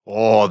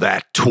Oh,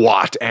 that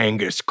twat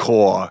Angus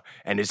Core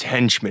and his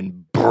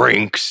henchman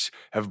Brinks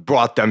have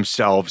brought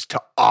themselves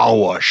to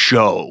our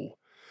show.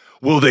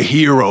 Will the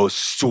heroes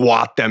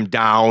swat them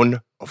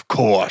down? Of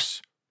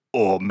course.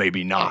 Or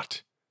maybe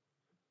not.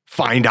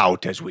 Find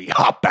out as we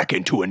hop back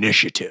into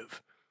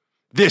initiative.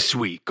 This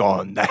week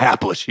on The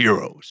Hapless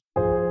Heroes.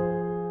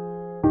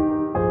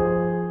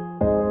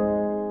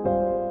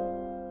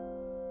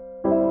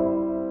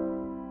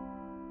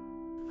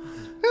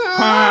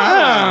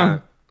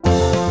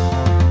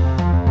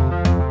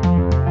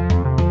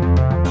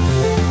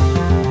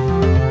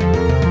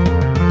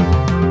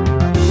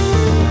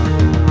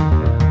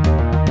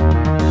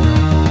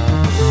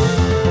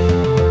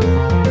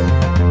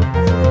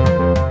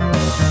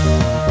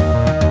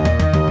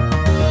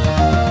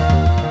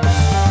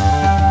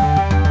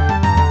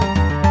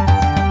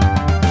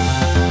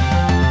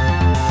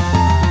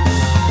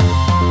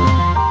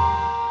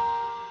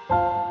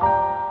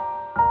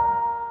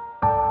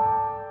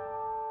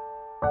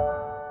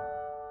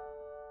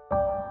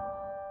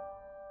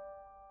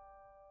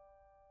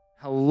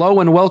 Hello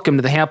and welcome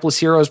to the Hapless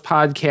Heroes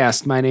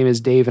podcast. My name is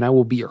Dave and I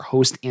will be your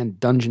host and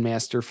dungeon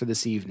master for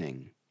this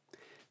evening.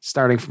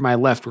 Starting from my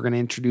left, we're going to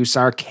introduce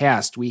our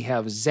cast. We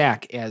have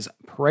Zach as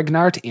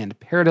Pregnart and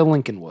Peridil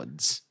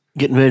Lincolnwoods.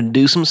 Getting ready to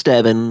do some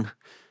stabbing.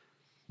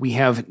 We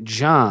have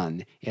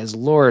John as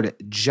Lord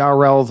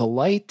Jarrell the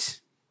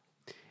Light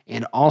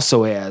and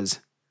also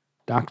as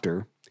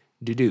Dr.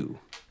 Dudu.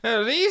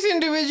 These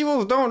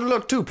individuals don't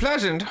look too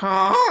pleasant,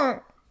 huh?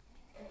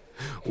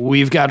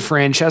 We've got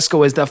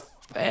Francesco as the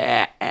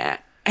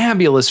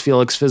fabulous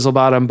Felix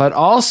Fizzlebottom, but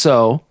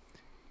also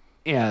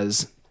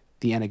as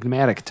the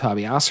enigmatic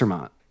Toby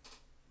Ossermont.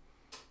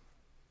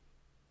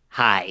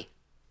 Hi.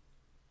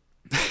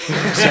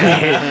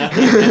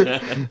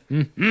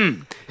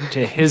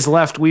 To his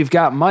left, we've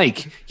got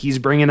Mike. He's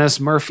bringing us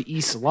Murph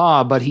East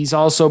Law, but he's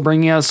also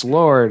bringing us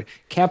Lord,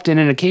 Captain,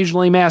 and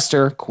occasionally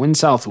Master Quinn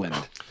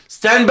Southwind.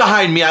 Stand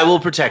behind me, I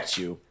will protect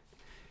you.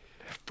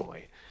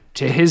 Boy.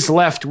 To his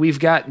left, we've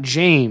got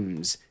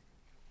James,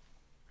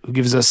 who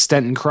gives us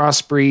Stenton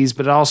Crossbreeze,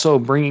 but also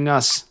bringing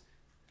us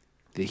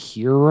the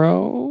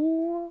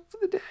hero of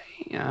the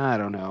day. I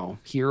don't know.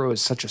 Hero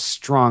is such a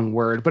strong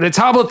word, but it's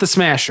Hoblet the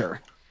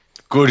Smasher.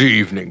 Good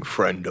evening,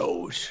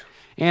 friendos.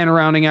 And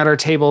rounding out our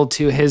table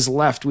to his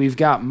left, we've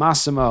got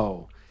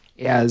Massimo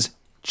as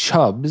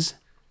Chubbs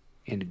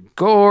and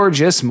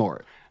Gorgeous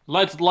Mort.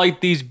 Let's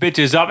light these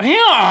bitches up.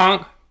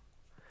 Here.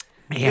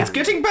 It's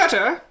getting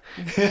better.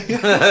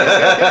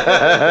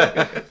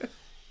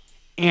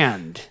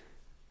 And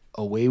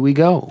away we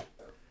go.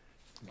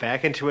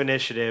 Back into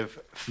initiative.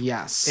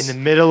 Yes. In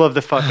the middle of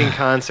the fucking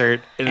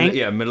concert.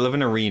 Middle of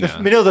an arena. The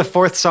middle of the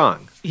fourth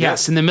song.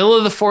 Yes, in the middle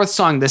of the fourth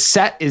song, the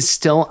set is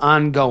still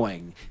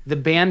ongoing. The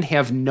band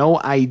have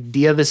no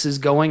idea this is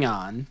going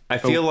on. I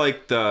feel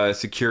like the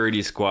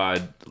security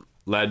squad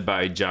led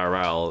by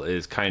Jarrell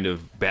is kind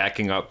of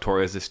backing up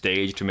towards the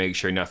stage to make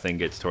sure nothing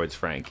gets towards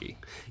Frankie.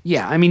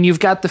 Yeah, I mean, you've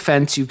got the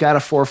fence, you've got a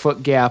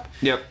 4-foot gap.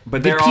 Yep,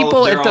 but the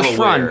people at the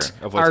front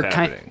of what's are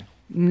happening.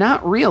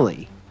 Not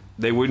really.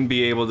 They wouldn't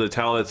be able to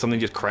tell that something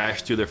just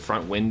crashed through their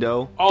front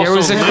window. There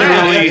was a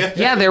crash.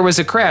 Yeah, there was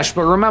a crash.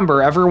 But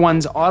remember,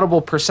 everyone's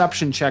audible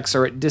perception checks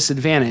are at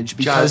disadvantage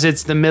because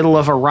it's the middle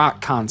of a rock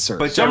concert.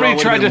 But Somebody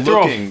tried to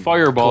throw a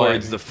fireball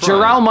towards the front.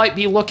 Jarrell might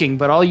be looking,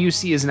 but all you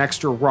see is an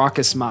extra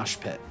raucous mosh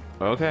pit.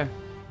 Okay,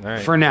 all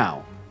right. For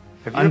now.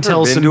 Have you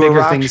Until ever been some to a bigger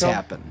rock things show?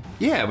 happen.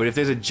 Yeah, but if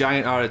there's a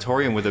giant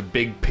auditorium with a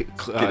big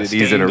He's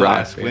in stained a rock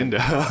glass band. window.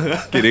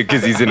 Get it?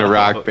 Because he's in a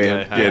rock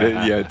band. Get it?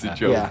 Yeah, it's a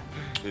joke. Yeah.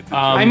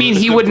 I mean,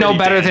 he would know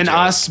better than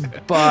us,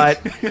 but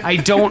I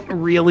don't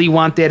really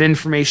want that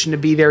information to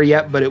be there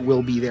yet, but it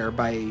will be there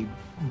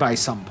by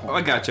some point. Oh,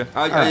 I gotcha.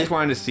 I just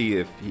wanted to see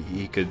if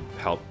he could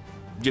help.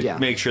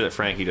 Just make sure that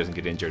Frankie doesn't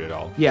get injured at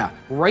all. Yeah.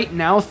 Right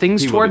now,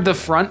 things He will toward be the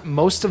fine. front,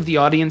 most of the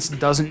audience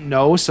doesn't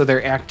know, so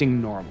they're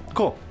acting normal.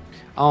 Cool.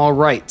 All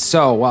right,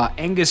 so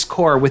Angus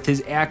Core, with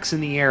his axe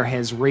in the air,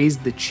 has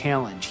raised the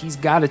challenge. He's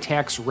got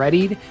attacks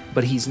readied,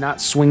 but he's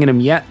not swinging them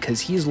yet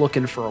because he's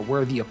looking for a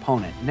worthy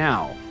opponent.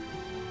 Now,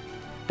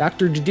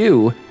 Dr.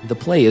 Dudu, the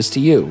play is to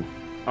you.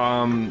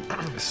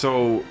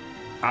 So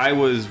I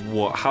was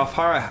how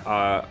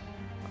far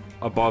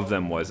above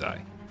them was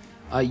I?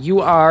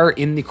 You are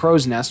in the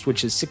crow's nest,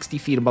 which is 60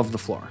 feet above the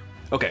floor.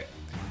 Okay.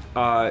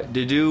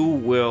 Dudu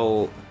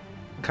will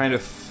kind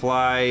of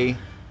fly.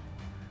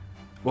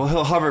 Well,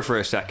 he'll hover for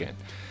a second,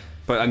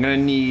 but I'm gonna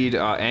need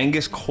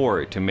Angus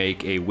Core to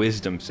make a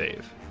Wisdom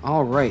save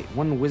All right,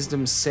 one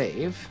wisdom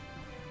save.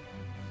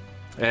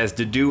 as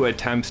Dudu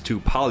attempts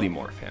to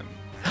polymorph him.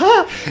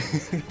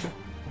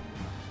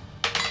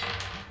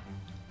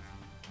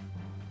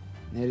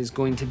 That is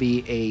going to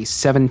be a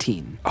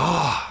 17.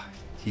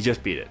 He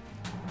just beat it.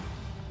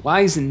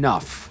 Wise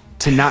enough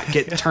to not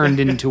get turned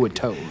into a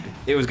toad.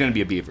 It was gonna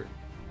be a beaver.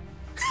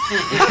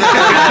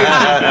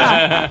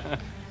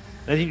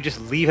 Then you just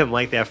leave him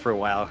like that for a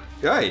while.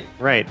 Right.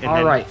 Right. And All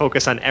then right.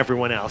 focus on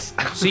everyone else.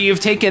 So you've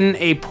taken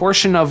a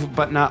portion of,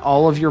 but not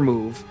all of your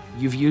move.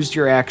 You've used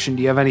your action.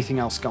 Do you have anything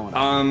else going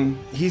on?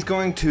 He's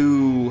going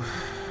to,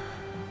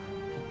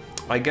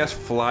 I guess,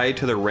 fly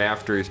to the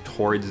rafters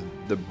towards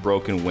the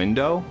broken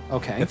window.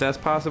 Okay. If that's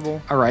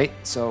possible. All right,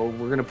 so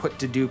we're gonna put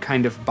Dedue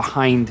kind of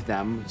behind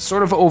them,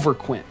 sort of over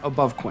Quinn,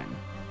 above Quinn.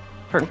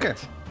 Okay.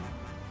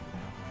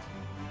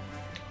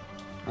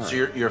 So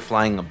you're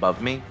flying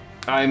above me?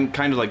 I'm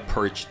kind of like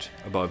perched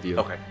above you.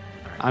 Okay.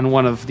 On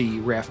one of the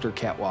rafter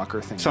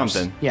catwalker things.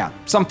 Something. Yeah,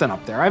 something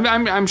up there.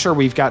 I'm sure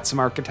we've got some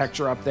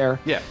architecture up there.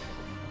 Yeah.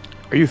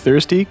 Are you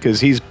thirsty? Because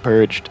he's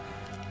purged.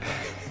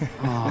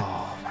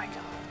 Oh my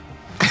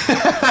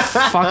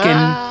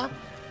god. Fucking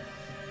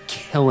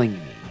killing me.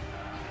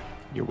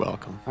 You're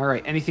welcome. All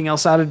right, anything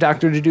else out of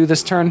Dr. Dedue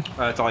this turn?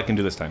 That's all I can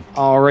do this time.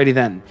 Alrighty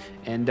then.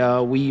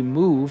 And we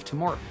move to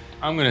Mort.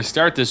 I'm going to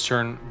start this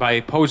turn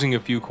by posing a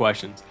few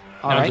questions.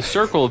 All now, right. the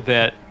circle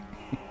that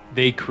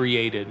they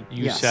created,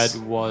 you Yes.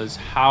 said was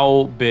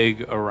how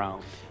big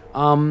around?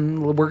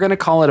 We're gonna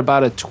call it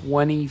about a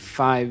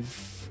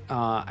 25.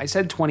 I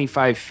said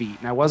 25 feet,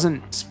 and I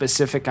wasn't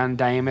specific on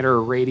diameter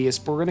or radius,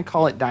 but we're gonna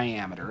call it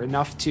diameter,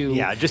 enough to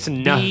just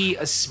enough be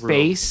a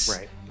space, room,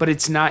 right. but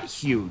it's not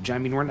huge. I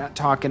mean, we're not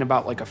talking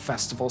about like a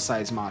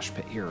festival-sized mosh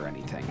pit here or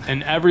anything.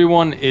 And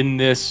everyone in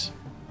this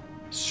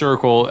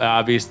circle,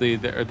 obviously,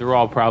 they're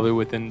all probably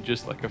within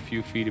just like a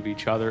few feet of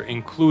each other,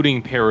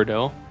 including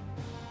Paradil.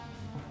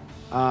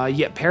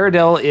 Yeah,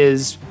 Paradil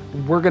is.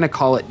 We're gonna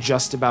call it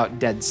just about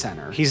dead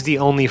center. He's the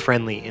only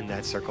friendly in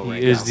that circle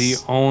right He is now. the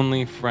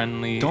only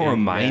friendly. Don't in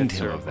remind that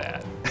him of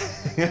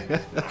circle.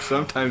 that.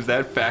 Sometimes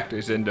that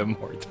factors into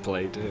Mort's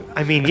play too.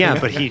 I mean, yeah,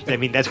 but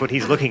that's what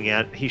he's looking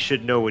at. He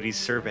should know what he's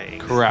surveying.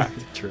 Correct.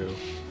 True.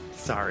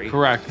 Sorry.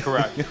 Correct.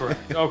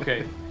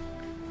 Okay.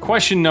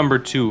 Question number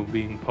 2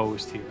 being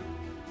posed here.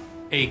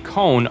 A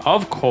cone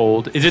of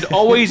cold. Is it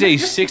always a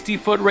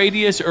 60-foot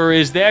radius, or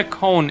is that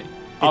cone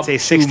up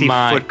It's a to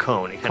my 60-foot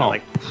cone. It kind of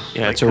like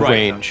Yeah, it's a Right.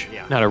 range,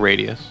 Yeah. not a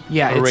radius.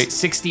 Yeah, it's Alright.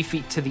 60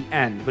 feet to the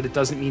end, but it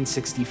doesn't mean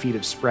 60 feet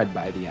of spread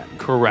by the end.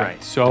 Correct.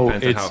 Right. So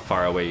Depends on it's how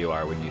far away you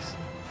are when you.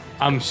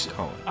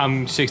 Cone.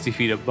 I'm 60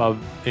 feet above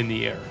in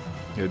the air,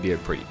 It would be a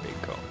pretty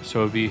big cone.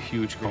 so it'd be a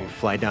huge cone.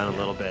 fly down a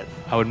little bit.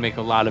 I would make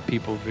a lot of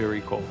people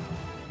very cold.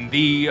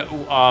 The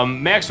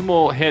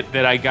maximal hit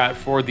that I got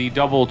for the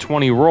double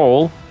 20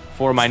 roll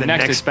for my the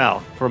next next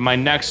spell. For my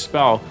next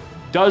spell,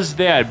 does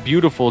that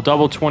beautiful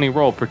double 20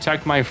 roll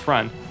protect my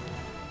friend?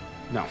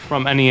 No.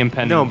 From any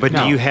impending. No, but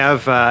No. do you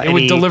have It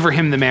would deliver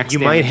him the max You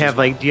damage might as have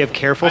well. do you have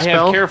careful I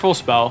spell? have careful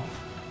spell.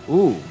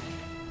 Ooh.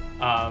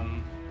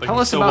 But Tell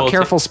he us still about will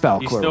careful spell,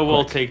 He Claire, still real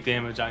will quick. take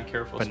damage on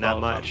careful But spell.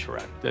 not if I'm much.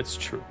 correct. That's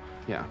true.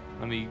 Yeah.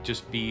 Let me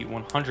just be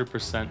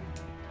 100%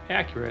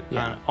 accurate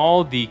Yeah. on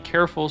all the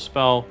careful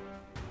spell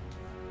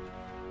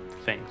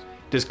things.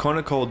 Does Cone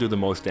of Cold do the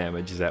most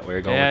damage? Is that where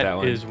you're going with that That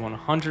one? is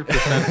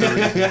 100% the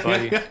reason,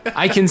 buddy.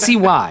 I can see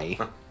why.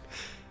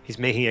 He's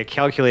making a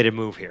calculated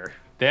move here.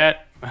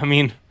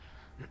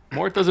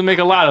 Mort doesn't make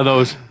a lot of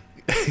those.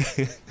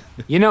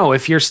 You know,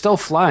 if you're still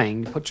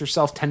flying, put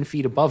yourself 10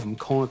 feet above him,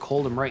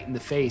 hold him right in the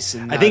face.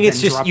 And I think it's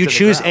then just drop you to the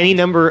choose ground. any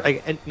number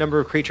a number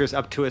of creatures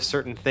up to a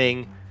certain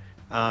thing,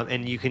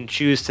 and you can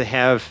choose to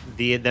have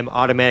them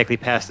automatically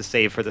pass the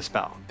save for the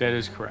spell. That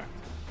is correct.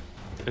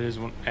 That is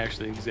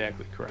actually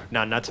exactly correct.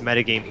 Now, not to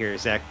metagame here,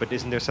 Zach, but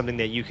isn't there something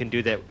that you can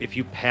do that if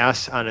you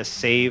pass on a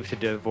save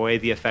to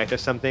avoid the effect of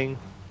something,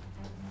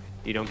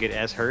 you don't get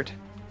as hurt?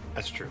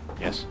 That's true.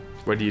 Yes.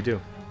 What do you do?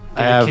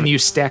 Can you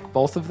stack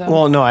both of them?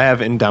 Well, no, I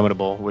have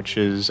Indomitable, which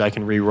is I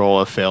can re-roll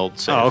a failed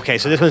save. Oh, okay.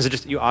 So this one's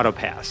just you auto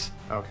pass.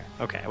 Okay.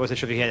 Okay, I wasn't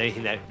sure if you had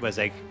anything that was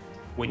like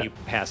when you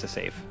pass a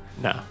save.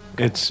 No,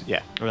 it's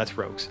yeah. Or that's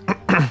rogues.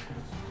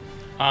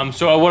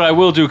 So what I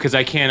will do, because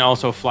I can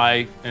also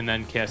fly and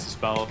then cast a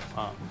spell,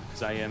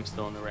 because I am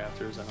still in the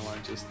rafters, I don't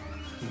want to just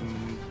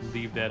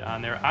leave that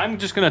on there. I'm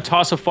just going to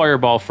toss a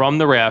fireball from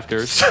the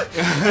rafters.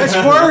 That's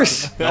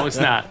worse. No, it's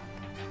not.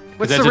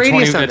 'Cause What's that's the a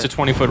radius 20, on That's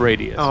a it? 20-foot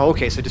radius. Oh,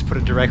 okay. So just put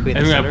it directly in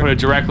I'm the going center. to put it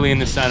directly in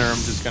the center. I'm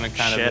just going to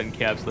kind Shit. of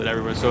encapsulate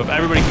everybody. So if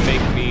everybody can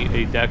make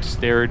me a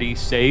dexterity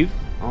save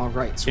All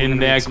right. So we're in gonna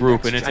make that some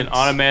group, dex and it's an checks.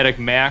 automatic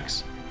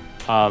max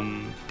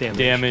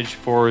damage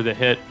for the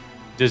hit,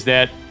 does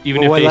that,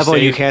 even Well, if what they level are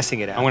you save- casting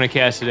it at? I'm going to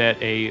cast it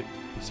at a,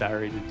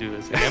 sorry to do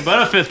this again,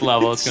 but a 5th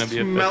level. It's going to be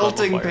a 5th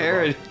Melting level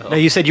fireball. Parrot. Now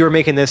you said you were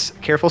making this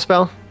careful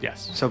spell,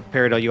 Yes. so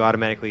Paradil you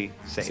automatically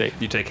save.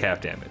 Save. You take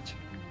half damage.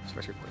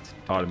 Sorcery points.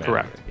 Automatically.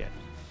 Correct. Yeah.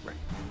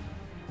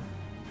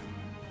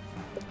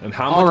 And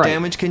how All much right.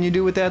 damage can you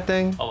do with that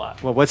thing? A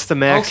lot. Well, what's the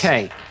max?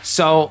 Okay,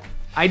 so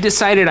I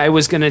decided I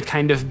was going to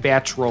kind of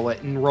batch roll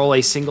it and roll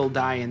a single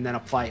die and then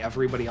apply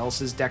everybody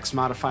else's dex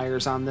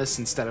modifiers on this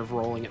instead of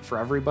rolling it for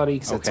everybody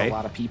because it's Okay. a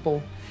lot of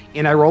people.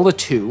 And I rolled a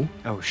 2.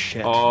 Oh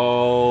shit.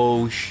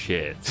 Oh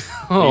shit!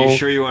 Oh. Are you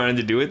sure you wanted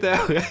to do it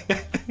that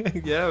way?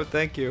 Yeah,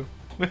 thank you.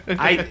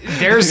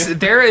 There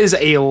is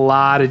a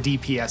lot of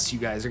DPS you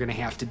guys are going to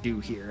have to do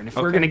here. And if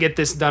we're going to get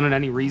this done in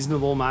any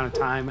reasonable amount of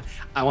time,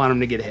 I want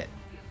them to get hit.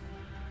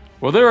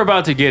 Well, they're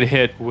about to get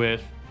hit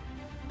with.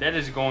 That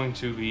is going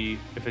to be,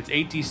 if it's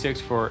 8d6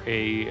 for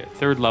a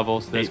 3rd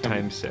level, so that's 8 gonna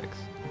be times 6.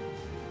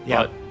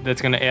 Yeah. But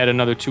that's going to add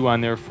another 2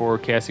 on there for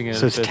casting it.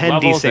 So at it's fifth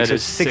level. 10d6, That so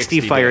is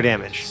 60 fire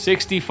damage.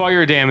 60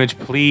 fire damage,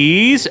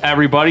 please.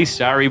 Everybody,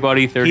 sorry,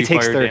 buddy. 30 He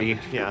takes fire 30.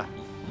 damage. Yeah.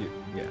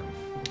 Yeah.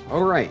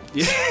 All right.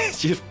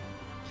 Just-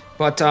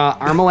 But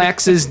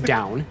Armalax is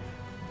down.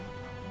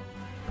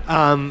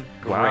 Wow.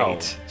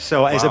 Great.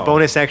 So as a Wow.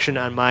 bonus action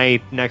on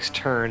my next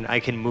turn, I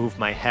can move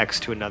my hex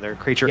to another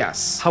creature.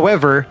 Yes.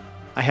 However,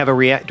 I have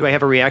a do I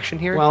have a reaction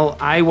here? Well,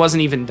 I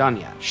wasn't even done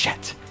yet.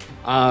 shit.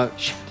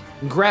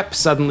 Grep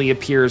suddenly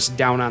appears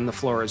down on the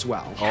floor as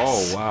well.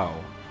 Oh, wow.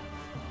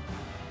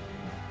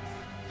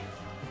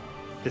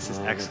 This is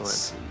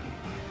excellent.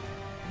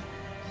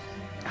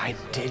 I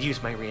did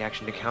use my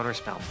reaction to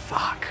counterspell.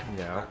 Fuck.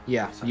 Yeah.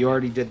 Yeah, you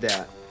already did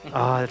that.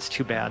 Oh, that's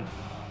too bad.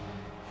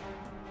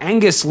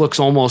 Angus looks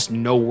almost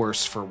no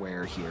worse for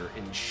wear here,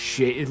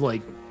 and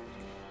like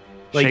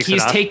Shakes it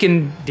he's off?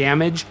 taken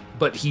damage,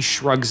 but he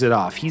shrugs it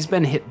off. He's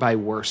been hit by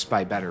worse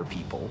by better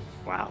people.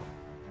 Wow.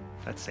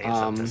 That's saying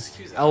something.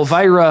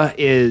 Elvira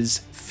is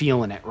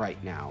feeling it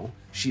right now.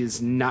 She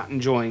is not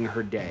enjoying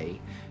her day.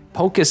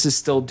 Pocus is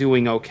still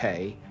doing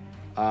okay.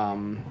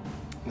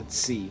 Let's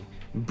see.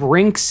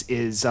 Brinks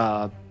is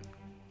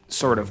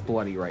sort of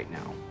bloody right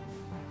now.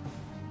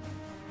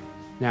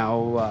 Now,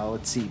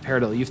 let's see.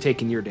 Paradil, you've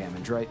taken your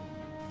damage, right?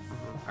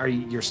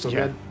 You're still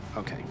Yeah. good?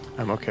 Okay.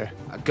 I'm okay.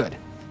 Good.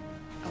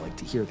 I like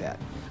to hear that.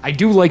 I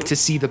do like to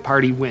see the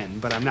party win,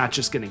 but I'm not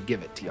just going to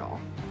give it to y'all.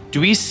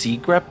 Do we see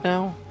Grep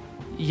now?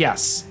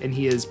 Yes, and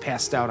he is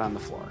passed out on the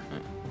floor.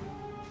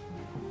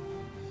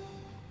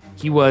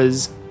 He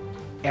was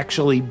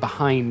actually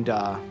behind,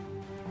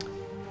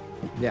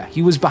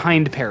 he was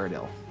behind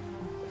Paradil.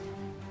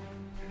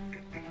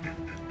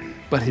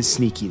 But his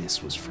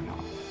sneakiness was for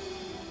naught,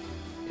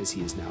 as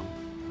he is now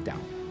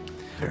down.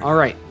 All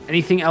right,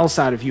 anything else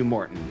out of you,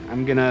 Morton?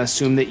 I'm going to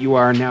assume that you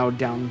are now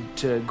down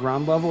to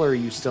ground level, or are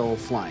you still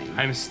flying?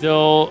 I'm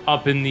still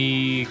up in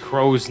the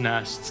crow's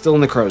nest. Still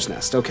in the crow's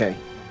nest, okay.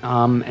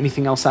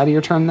 Anything else out of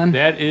your turn, then?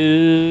 That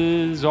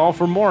is all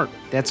for Mort.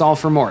 That's all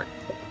for Mort.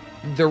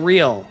 The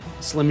real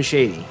Slim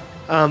Shady.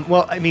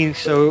 Well, I mean,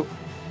 so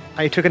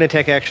I took an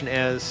attack action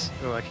as,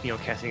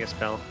 casting a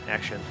spell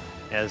action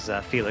as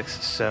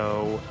Felix.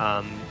 So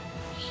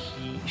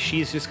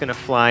she's just going to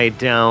fly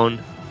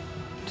down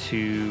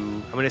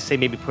to, I'm going to say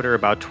maybe put her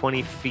about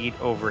 20 feet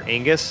over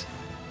Angus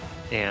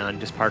and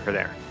just park her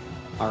there.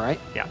 All right.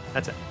 Yeah,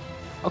 that's it.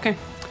 Okay.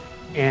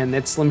 And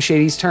that's Slim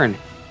Shady's turn.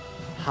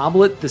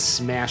 Hoblet the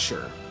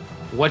Smasher.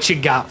 What you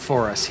got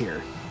for us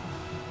here?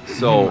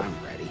 So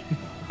I'm ready.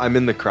 I'm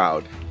in the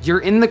crowd. You're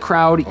in the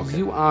crowd.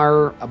 You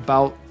are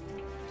about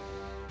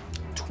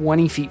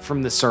 20 feet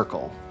from the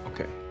circle.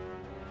 Okay.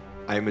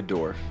 I'm a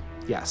dwarf.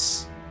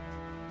 Yes.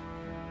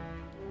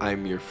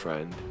 I'm your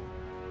friend.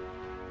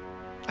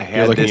 I had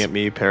You're looking this. at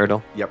me,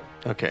 Paradil? Yep.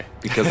 Okay.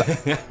 Because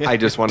I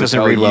just want to Doesn't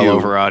tell read you. well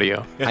over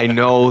audio. I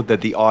know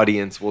that the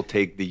audience will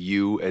take the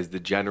you as the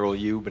general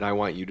you, but I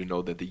want you to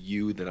know that the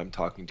you that I'm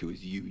talking to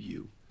is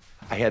you.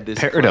 I had this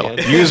Paradil.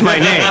 plan. Use my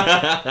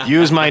name.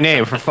 Use my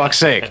name, for fuck's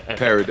sake.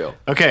 Paradil.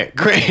 Okay,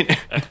 great.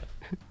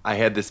 I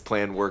had this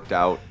plan worked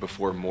out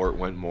before Mort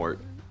went Mort,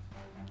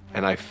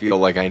 and I feel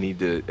like I need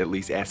to at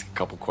least ask a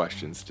couple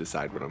questions to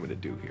decide what I'm going to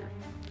do here.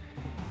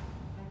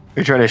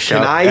 You're trying to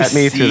shout Can I at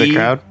me through the see-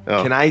 crowd?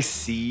 Oh. Can I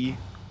see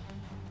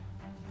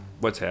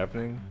What's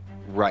happening?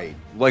 right?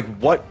 Like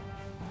what?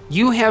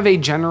 You have a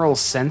general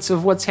sense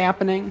of what's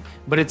happening,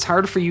 but it's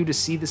hard for you to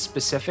see the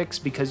specifics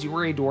because you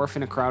were a dwarf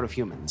in a crowd of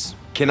humans.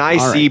 Can I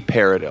All see right.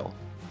 Paradil?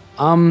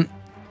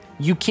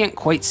 You can't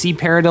quite see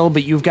Paradil,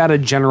 but you've got a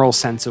general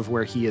sense of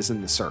where he is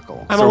in the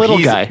circle. I'm a little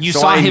he's- guy. You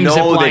so saw I him know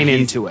zip that line he's-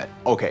 into it.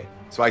 Okay,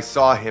 so I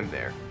saw him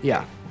there.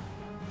 Yeah.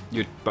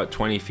 You're about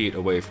 20 feet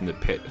away from the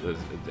pit. The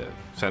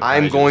center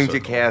I'm edge of the going to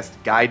circle.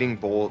 cast Guiding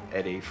Bolt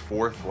at a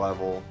 4th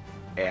level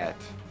at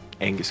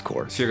Angus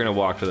Court. So you're going to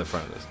walk to the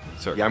front of this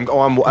circle. Yeah, I'm You're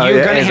going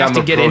to as have I'm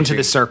to get into the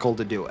approaching. circle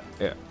to do it.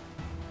 Yeah.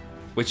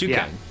 Which you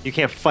Yeah. can. You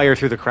can't fire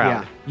through the crowd.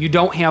 Yeah. You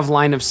don't have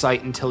line of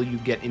sight until you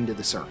get into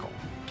the circle.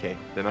 Okay,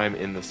 then I'm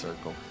in the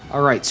circle.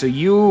 All right, so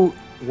you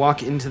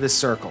walk into the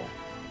circle.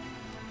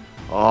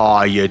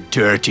 Oh, you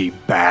dirty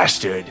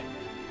bastard.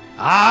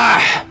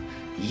 Ah,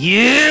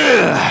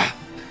 yeah.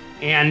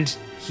 And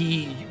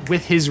he,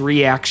 with his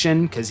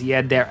reaction, because he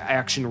had that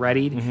action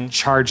readied,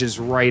 charges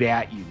right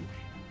at you.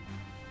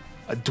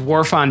 A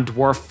dwarf on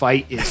dwarf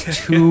fight is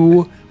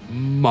too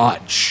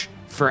much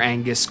for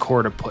Angus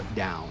Core to put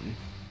down.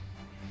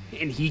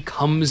 And he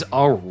comes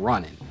a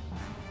running.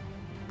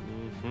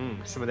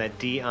 Some of that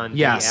D on D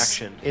Yes.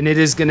 action. And it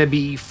is going to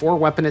be 4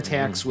 weapon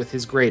attacks with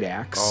his great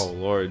axe. Oh,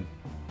 Lord.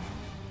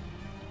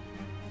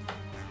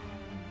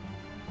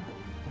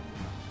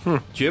 Do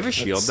you have a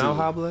shield now, see.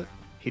 Hoblet?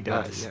 He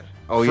does. Yeah.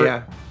 Oh, For-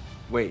 yeah.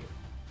 Wait.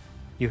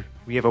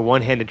 We have a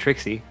one-handed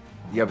Trixie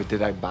Yeah, but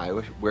did I buy?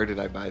 Where did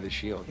I buy the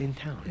shield? in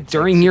town.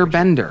 During your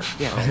bender.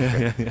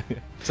 Yeah.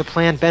 It's a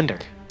planned bender.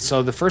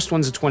 So the first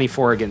one's a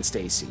 24 against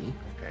AC.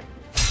 Okay.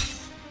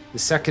 The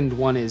second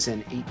one is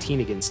an 18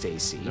 against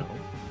AC.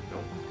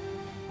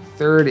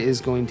 Third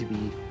is going to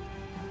be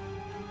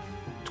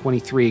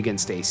 23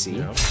 against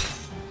AC.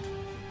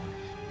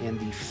 And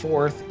the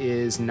fourth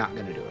is not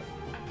going to do it.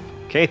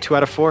 Okay, 2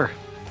 out of 4.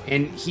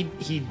 And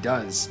he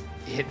does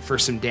hit for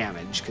some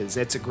damage because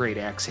that's a great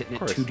axe hitting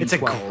at 2d12. It's a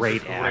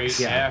great axe. Great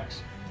Yeah.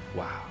 axe.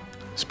 Wow.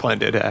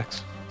 Splendid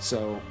axe.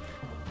 So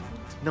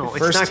No, The it's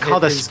first not hit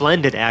called a is-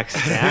 splendid axe,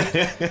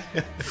 Zach.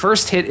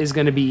 first hit is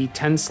going to be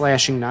 10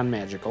 slashing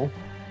non-magical.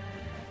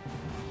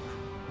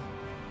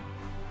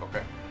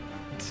 Okay.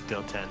 It's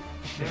still 10.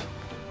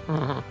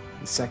 The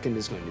second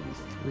is going to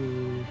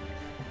be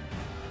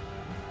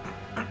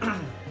 3.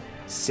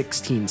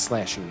 16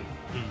 slashing.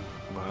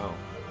 Wow.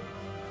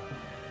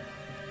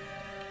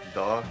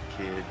 The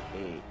kid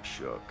ain't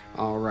shook.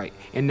 All right.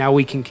 And now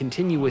we can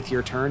continue with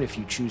your turn if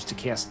you choose to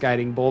cast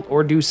Guiding Bolt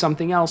or do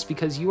something else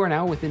because you are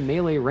now within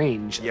melee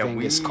range Yeah, of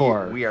Angus we-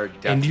 Core. we are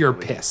And you're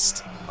definitely-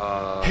 pissed.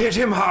 Hit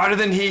him harder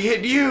than he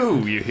hit you.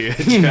 You hear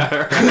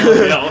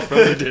yell from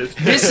the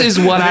distance. This is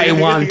what I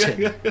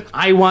wanted.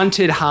 I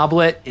wanted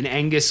Hoblet and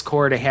Angus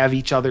Core to have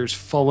each other's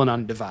full and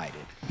undivided.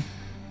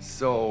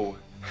 So,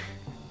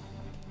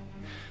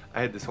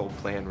 I had this whole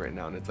plan written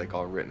down. It's like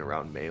all written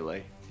around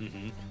melee.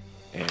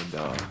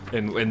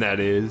 And And that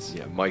is.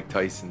 yeah, Mike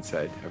Tyson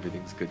said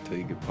everything's good till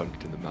you get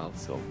punched in the mouth.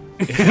 So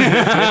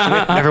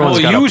Everyone's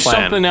Well, got a use plan.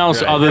 something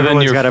else other than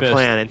Everyone's your got fist. a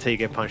plan until you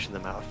get punched in the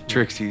mouth.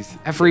 Trixie's.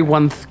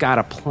 Everyone's got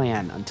a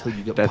plan until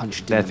you get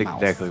punched That's in the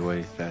mouth. exactly what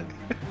he said.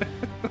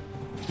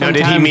 Now, did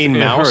he Sometimes mean it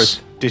mouse?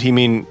 hurts. Did he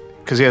mean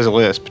because he has a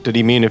lisp? Did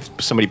he mean if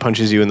somebody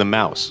punches you in the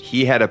mouse?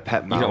 He had a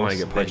pet mouse don't wanna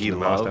get that punched he in the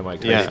mouth loved. by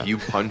Mike and Tyson. if you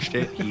punched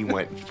it, he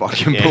went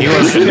fucking. Yeah, he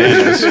went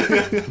bananas.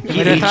 He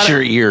But I eats thought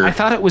your ear. I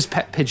thought it was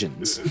pet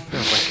pigeons. Oh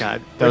my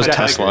god. That was Where's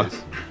Tesla.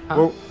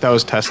 That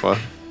was Tesla.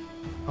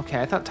 Okay,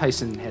 I thought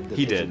Tyson had the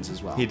He did. pigeons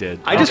as well. He did.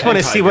 I just want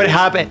to see what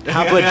Hoblet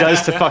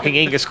does to fucking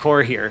Angus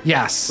Core here.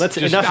 Yes. Let's-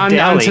 Just enough on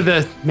dally. to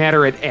the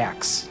matter at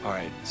axe. All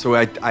right. So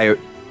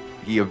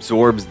he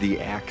absorbs the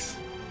axe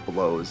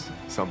blows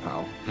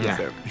somehow. Yeah.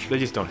 So, They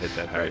just don't hit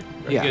that hard.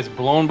 He Yeah. gets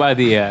blown by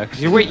the axe.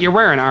 You're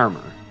wearing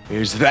armor.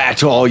 is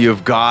that all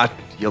you've got,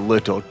 you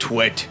little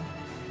twit?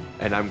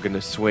 And I'm gonna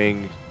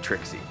swing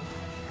Trixie.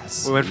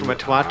 Yes. We went from a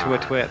twat to a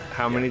twit.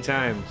 How many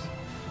times?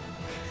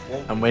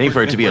 I'm waiting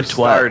for it to be a We're twat.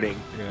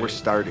 starting. We're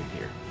starting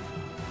here.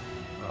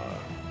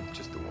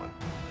 Just the one.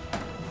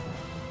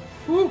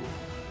 Woo.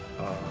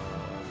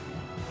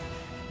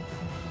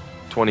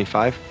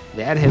 25.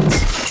 That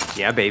hits.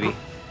 Yeah, baby.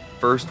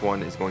 First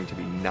one is going to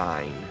be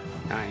 9.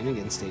 9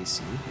 against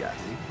AC. Yes.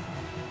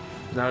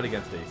 Not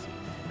against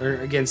AC. Or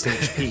against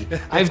HP.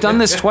 I've done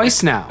this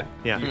twice now.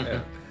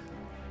 Yeah.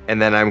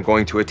 And then I'm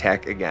going to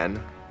attack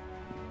again.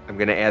 I'm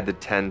going to add the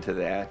 10 to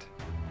that.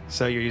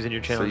 So you're using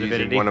your channel So using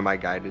divinity. one of my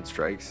guided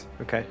strikes,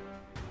 Okay.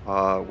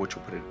 which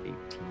will put it at 18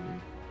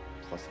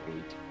 plus 8.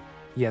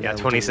 Yeah, Yeah, that'll do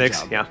the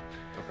 26. job. Yeah.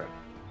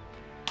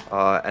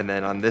 Okay. And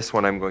then on this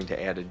one, I'm going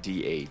to add a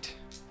D8.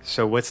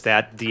 So what's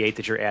that D8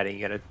 that you're adding?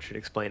 You should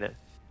explain it.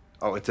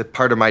 Oh, it's a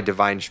part of my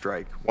divine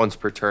strike. Once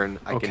per turn,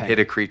 I Okay. can hit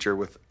a creature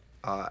with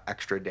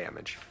extra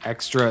damage.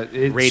 Extra.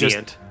 It's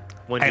Radiant.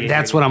 Just,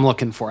 that's what I'm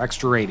looking for.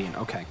 Extra radiant.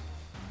 Okay.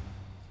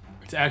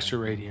 It's extra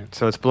radiant.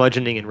 So it's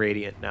bludgeoning and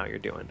radiant now you're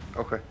doing.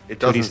 Okay. It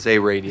doesn't 2D say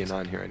radiant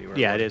on here anywhere.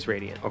 Yeah, it is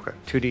radiant. Okay.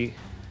 2D.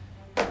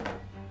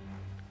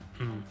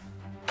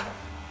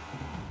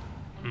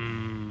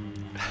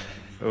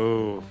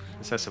 Oh,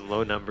 this has some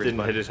low numbers. Didn't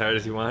but hit as hard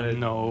as you wanted.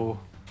 No.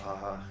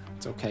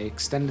 It's okay.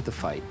 Extend the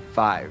fight.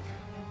 5.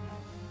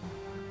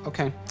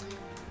 Okay.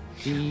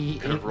 He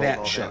ain't Rolled all that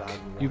that shook. on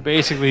You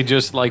basically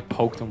just like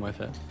poked him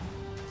with it.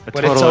 a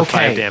but total it's of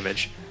 5 okay.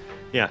 damage.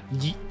 Yeah.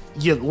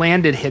 You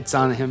landed hits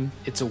on him.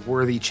 It's a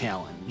worthy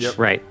challenge.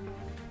 Right.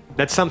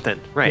 That's something.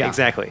 Right. Yeah.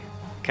 Exactly.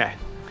 Okay.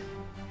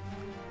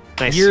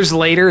 Nice. Years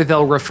later,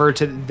 they'll refer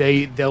to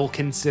they'll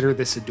consider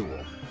this a duel.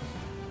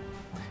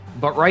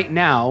 But right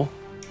now,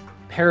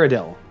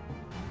 Paradil,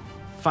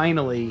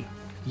 finally,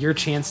 your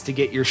chance to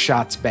get your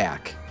shots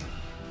back.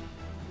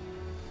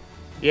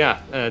 Yeah.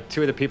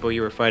 2 of the people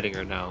you were fighting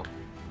are now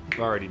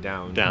Already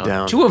down.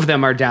 down. 2 of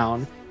them are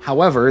down.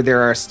 However,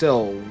 there are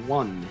still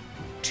 1,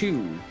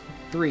 2,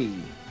 3,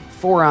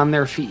 4 on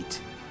their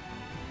feet.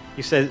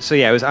 You said so.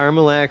 Yeah, it was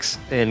Armalax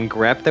and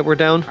Grep that were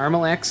down.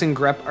 Armalax and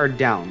Grep are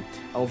down.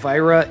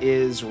 Elvira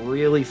is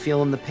really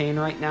feeling the pain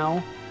right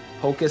now.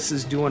 Hocus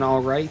is doing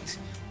all right.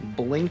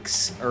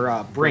 Brinks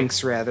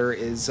rather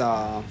is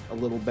a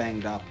little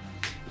banged up,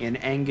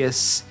 and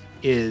Angus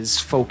is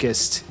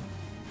focused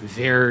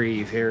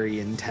very, very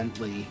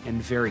intently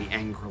and very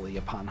angrily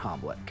upon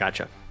Hoblet.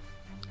 Gotcha.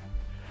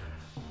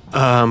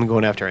 I'm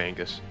going after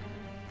Angus.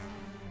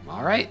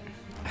 All right.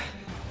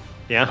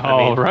 Yeah.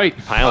 All right.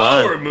 Pile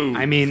on.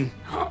 I mean,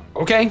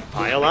 okay.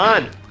 Pile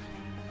on.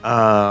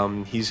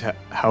 He's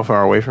how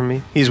far away from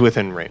me? He's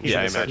within range. He's in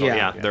I the circle, imagine.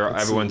 Yeah. yeah. They're,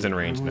 Let's everyone's see. in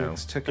range now.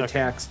 Pocus took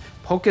attacks.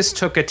 Pocus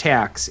took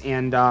attacks,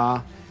 and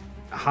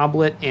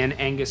Hoblet and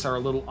Angus are a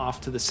little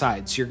off to the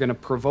side. So you're going to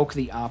provoke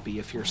the Oppie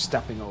if you're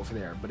stepping over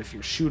there. But if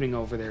you're shooting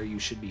over there, you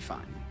should be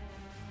fine.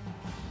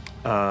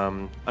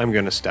 I'm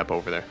going to step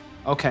over there.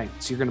 Okay,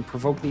 so you're going to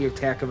provoke the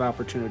attack of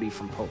opportunity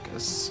from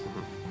Pocus.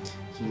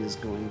 He is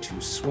going to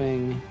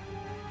swing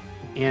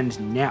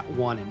and nat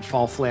 1 and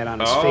fall flat on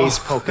his face.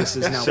 Pocus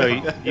is now. So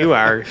you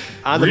are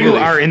on the you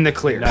move. are in the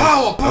clear.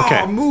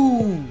 Okay.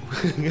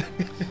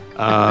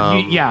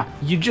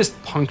 You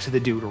just punked the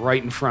dude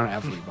right in front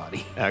of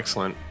everybody.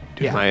 Excellent.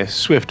 Do Yeah. my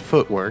swift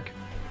footwork.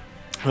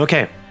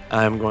 Okay.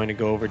 I'm going to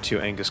go over to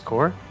Angus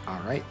Core All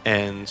right.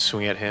 and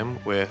swing at him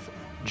with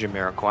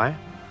Jamiroquai.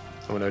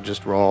 I'm going to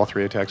just roll all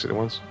 3 attacks at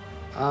once.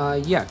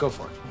 Yeah, go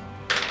for it.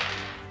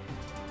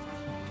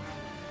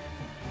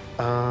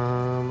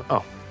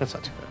 Oh, that's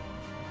not too bad.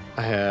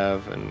 I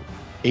have an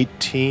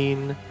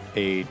 18,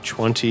 a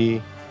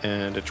 20,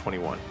 and a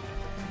 21.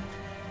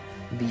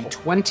 The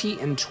 20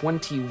 and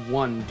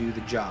 21 do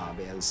the job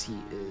as he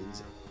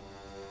is.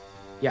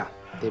 Yeah,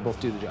 they both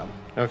do the job.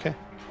 Okay.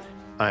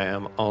 I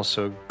am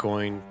also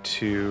going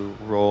to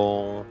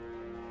roll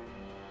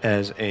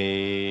as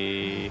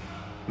a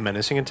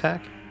menacing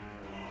attack.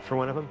 For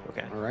one of them?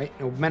 Okay. All right.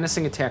 Now,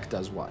 menacing attack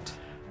does what?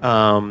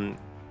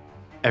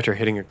 After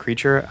hitting a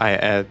creature, I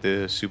add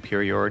the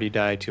superiority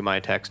die to my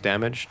attack's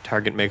damage.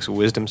 Target makes a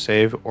wisdom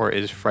save or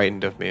is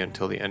frightened of me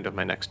until the end of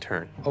my next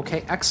turn.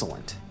 Okay,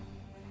 excellent.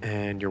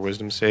 And your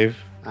wisdom save?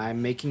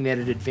 I'm making that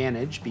an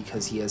advantage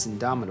because he is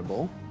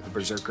indomitable. A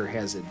berserker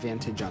has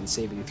advantage on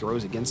saving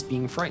throws against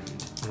being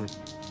frightened.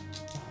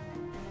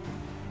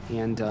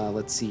 And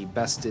let's see,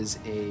 best is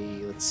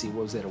what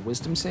was that, a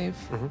wisdom save?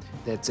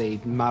 That's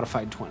a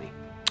modified 20.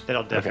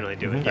 That'll definitely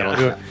do it. That'll Yeah.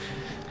 do it.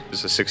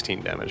 This is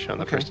 16 damage on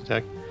the Okay. first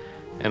attack.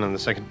 And on the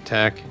second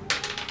attack,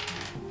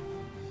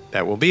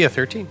 that will be a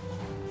 13.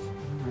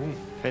 All right.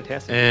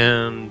 Fantastic.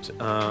 And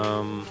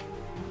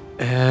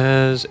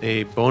as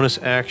a bonus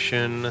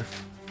action,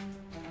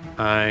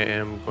 I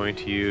am going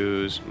to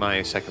use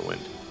my second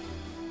wind.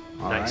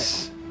 All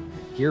Nice.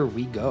 right. Here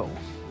we go.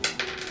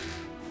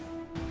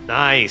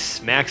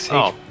 Nice. Max.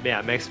 Oh.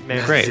 Yeah, max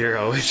Great.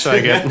 0. So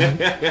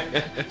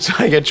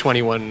I get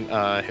 21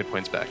 hit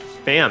points back.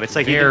 Bam. It's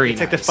like Very it's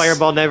like the nice.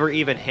 fireball never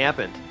even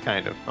happened.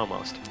 Kind of.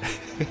 Almost.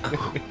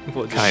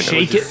 We'll just- Kind of.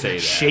 Shake just say it,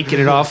 that. shaking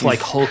it off like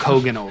Hulk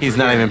Hogan over He's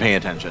not here. even paying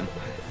attention.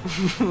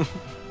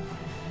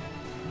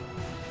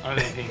 I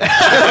didn't think- I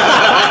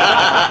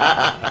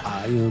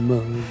am a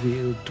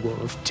real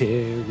dwarf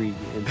Terry.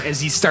 And as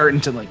he's starting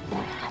to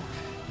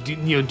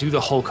do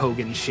the Hulk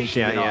Hogan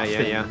shaking it off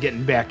thing,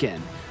 getting back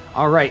in.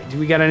 All right, do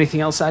we got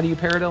anything else out of you,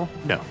 Paradil?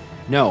 No.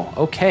 No.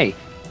 Okay.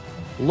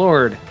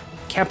 Lord,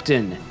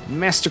 Captain,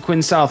 Master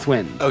Quinn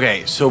Southwind.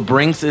 Okay, so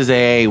Brinks is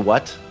a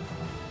what?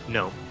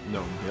 No.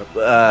 No.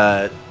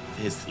 Yep.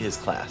 His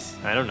class.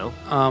 I don't know.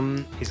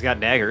 He's got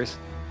daggers.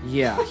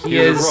 Yeah, he He's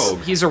a is.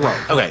 rogue. He's a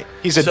rogue. Okay,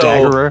 He's a so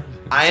daggerer.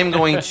 I am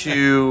going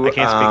to. I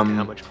can't speak to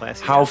how much class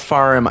he How has.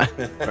 far am I?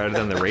 Better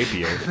than the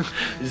rapier.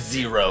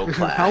 0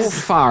 class. How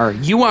far?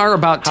 You are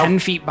about 10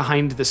 feet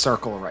behind the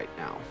circle right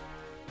now.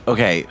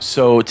 Okay,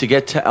 so to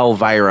get to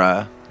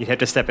Elvira, You'd have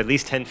to step at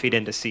least 10 feet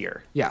in to see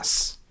her.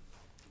 Yes.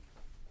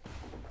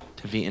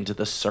 to be into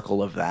the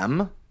circle of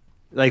them.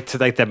 Like to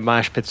the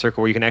mosh pit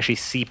circle where you can actually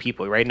see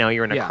people. Right now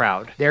you're in a Yeah.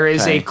 crowd. There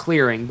is Okay. a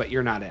clearing, but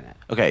you're not in it.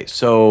 Okay,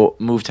 so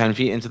move 10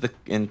 feet into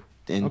into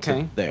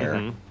Okay. there,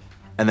 Mm-hmm.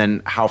 and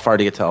then how far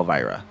to get to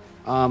Elvira?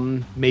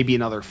 Maybe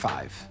another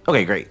 5.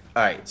 Okay, great.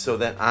 All right, so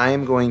then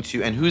I'm going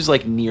to, and who's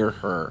like near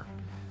her?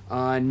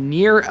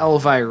 Near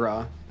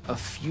Elvira, a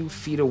few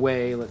feet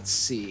away, let's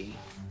see,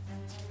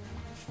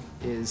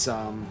 is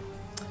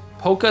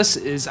Pocus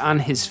is on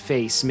his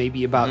face,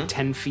 maybe about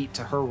 10 feet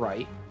to her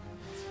right.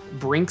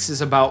 Brinks is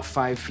about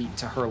 5 feet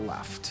to her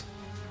left.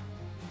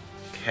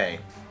 Okay,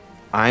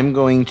 I'm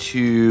going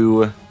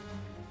to.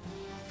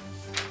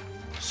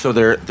 So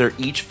they're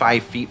each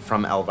 5 feet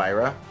from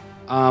Elvira.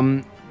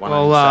 One on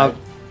each side.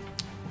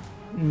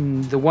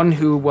 The one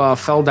who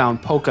fell down,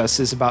 Pocus,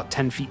 is about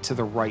 10 feet to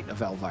the right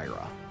of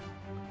Elvira.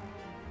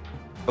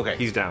 Okay,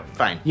 He's down.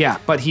 fine. Yeah,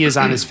 but he is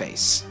on his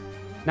face.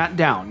 Not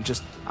down,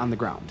 just on the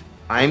ground.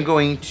 I'm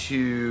going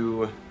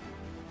to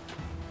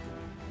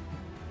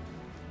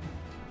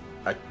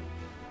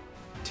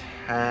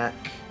attack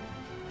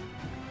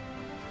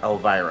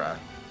Elvira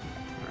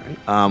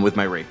with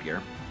my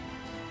rapier.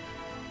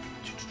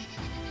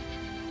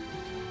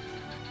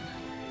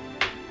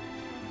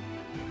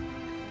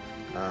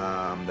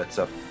 That's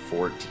a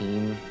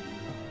 14.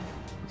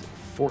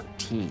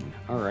 14.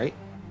 All right.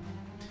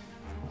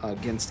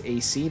 Against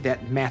AC,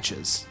 that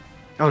matches.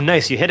 Oh,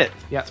 nice. You hit it.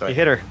 Yeah. You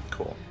hit her.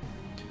 Cool.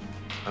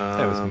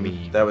 That was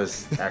mean. That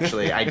was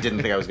actually, I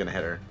didn't think I was going to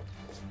hit her.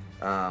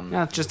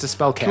 Not just a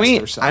spellcaster. Can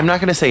we, so. I'm not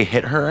going to say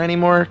hit her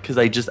anymore because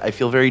I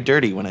feel very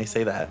dirty when I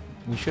say that.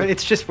 But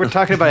it's just, we're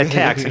talking about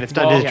attacks and it's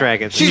Dungeons yeah.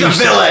 Dragons. She's a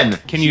villain!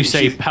 Can you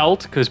say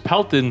pelt? Because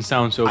pelt didn't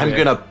sound so I'm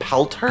bad. going to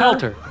pelt her?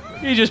 pelt her.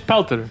 You just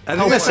pelted her. I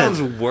think that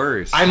sounds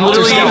worse. I'm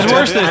literally, sounds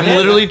worse than I'm hit.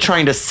 literally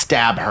trying to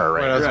stab her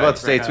right I was now. about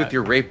to say it's with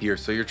your rapier,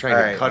 so you're trying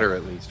Alright. to cut her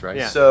at least, right?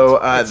 Yeah. So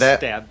It's that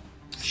stab.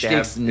 she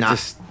takes It's not,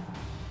 just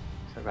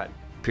So go ahead.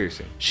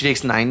 piercing. she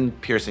takes 9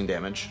 piercing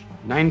damage.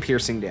 9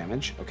 piercing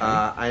damage. Okay.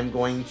 I'm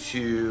going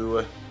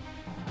to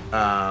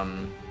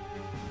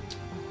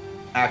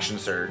action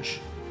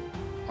surge.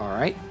 All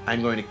right.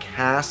 I'm going to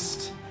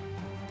cast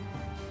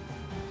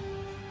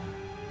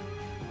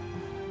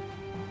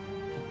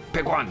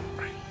pick one.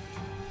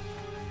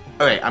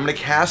 Okay, I'm gonna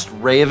cast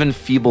Ray of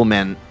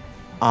Enfeeblement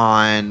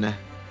on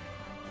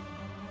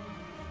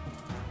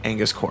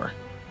Angus Core.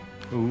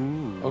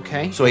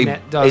 Okay. So and a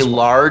that does what?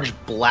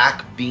 large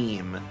black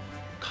beam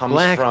comes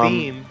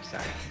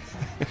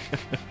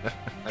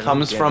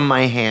from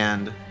my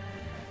hand,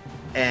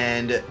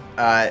 and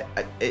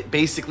it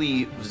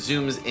basically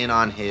zooms in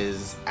on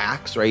his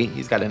axe. Right,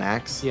 he's got an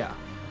axe. Yeah.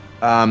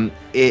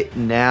 It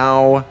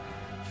now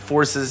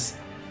forces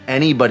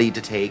anybody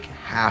to take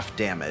half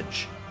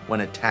damage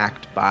when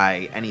attacked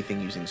by anything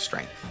using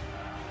strength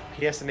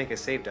He has to make a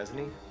save, doesn't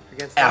he?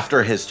 Against that?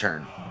 after his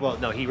turn. Well,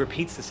 no, he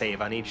repeats the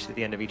save on at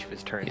the end of each of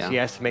his turns. Yeah. He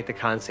has to make the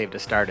con save to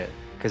start it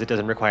because it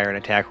doesn't require an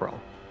attack roll.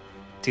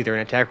 It's either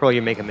an attack roll or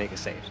you make him make a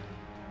save.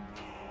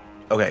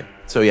 Okay,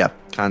 so yeah,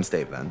 con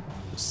save then.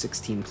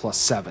 16 plus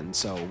 7,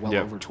 so well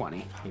Yep. over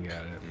 20. You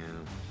got it.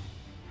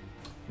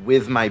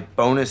 With my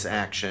bonus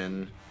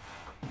action,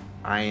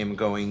 I am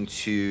going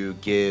to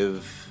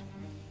give.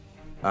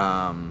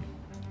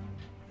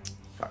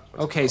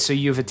 Okay, so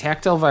you've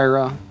attacked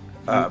Elvira.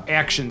 You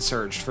action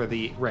surge for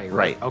the ray, right?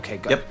 Right. Okay,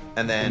 good. Yep.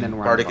 And then, we're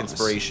on Bardic bonus.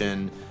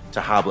 Inspiration to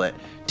Hoblet.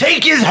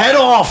 Take his head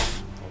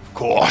off! Of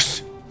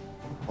course.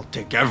 I'll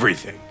take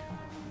everything.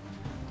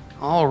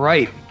 All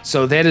right.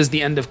 So that is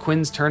the end of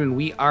Quinn's turn, and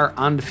we are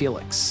on to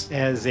Felix.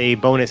 As a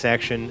bonus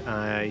action,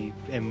 I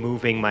am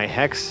moving my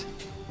hex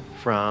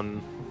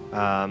from,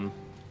 what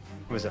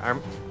was it,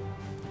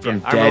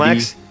 From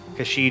Armalax?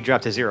 Because she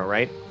dropped to 0,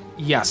 right?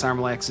 Yes,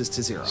 Armalax is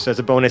to 0. So as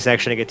a bonus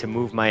action, I get to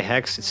move my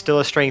hex. It's still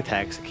a strength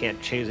hex. I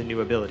can't choose a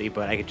new ability,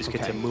 but I could just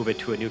get Okay. to move it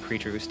to a new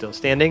creature who's still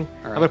standing. All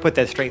I'm right. going to put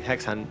that strength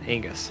hex on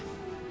Angus.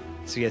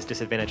 So he has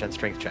disadvantage on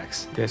strength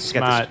checks. That's He's got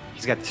smart.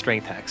 he's got the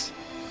strength hex.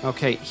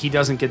 Okay, he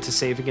doesn't get to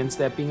save against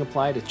that being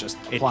applied. It just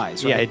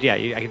applies, right? Yeah,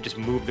 I can just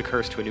move the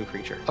curse to a new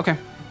creature. Okay.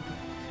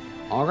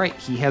 All right,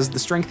 he has the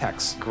strength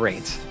hex.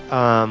 Great.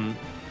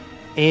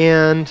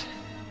 And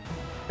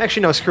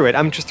actually, no, screw it.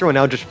 I'm just throwing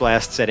Eldritch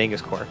Blasts at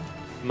Angus Core.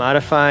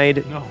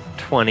 Modified No.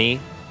 20,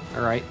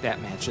 All right,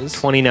 that matches.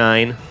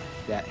 29,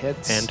 That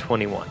hits. and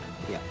 21.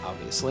 yeah,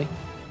 obviously.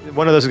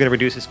 One of those is going to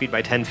reduce his speed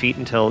by 10 feet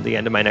until the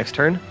end of my next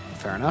turn.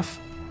 Fair enough.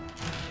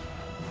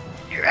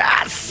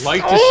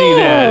 Like to see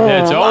that.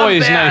 That's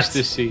always nice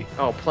to see.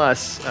 Oh,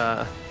 plus,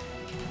 okay.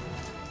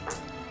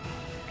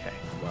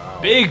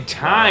 Big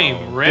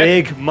time,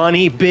 Rick. Big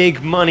money,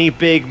 big money,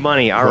 big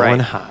money. All Rolling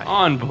right. high. A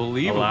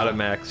Unbelievable. lot of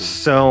maxes.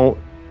 So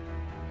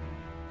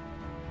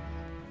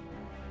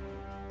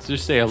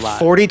Just say a lot.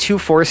 42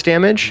 force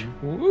damage.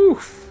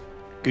 Woof.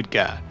 Good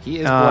God. He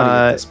is bloody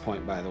at this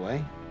point, by the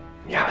way.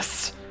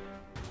 Yes.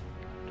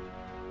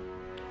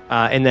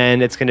 And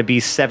then it's going to be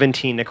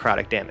 17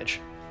 necrotic damage.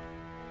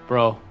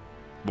 Bro,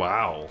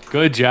 Wow.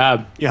 good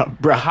job. Yeah, A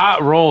bruh.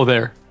 hot roll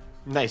there.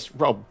 Nice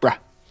roll, bruh.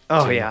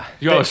 Oh, yeah.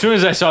 Yo, as soon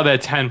as I saw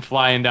that 10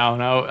 flying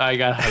down, I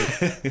got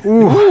hype.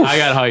 I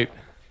got hype.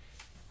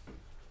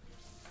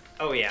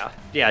 Oh, yeah.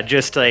 Yeah,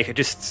 just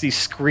these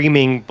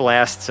screaming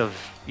blasts of,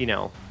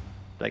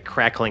 like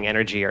crackling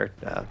energy or,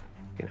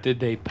 Did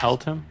they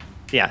pelt him?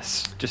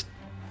 yes, just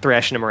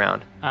thrashing him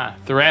around.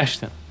 Thrashed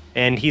him.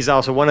 And he's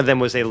also, one of them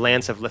was a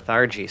Lance of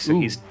Lethargy, so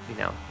he's,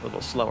 a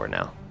little slower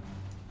now.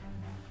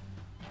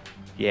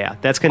 Yeah,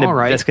 that's gonna All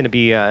right. that's gonna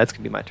be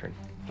my turn.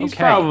 He's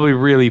Okay. probably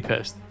really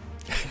pissed.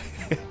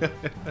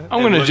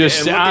 I'm gonna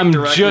looking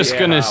directly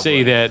gonna at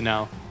say Hoblet. that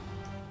now.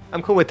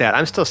 I'm cool with that.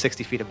 I'm still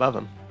 60 feet above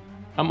him.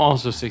 I'm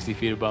also 60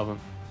 feet above him.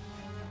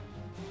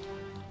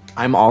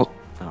 I'm all.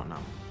 Oh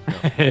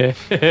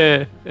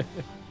no.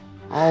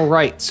 All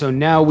right, so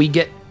now we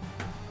get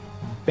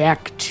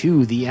back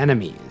to the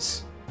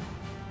enemies.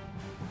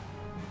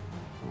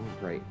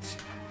 All right.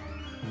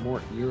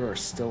 Mort, you are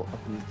still up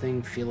in the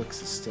thing.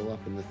 Felix is still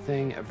up in the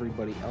thing.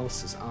 Everybody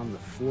else is on the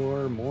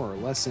floor, more or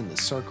less in the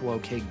circle.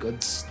 Okay,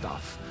 good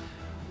stuff.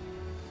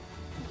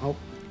 Oh,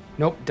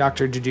 nope.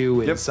 Dr.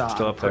 Jadu is still up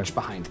there. perched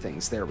behind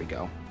things. There we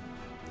go.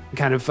 I'm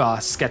kind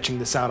of sketching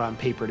this out on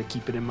paper to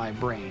keep it in my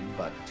brain,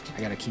 but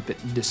I gotta keep it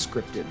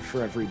descriptive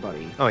for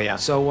everybody. Oh, yeah.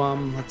 So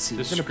let's see.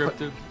 We're gonna put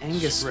Descriptive.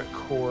 Angus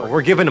Core.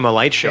 We're giving him a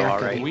light show, Back all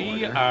of right. the-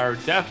 We are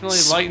definitely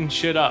lighting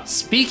shit up.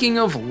 Speaking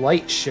of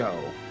light show,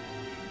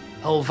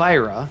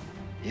 Elvira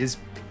is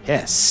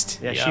pissed.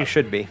 Yeah, Yeah. she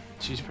should be.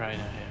 She's probably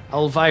not happy.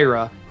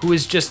 Elvira, who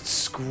is just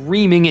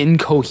screaming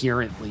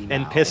incoherently now.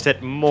 And pissed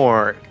at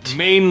Mort.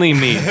 Mainly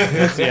me.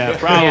 Yeah,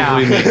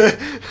 probably me.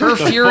 Her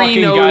The fury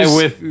fucking knows. guy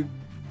with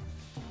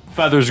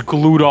feathers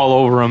glued all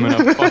over him and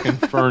a fucking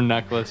fern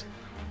necklace.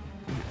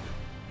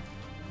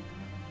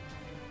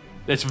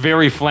 That's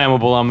very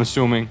flammable, I'm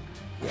assuming.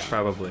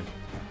 Probably.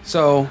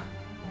 So,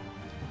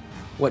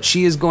 what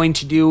she is going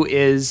to do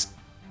is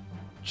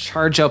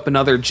charge up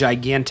another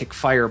gigantic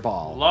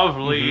fireball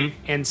Lovely.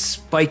 and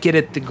spike it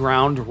at the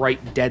ground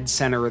right dead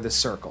center of the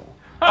circle.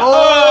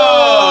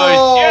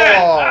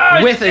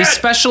 With a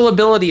special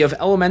ability of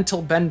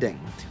elemental bending.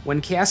 When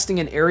casting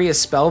an area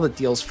spell that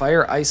deals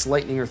fire, ice,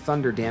 lightning, or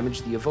thunder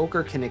damage, the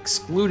evoker can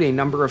exclude a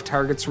number of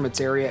targets from its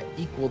area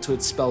equal to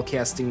its spell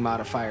casting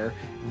modifier.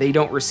 They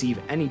don't receive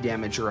any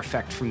damage or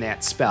effect from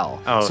that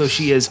spell. Oh, So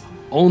she is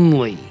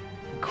only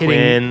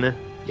Quinn,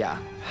 Yeah.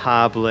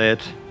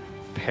 Hoblet,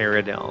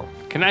 Paradil.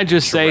 Can I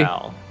just say,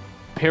 Jarrell.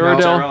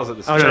 Paradil? Jarrell's at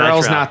the Oh, no,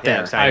 Jarrell's Jarrell. not there.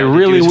 Yeah, sorry, I no, the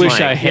really dude's wish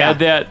flying. I had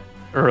that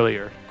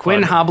earlier.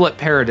 Quinn, but Hoblet,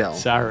 Paradil.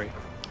 Sorry.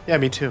 Yeah,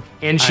 me too.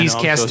 And she's know,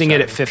 I'm so casting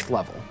it at sorry. 5th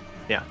level.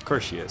 Yeah. Of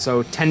course she is.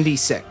 So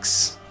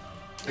 10d6.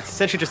 It's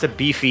essentially just a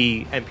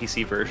beefy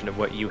NPC version of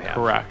what you have.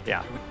 Correct.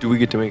 Yeah. Do we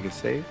get to make a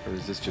save, or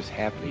is this just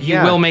happening? You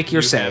will make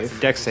your save.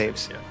 Deck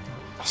saves.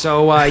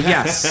 So,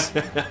 yes.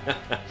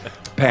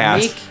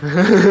 Pass.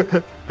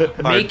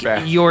 Make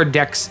back. your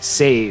dex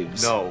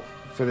saves No.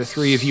 for the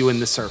 3 of you in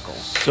the circle.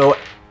 So,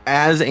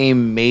 as a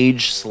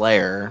mage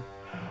slayer,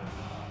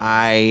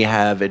 I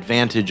have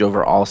advantage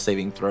over all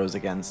saving throws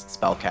against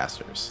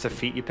spellcasters. It's a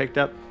feat you picked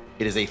up.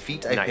 It is a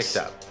feat I Nice.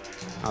 picked up.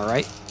 All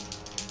right.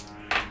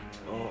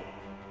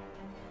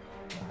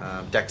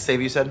 Dex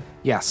save, you said?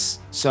 Yes.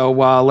 So,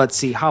 let's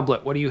see.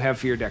 Hoblet, what do you have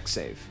for your dex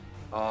save?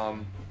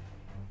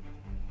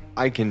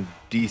 I can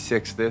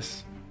D6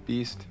 this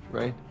beast,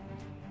 right?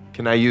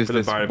 Can I use For the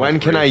this? Bard of When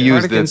can I Inspiration.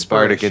 use Bardic this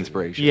Bardic Inspiration.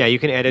 Inspiration? Yeah, you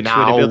can add it to an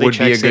Now ability would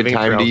check be a good saving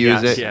time throw. to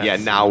use Yes. it. Yes. Yeah,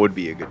 now would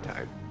be a good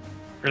time.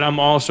 And I'm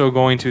also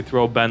going to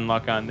throw Ben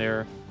Luck on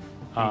there.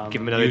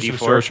 Give him another use some D4.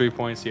 sorcery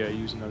points. Yeah,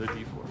 use another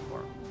D4 for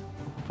him.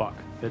 Fuck.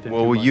 That didn't do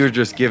Well, much. you're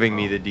just giving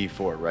me the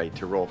D4, right,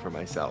 to roll for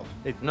myself.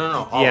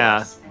 No, all Yeah.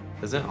 of us.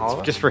 Isn't it all of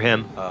us? Just for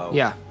him. Oh.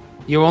 Yeah.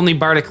 You only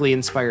bardically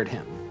inspired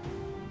him.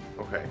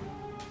 Okay.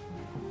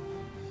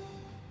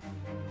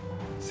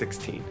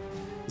 16.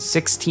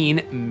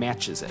 16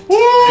 matches it. You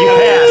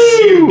pass.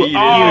 You did it.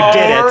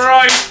 All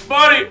right,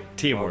 buddy.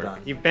 Teamwork.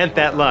 You bent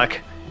that luck.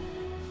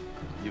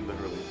 You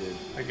literally did.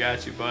 I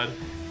got you, bud.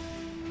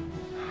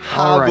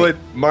 All Hoblet, right.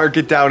 mark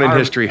it down in Our-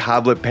 history.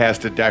 Hoblet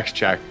passed a dex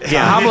check.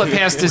 Yeah. Hoblet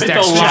passed his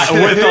dex check.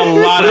 With a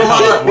lot of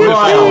help. With a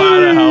lot of help.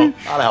 lot of help.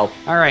 A lot of help.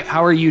 All right.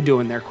 How are you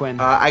doing there, Quinn?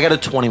 I got a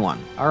 21.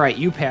 All right.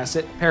 You pass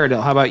it.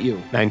 Paradil, how about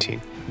you?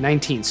 19.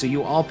 19. So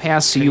you all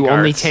pass, so you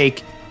only Congrats.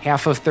 take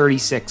half of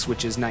 36,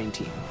 which is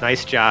 19.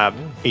 Nice job.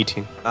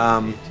 18.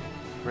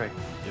 Right.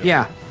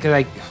 Yeah. Because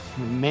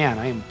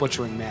I am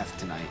butchering math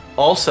tonight.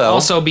 Also,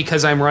 Also,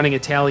 because I'm running a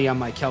tally on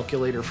my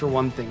calculator for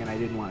one thing and I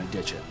didn't want to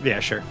ditch it.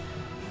 Yeah, sure.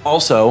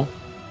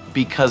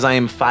 because I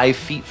am 5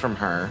 feet from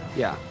her,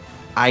 Yeah.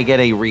 I get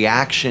a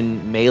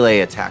reaction melee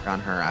attack on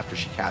her after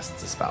she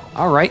casts a spell.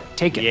 All right.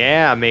 Take it.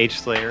 Yeah, Mage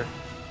Slayer.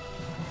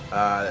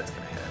 That's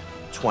gonna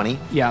hit 20.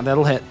 Yeah,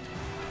 that'll hit.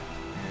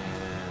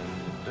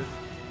 And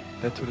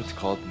That's what it's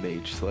called,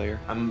 Mage Slayer.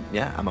 I'm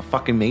a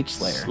fucking mage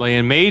slayer.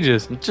 Slaying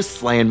mages. I'm just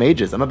slaying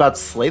mages. I'm about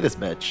to slay this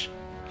bitch.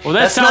 Well,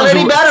 that That's not sounds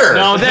any better.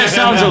 No, that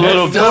sounds a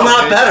little. Still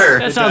not better.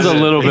 That sounds a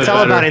little bit It's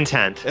all better. about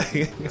intent.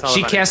 It's all She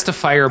about cast a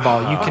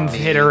fireball. You can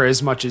hit her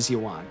as much as you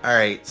want. All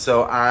right,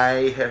 so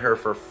I hit her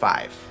for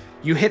 5.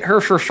 You hit her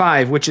for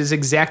 5, which is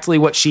exactly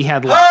what she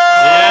had left.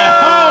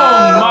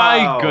 Oh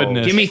my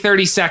goodness. Give me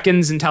 30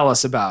 seconds and tell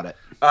us about it.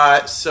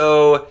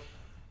 So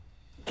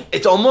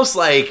it's almost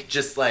like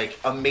just like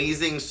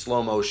amazing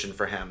slow motion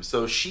for him.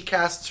 So she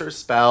casts her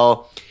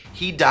spell,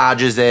 he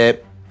dodges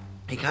it.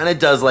 He kind of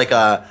does like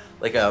a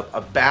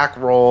back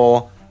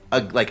roll,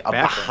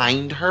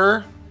 behind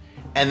her,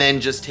 and then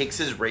just takes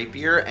his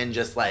rapier and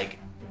just like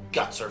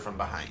guts her from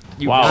behind.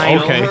 You Wow, nine-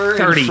 okay.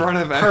 30. In front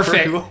of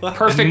Perfect. everyone.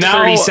 Perfect Now-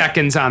 30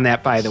 seconds on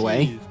that, by the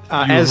way. You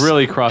as,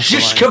 really crossed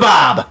the Shish line.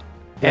 kebab!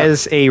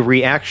 as a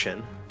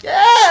reaction.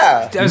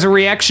 Yeah! As a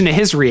reaction to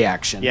his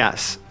reaction.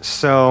 Yes.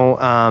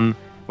 So,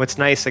 what's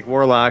nice, like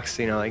warlocks,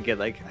 I only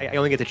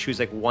get to choose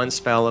like one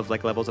spell of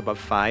like levels above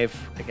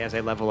 5, like as I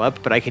level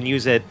up, but I can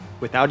use it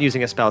without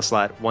using a spell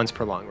slot once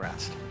per long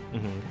rest.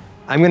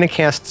 I'm gonna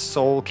cast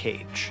Soul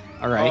Cage.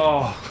 All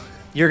right.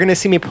 You're gonna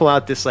see me pull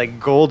out this like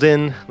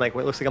golden, like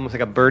what looks like almost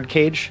like a bird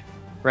cage,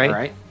 right? All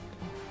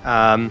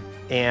right.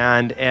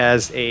 And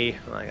as a,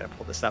 well, I gotta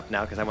pull this up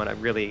now because I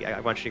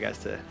want you guys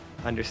to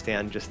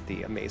understand just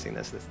the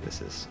amazingness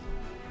this is.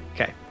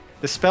 Okay.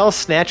 The spell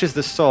snatches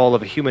the soul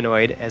of a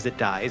humanoid as it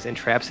dies and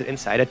traps it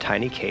inside a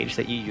tiny cage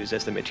that you use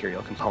as the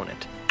material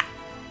component.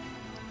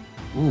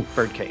 Ooh.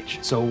 Bird cage.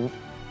 So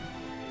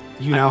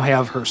you now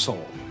have her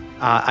soul.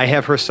 I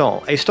have her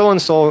soul. A stolen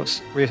soul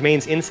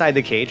remains inside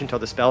the cage until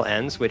the spell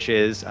ends, which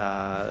is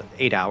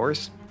 8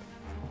 hours.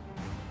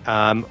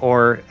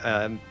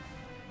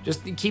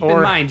 Just keep Or-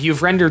 in mind,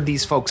 you've rendered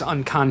these folks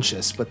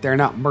unconscious, but they're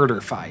not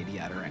murder-fied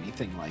yet or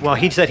anything like well,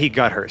 that. he said he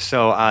got her,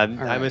 so I'm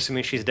right.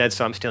 assuming she's dead.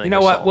 So I'm stealing. You know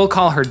her what? soul. We'll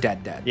call her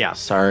dead. Yeah.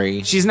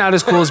 Sorry. She's not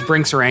as cool as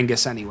Brinks or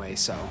Angus anyway,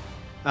 so.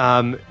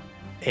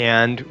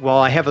 And while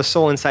I have a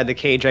soul inside the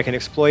cage, I can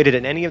exploit it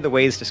in any of the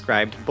ways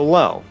described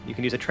below. You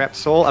can use a trapped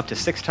soul up to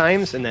 6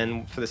 times, and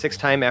then for the 6th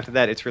time after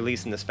that, it's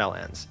released and the spell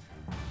ends.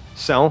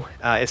 So,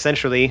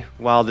 essentially,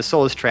 while the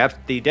soul is trapped,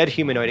 the dead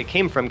humanoid it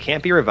came from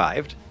can't be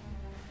revived.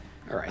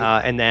 All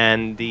right. And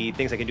then the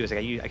things I can do is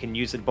I can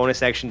use the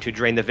bonus action to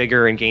drain the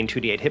vigor and gain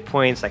 2d8 hit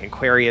points. I can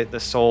query the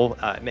soul,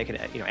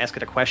 ask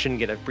it a question,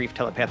 get a brief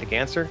telepathic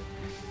answer,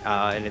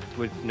 and it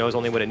knows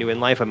only what it knew in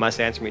life and must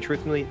answer me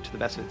truthfully to the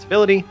best of its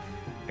ability.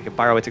 I can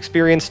borrow its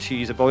experience to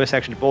use a bonus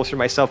action to bolster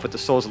myself with the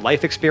soul's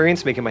life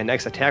experience, making my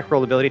next attack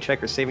roll, ability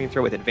check, or saving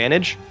throw with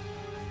advantage.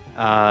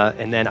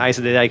 And then Eyes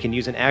of the Dead can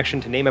use an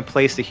action to name a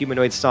place the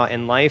humanoid saw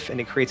in life, and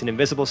it creates an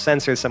invisible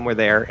sensor somewhere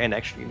there and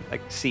actually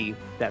like see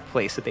that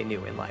place that they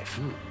knew in life.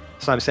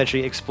 So I'm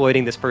essentially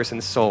exploiting this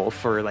person's soul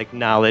for like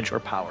knowledge or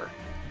power.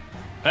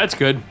 That's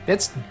good.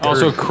 That's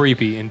Also dirty.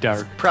 creepy and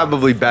dark.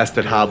 Probably best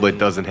that Hoblet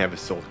doesn't have a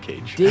soul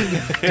cage. Dig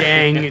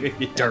dang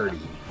dirty.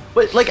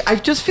 But like, I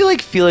just feel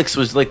like Felix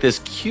was like this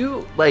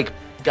cute like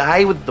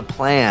guy with the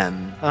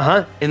plan.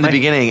 In the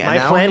beginning, and My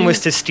now plan was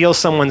he's- to steal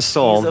someone's he's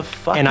soul, a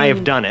fucking and I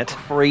have done it.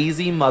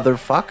 Crazy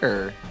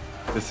motherfucker.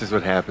 This is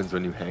what happens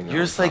when you hang out.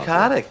 You're with Hoblet.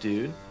 psychotic,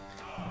 dude.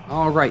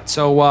 All right,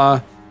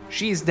 so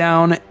she's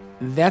down.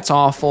 That's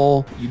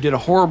awful. You did a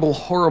horrible,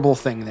 horrible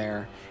thing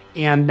there.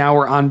 And now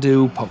we're on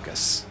to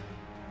Pocus.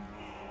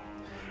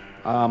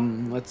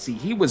 Let's see.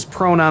 He was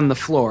prone on the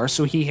floor,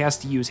 so he has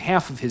to use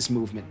half of his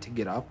movement to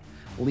get up,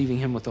 leaving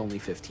him with only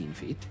 15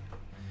 feet.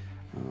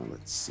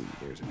 Let's see.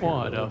 There's a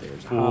What Peridot, a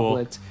there's fool.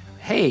 Hoblet.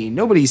 Hey,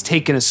 nobody's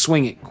taken a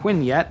swing at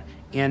Quinn yet.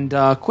 And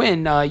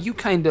Quinn, you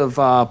kind of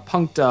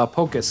punked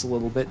Pocus a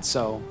little bit,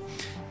 so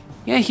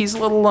yeah, he's a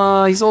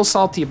little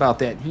salty about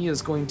that. He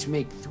is going to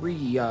make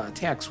 3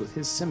 attacks with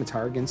his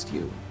scimitar against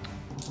you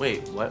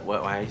Wait, what?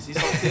 Why is he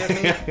salty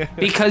at me?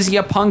 because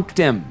you punked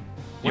him.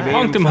 You Made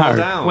punked him fall hard.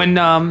 down. When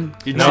No,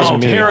 was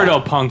me.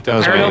 Peridot punked him.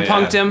 was me. Peridot yeah,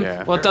 punked him,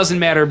 yeah. well, it doesn't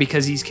matter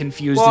because he's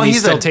confused Well, and he's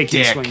he's still a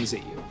taking dick. swings at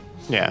you.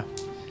 Yeah.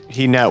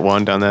 He net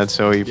one on that,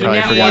 so he probably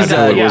net forgot one,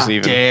 who it yeah. was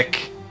even.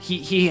 Dick.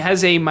 He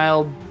has a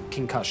mild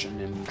concussion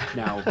and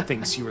now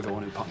thinks you were the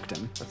one who punked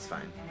him. That's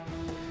fine.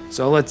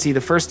 So let's see. The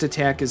first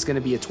attack is going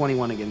to be a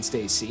 21 against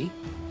AC.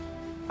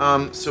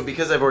 So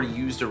because I've already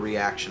used a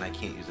reaction, I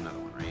can't use another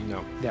one, right?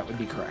 No. That would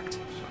be correct.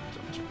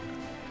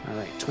 All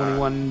right,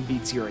 21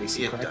 beats your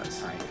AC, it correct?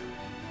 does. All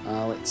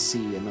right. Let's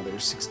see, another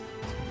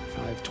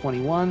 65,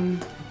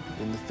 21,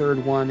 and the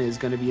third one is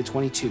going to be a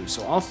 22.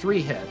 So all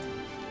 3 hit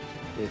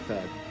with 3,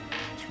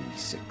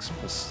 6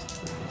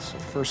 plus. So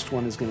first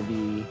one is going to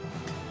be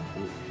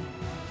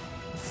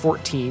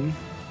 14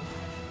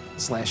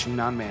 slashing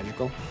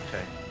non-magical.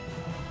 Okay.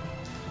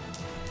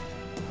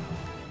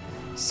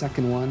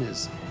 Second one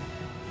is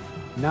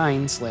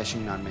 9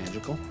 slashing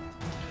non-magical.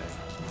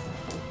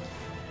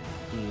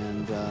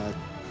 And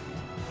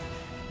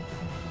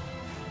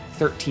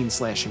 13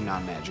 slashing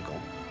non-magical.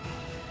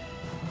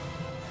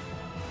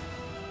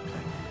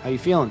 How you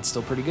feeling?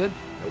 Still pretty good?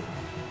 Nope.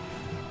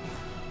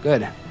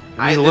 Good.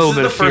 I, Need a this little is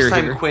bit the of fear first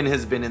time here. Quinn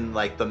has been in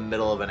like the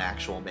middle of an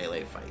actual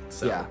melee fight.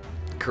 So Yeah.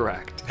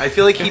 Correct. I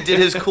feel like he did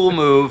his cool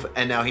move,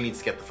 and now he needs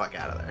to get the fuck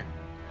out of there.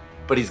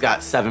 But he's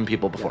got 7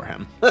 people before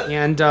him.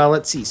 And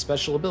let's see,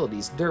 special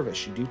abilities.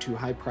 Dervish, due to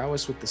high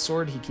prowess with the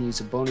sword, he can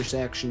use a bonus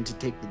action to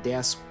take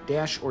the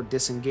dash or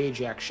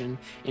disengage action,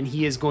 and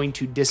he is going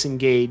to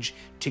disengage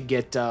to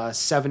get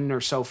 7 or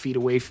so feet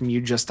away from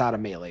you, just out of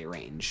melee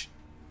range.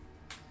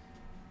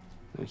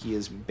 So he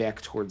is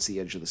back towards the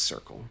edge of the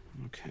circle.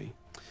 Okay.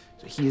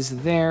 So he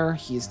is there.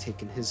 He has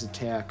taken his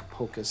attack.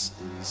 Pocus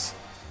is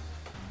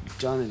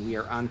done, and we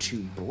are on to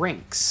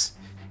Brinks.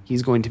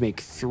 He's going to make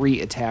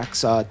 3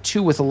 attacks,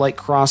 2 with a light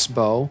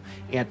crossbow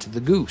at the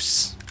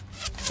goose.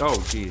 Oh,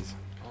 jeez.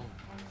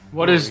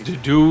 What does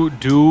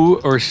do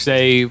or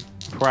say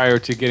prior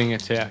to getting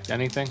attacked?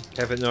 Anything?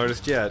 Haven't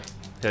noticed yet.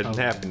 Hadn't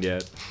Okay. happened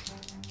yet.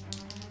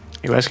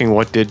 You asking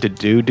what did the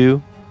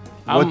do?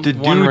 What the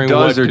wondering dude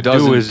does what or the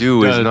doesn't is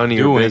do is none of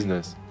your doing.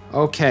 business.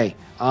 Okay.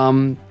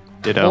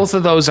 Ditto. Both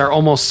of those are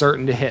almost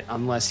certain to hit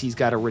unless he's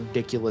got a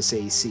ridiculous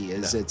AC.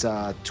 It's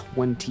a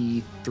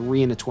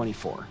 23 and a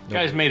 24.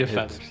 Guy's made of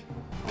feathers.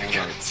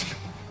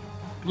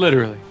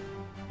 Literally.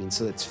 I mean,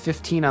 so that's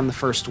 15 on the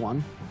first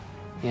one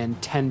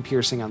and 10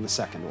 piercing on the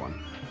second one.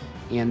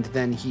 And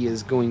then he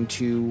is going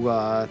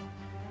to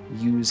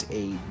use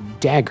a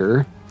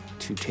dagger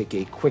to take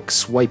a quick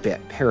swipe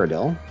at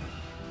Peridot.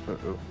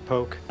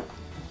 Poke.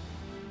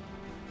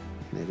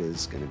 That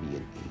is going to be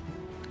an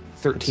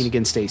 13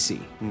 against AC.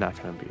 Not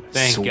gonna beat us.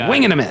 Thank Swing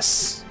God. and a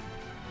miss.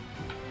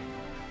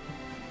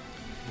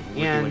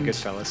 We're And doing good,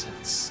 fellas.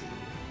 let's see.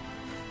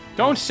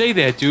 Don't say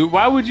that, dude.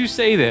 Why would you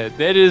say that?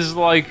 That is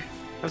like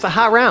That was a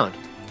hot round.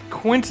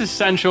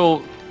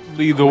 quintessentially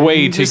the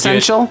way to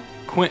Essential.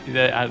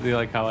 get. I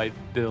like how I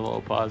did a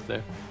little pause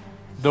there.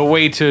 The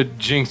way to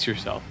jinx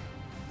yourself.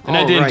 And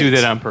I All didn't do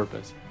right. that on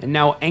purpose. And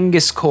now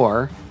Angus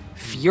Core,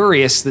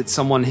 furious that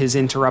someone has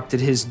interrupted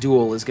his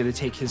duel, is going to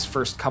take his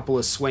first couple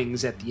of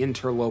swings at the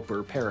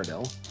interloper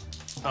Peridot.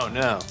 Oh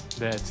no.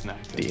 That's not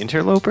good. The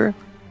interloper?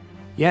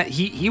 Yeah,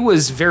 he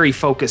was very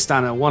focused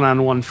on a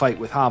one-on-one fight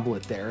with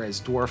Hoblet there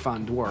as dwarf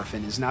on dwarf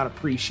and is not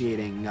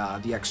appreciating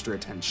the extra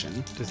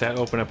attention. Does that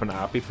open up an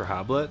oppie for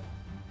Hoblet?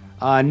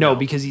 No,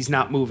 because he's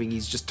not moving.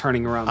 He's just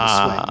turning around the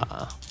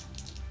swing.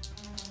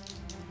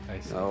 I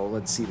see. So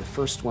let's see. The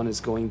first one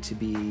is going to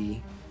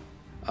be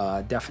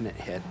a definite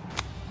hit.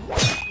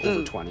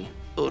 Over 20.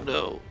 Oh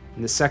no.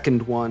 And the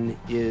second one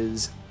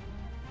is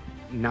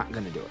not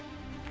going to do it.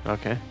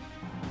 Okay.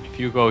 If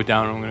you go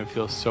down, I'm going to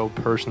feel so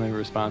personally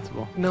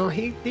responsible. No,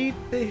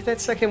 that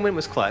second win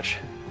was clutch.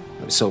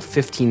 So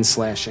 15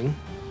 slashing.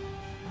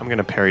 I'm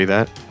gonna parry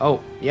that.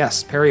 Oh,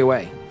 yes, parry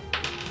away.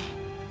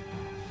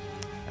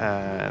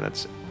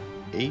 That's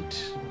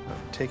 8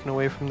 taken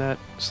away from that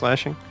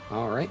slashing.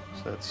 All right.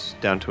 So that's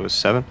down to a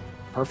 7.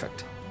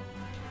 Perfect.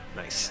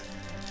 Nice.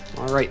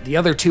 All right. The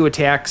other 2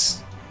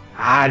 attacks.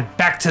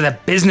 Back to the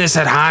business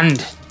at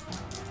hand.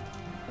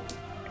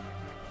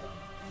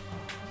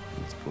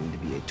 It's going to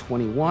be a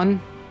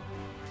 21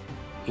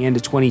 and a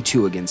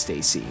 22 against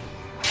AC.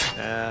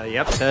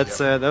 Yep. That's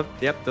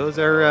yep. Those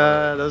are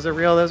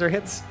real. Those are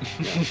hits.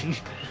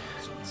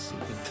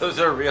 Those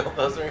are real.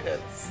 Those are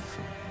hits.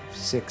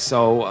 6.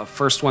 So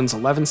first one's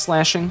 11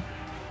 slashing,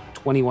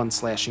 21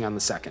 slashing on the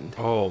second.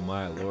 Oh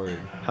my lord.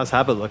 How's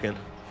Habba looking?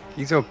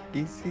 He's hurt.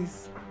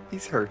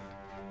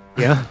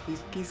 Yeah.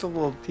 He's a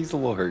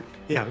little hurt.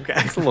 Yeah. Okay.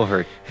 He's a little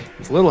hurt.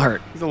 He's a little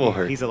hurt. He's a little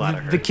hurt. He's a lot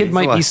of hurt. The kid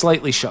might be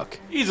slightly shook.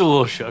 He's a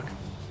little shook.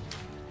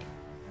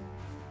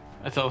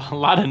 That's a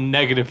lot of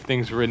negative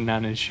things written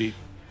on his sheet.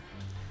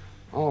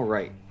 All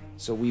right.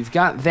 So we've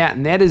got that,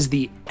 and that is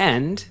the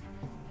end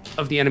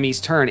of the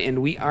enemy's turn,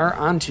 and we are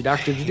on to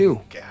Dr.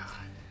 Dedu.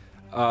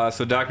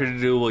 So Dr.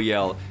 Dedu will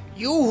yell,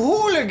 "You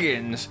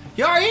hooligans!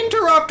 You're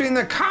interrupting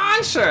the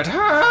concert!"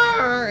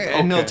 Huh?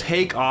 And he'll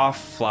take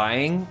off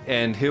flying,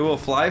 and he will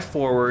fly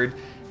forward,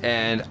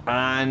 and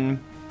on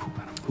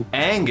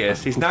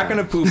Angus, he's not going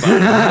to poop on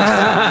him.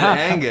 On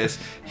Angus,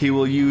 he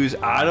will use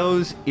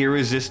Otto's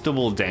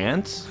Irresistible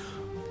Dance.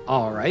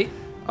 All right.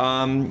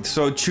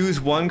 So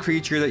choose one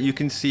creature that you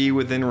can see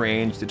within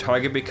range. The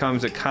target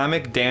becomes a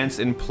comic dance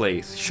in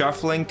place,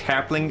 shuffling,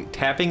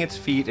 tapping its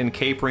feet, and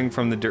capering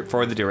for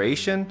the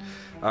duration,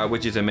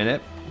 which is a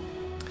minute.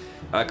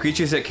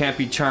 Creatures that can't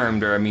be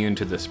charmed are immune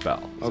to this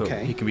spell. So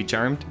Okay. he can be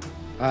charmed.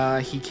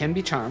 He can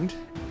be charmed.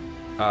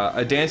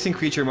 A dancing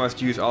creature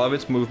must use all of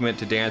its movement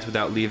to dance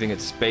without leaving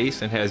its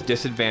space and has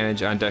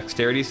disadvantage on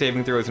dexterity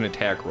saving throws and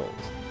attack rolls.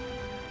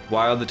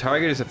 While the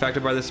target is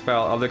affected by the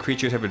spell, other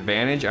creatures have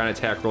advantage on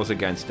attack rolls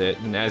against it,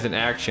 and as an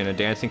action, a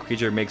dancing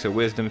creature makes a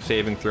wisdom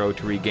saving throw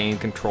to regain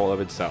control of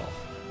itself.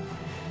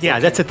 Yeah,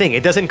 that's the thing.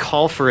 It doesn't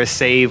call for a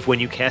save when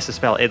you cast a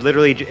spell. It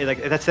literally,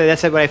 that's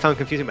what I found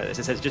confusing about this.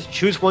 It says just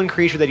choose one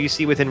creature that you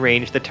see within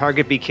range. The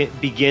target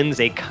begins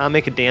a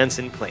comic dance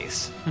in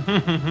place.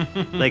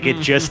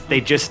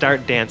 They just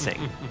start dancing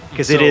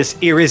because it is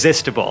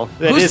irresistible.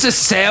 Who's to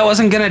say I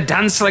wasn't gonna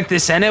dance like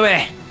this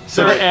anyway?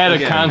 So we're at a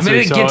again, concert,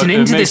 I'm so getting it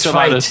into makes this a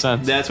lot of fight.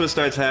 sense. That's what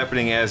starts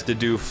happening as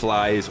Dedu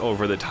flies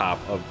over the top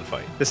of the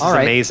fight. This is All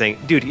right. amazing,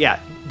 dude. Yeah,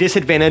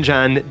 disadvantage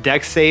on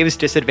dex saves,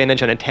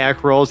 disadvantage on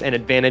attack rolls, and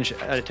advantage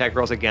on attack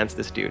rolls against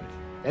this dude.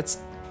 That's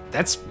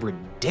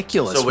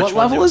ridiculous. So which What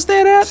one level do- is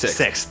that at?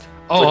 Sixth.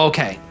 Oh,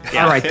 okay.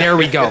 All right, there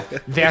we go.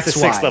 That's It's a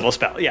why. sixth level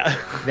spell. Yeah.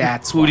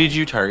 That's Who why. did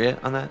you target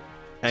on that?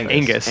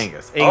 Angus.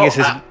 Angus.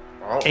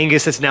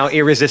 Angus is now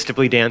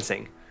irresistibly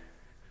dancing.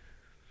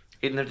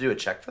 He didn't have to do a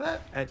check for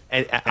that?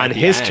 On the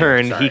his end,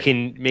 turn, sorry. he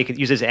can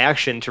use his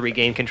action to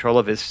regain control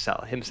of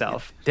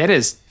himself. That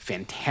is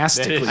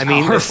fantastically That is- I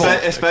mean, powerful.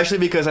 Especially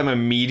because I'm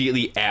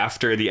immediately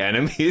after the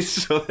enemies,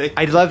 so they...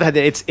 I love that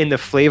it's in the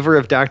flavor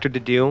of Dr.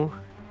 Dedu,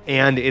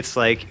 and it's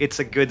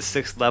a good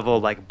sixth level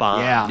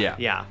bomb. Yeah.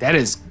 Yeah. That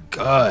is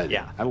good.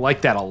 Yeah. I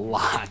like that a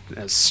lot.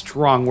 That's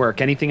strong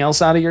work. Anything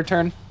else out of your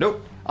turn?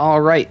 Nope.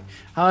 All right.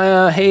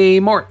 Hey,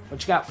 Mort,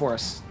 what you got for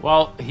us?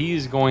 Well,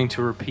 he's going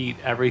to repeat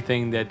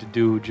everything that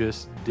Dedu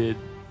just did.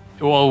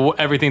 Well,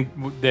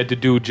 everything that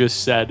Dedu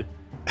just said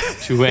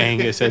to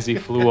Angus as he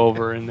flew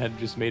over, and that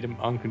just made him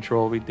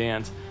uncontrollably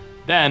dance.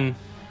 Then,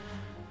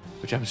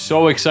 which I'm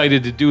so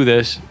excited to do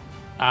this,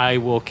 I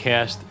will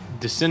cast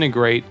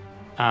Disintegrate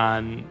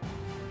on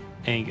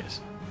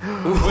Angus.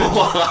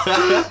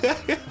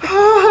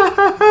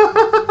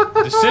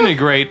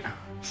 Disintegrate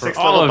for Sixth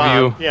all level of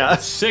you. bomb. Yeah.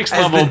 Sixth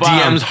As level the bomb.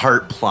 DM's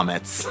heart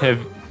plummets.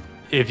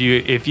 If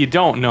you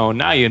don't know,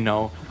 now you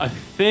know. A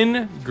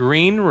thin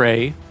green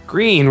ray.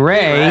 Green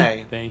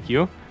Ray. Thank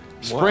you.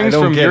 I Springs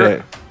don't from get your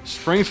it.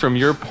 springs from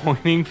your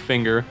pointing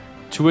finger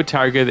to a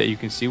target that you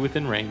can see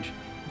within range.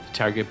 The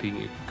target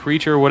being a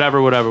creature,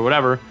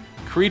 whatever.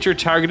 Creature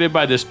targeted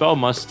by the spell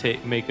must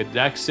make a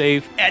dex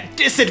save At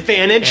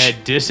disadvantage.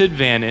 at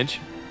disadvantage.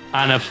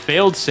 On a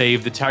failed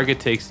save, the target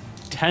takes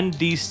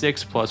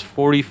 10d6 plus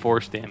 40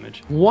 force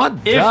damage.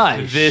 What the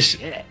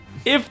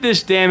If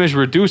this damage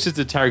reduces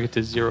the target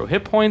to 0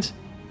 hit points,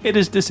 it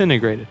is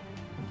disintegrated.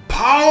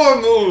 Power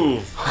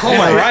move! Oh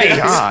my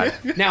God.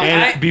 Now,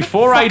 And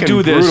before I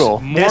do this, brutal.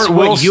 Mort That's will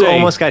what you say,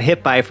 almost got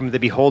hit by from the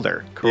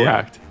Beholder.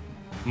 correct.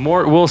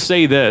 Mort will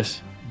say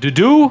this.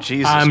 Dedu,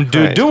 Jesus I'm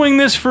Christ. doing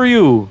this for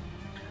you.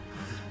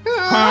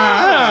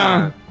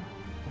 that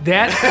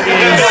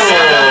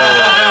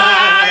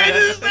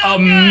is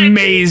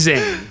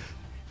amazing.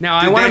 Now,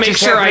 I Did want to that make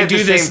just sure happen I at the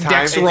do this same time?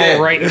 dex It roll did.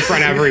 right in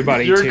front of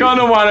everybody, You're too.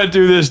 gonna want to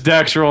do this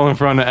dex roll in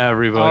front of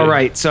everybody. All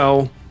right,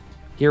 so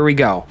here we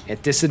go. At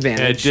At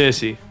disadvantage.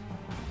 Dissy.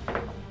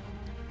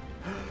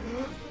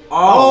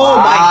 Oh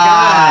my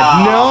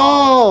god.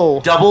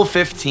 No. Double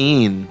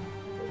 15.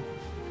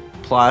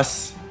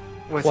 Plus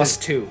Plus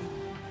 2.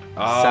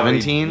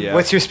 17? Yeah.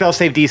 What's your spell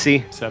save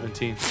DC?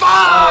 17.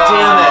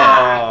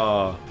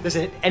 Damn it. Does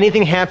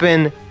anything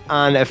happen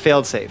on a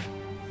failed save?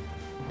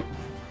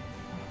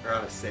 Or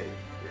on a save.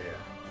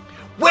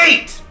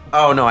 Wait!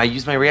 Oh no, I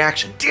used my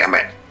reaction. Damn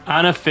it!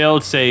 On a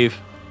failed save.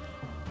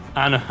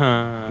 On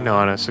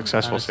a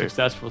successful save.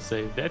 successful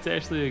save. That's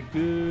actually a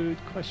good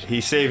question. He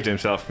saved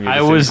himself from your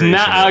I was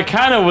not. disintegration. I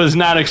kind of was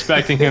not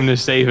expecting him to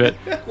save it.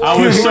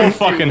 I was so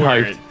fucking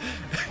hyped.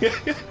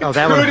 Oh,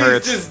 that one Cody's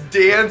hurts. just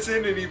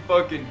dancing and he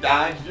fucking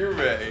dodged your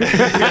way.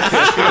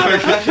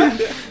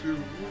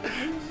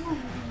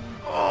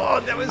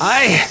 Oh, that was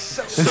I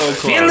So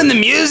close. feeling the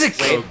music.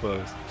 So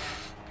close.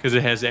 Because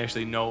it has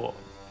actually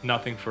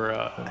nothing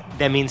for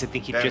That means I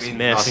think you That just means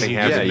missed. nothing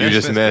Yeah, happened. you You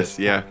just just missed missed.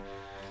 Yeah.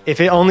 If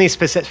it only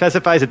specifies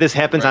that this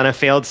happens on a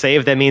failed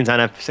save, that means on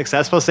a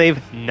successful save,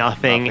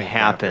 nothing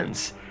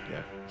happens.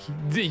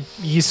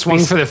 You swung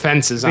for the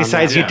fences. On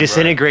Besides, that. you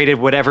disintegrated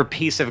whatever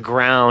piece of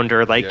ground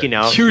or like, you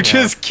know. You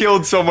just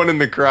killed someone in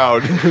the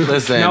crowd.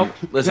 Listen, Nope.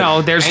 listen.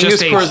 No, there's Angus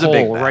just a Core's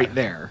big hole bad. right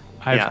there.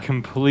 I've Yeah.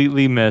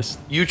 completely missed.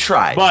 You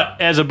tried. But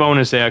as a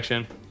bonus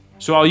action,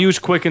 so I'll use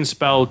Quicken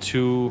Spell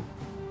to,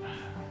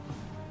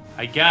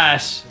 I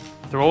guess,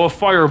 throw a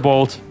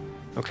firebolt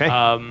Okay.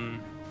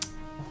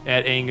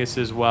 at Angus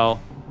as well.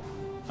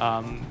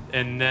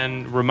 And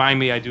then remind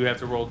me I do have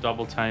to roll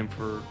double time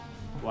for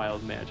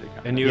wild magic.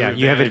 And yeah,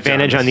 you have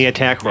advantage on the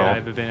attack roll. Yeah, I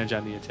have advantage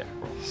on the attack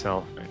roll.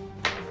 So,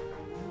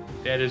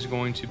 That is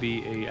going to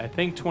be I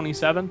think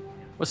 27.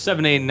 What's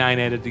 7, 8, and 9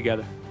 added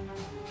together?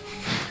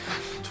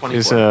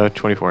 24. It's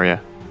 24, yeah.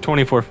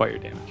 24 fire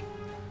damage.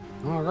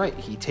 All right,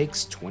 he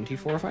takes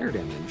 24 fire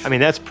damage. I mean,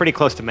 that's pretty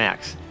close to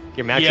max.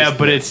 Your max Yeah, is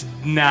but it's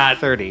not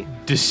 30.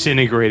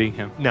 disintegrating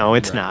him. No,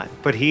 it's not.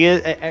 But he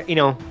is,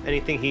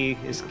 anything he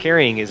is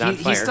carrying is on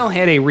He fire. still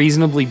had a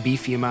reasonably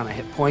beefy amount of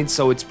hit points,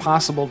 so it's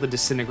possible the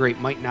disintegrate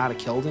might not have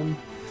killed him,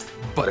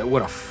 but it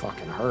would have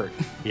fucking hurt.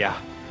 Yeah.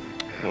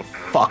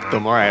 Fuck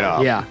them right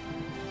off. Yeah.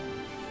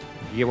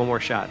 You get one more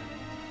shot.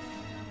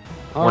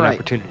 All one right.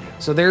 opportunity.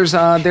 So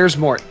there's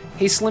more.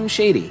 Hey, Slim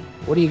Shady,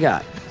 what do you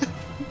got?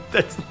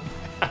 That's.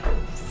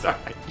 Sorry.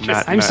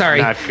 I'm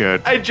sorry. Not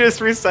good. I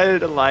just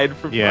recited a line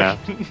from. Yeah.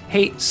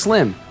 Hey,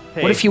 Slim,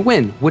 Hey. what if you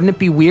win? Wouldn't it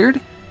be weird?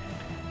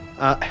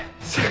 Uh,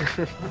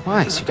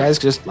 Why? So you guys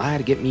just lie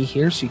to get me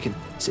here so you can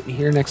sit me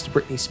here next to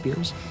Britney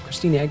Spears?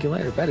 Christina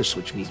Aguilera better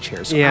switch me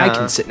chairs so I Yeah.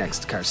 can sit next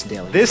to Carson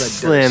Daly. and this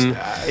Fred Slim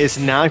Durst. is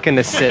not going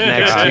to sit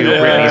next to That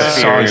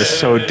Britney song is Spears.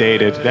 so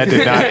dated. That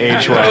did not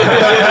age well.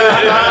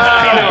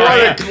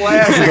 What a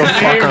classic. Who the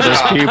fuck are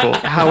those people?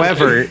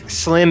 However,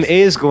 Slim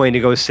is going to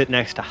go sit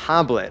next to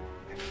Hoblet,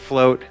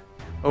 float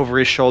over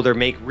his shoulder,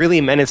 make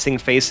really menacing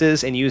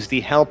faces, and use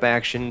the help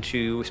action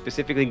to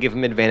specifically give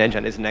him advantage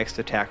on his next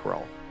attack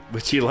roll.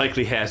 Which he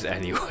likely has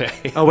anyway.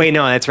 Oh, wait,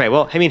 no, that's right.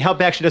 Well, I mean,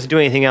 help action doesn't do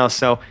anything else,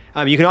 so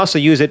you can also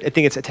use it. I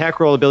think it's attack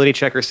roll, ability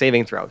check, or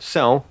saving throw.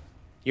 So,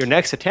 your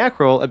next attack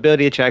roll,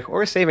 ability check,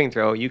 or saving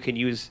throw, you can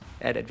use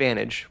at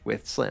advantage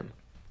with Slim.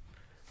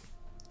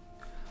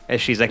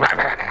 As she's like,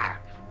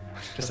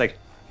 just like,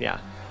 yeah,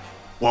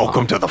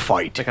 Welcome to the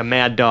fight. like a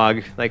mad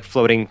dog, like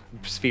floating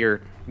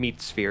sphere,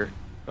 meat sphere.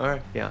 All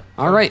right. Yeah.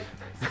 All right.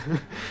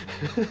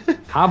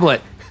 Hoblet,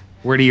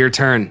 word of your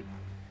turn.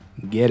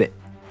 Get it.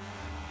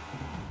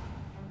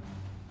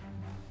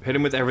 Hit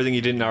him with everything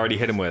you didn't already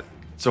hit him with.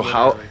 So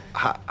how's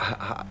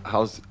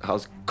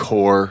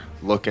Core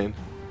looking?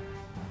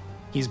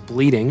 He's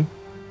bleeding.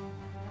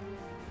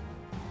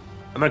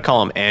 I'm going to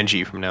call him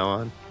Angie from now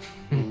on.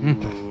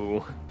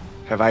 Ooh.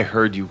 Have I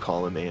heard you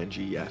call him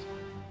Angie yet?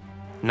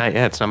 Not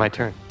yet. It's not my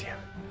turn.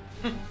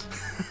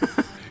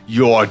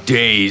 Your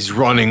days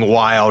running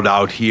wild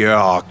out here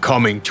are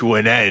coming to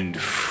an end,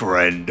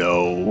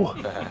 friendo.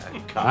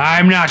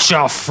 I'm not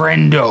your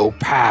friendo,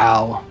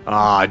 pal.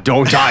 Ah,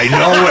 don't I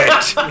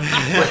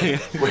know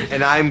it?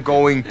 And I'm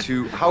going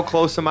to. How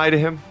close am I to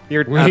him?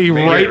 You're We up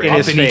right in up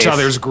his in face. each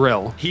other's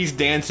grill. He's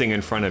dancing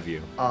in front of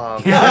you.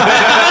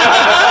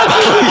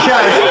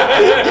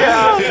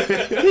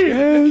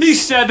 He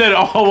said that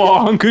all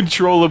while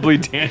uncontrollably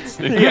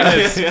dancing.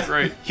 Yes,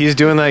 right. He's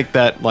doing like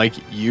that like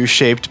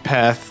U-shaped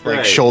path, like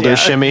Right, shoulder yeah.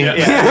 shimmy.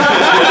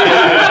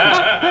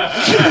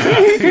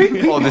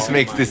 Oh, this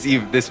makes this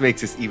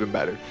even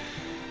better.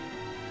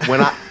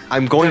 When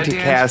I'm going to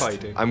dance cast,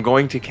 fighting. I'm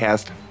going to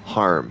cast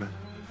harm.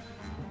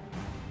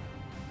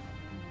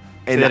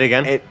 Say that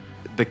again?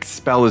 The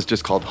spell is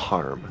just called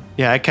harm.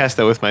 Yeah, I cast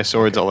that with my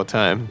swords all the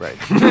time. Right.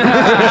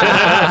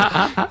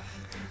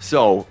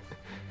 So,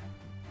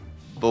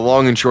 the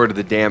long and short of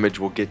the damage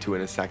we'll get to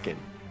in a second.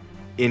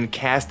 In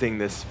casting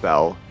this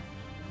spell,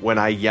 when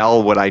I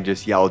yell what I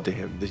just yelled to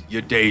him,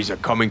 your days are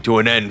coming to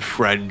an end,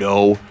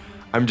 friendo,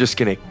 I'm just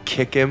going to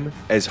kick him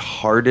as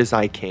hard as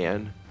I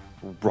can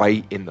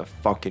right in the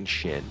fucking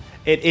shin.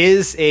 It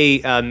is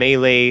a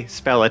melee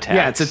spell attack.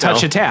 Yeah, it's a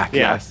touch so- attack.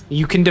 Yes.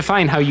 You can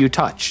define how you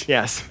touch.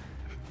 Yes.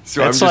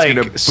 So That's I'm like just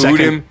going to boot second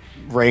him.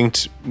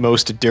 ranked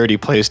most dirty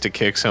place to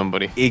kick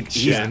somebody.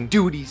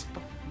 Dude, he's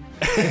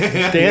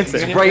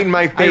Dancing. right in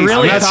my face.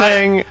 really I'm not thought-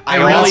 saying I I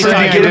really really thought to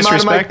I get him out of my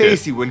disrespect it.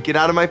 face. He wouldn't get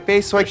out of my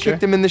face, so I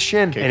kicked him in the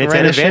shin. And it's Right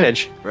an in the shin.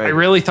 advantage. Right. I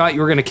really thought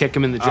you were going to kick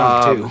him in the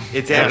jump, too.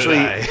 It's actually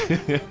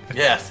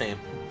Yeah, same.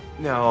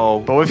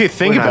 No. But if you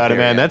think We're not about it,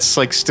 there man, yet. that's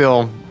like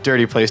still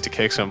dirty place to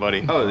kick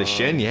somebody. Oh, the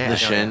shin, yeah. The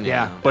shin.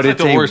 Yeah. But It's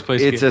it's like the a, worst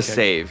place to it's get a kicked.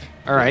 save.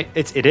 All right.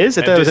 It is.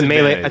 I At thought it was a melee.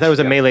 I disadvantage, thought it was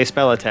a yeah. melee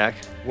spell attack.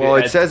 Well,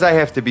 Yeah. it says I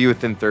have to be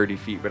within 30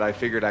 feet, but I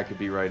figured I could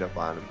be right up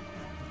on him.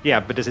 Yeah,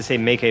 but does it say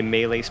make a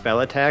melee spell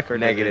attack or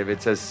does Negative.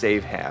 It says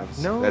save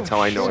halves. No That's how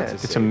I know shit. it's a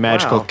It's a save.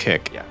 magical Wow.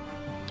 kick. Yeah.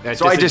 At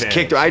So I just disadvantage.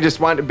 kicked. I just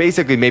wanted.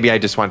 Basically, maybe I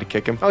just wanted to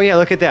kick him. Oh yeah,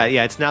 look at that.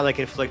 Yeah, it's not like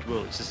inflict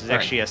wounds. This is Right.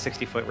 actually a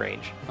 60-foot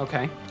range.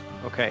 Okay.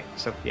 Okay,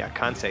 so yeah,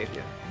 con save.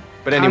 Yeah.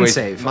 But Con anyways,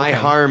 save, my okay.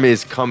 harm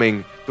is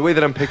coming. The way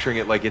that I'm picturing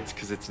it, like it's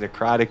because it's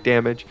necrotic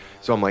damage.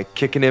 So I'm like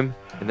kicking him,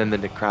 and then the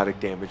necrotic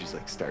damage is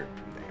like starting from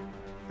there.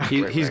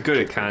 He's Right, good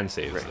right. at con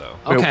saves, though.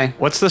 Wait, Okay.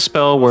 What's the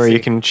spell where you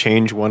can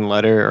change one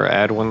letter or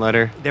add one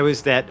letter? There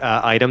was that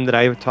item that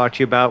I talked to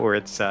you about where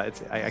it's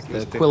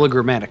Quilla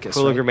Grammaticus.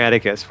 Quilla right?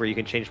 Grammaticus, where you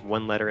can change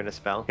one letter in a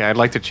spell. Yeah, I'd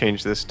like to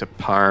change this to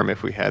Parm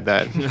if we had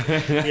that.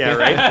 Yeah,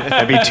 right.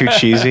 That'd be too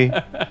cheesy.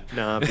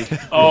 No, it'd be-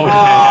 Oh,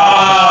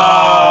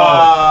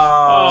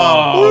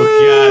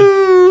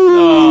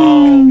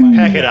 oh,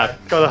 pack it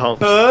up. Go to home.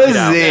 Get out.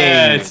 God.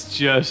 That's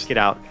just. Get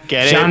out.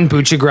 Get it? John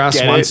Buchagras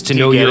Get wants it? to Do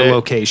you know get your it?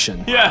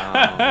 location. No,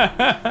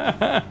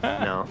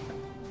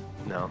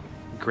 no.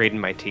 Grating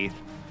my teeth.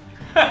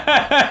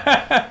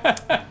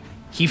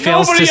 He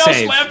fails Nobody to else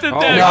save. laughed at No,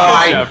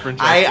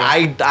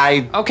 that.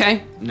 I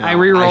Okay. No, I I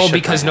re-roll shook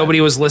because my head.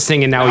 nobody was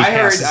listening and now he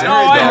passes it. No,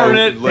 I heard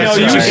it. Let's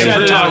No, you try Thank it. you said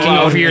for it talking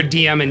out over loud. your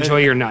DM. Enjoy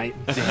your night.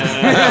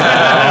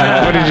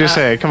 What did you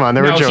say? Come on,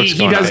 there were No, jokes he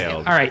going does.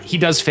 on. All right, he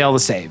does fail to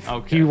save.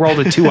 Okay. He rolled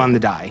a 2 on the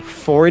die.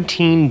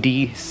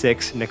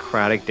 14d6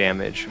 necrotic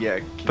damage. Yeah.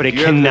 But it do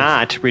you have the-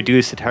 cannot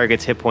reduce the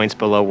target's hit points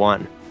below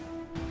 1.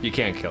 You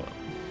can't kill him.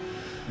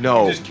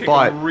 No, just kick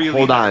but him really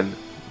hold hard. on.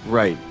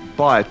 Right,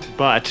 but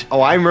But oh,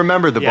 I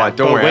remember the yeah, but.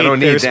 Don't but worry, wait, I don't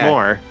need there's that.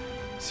 more.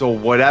 So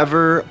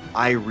whatever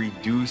I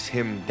reduce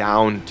him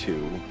down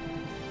to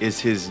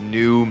is his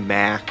new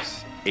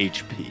max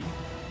HP.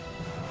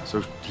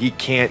 So he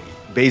can't.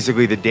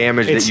 Basically, the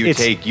damage It's- that you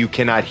it's- take, you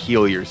cannot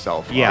heal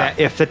yourself. Yeah, up.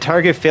 if the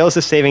target fails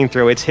the saving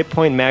throw, its hit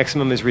point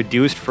maximum is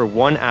reduced for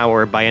 1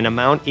 hour by an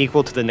amount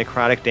equal to the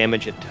necrotic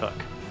damage it took.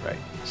 Right.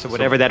 So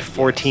whatever that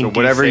 14 So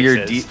whatever your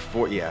is.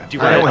 D4, yeah. Do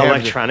you I want don't an have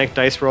electronic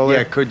dice roller?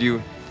 Yeah, could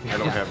you? I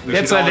don't have.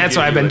 That's all what give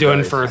I've you been a doing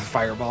dice. for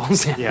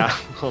fireballs. Yeah.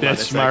 Hold on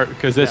That's a sec. smart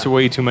because that's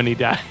way too many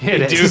die.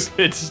 It Dude, is.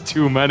 it's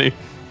too many. I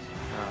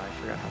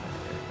forgot how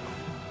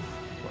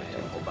to I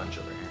have a whole bunch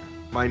over here.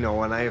 I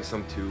know, and I have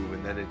some too,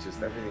 and then it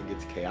just everything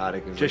gets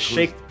chaotic. and Just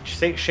like,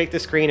 who's- shake the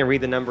screen and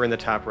read the number in the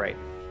top right.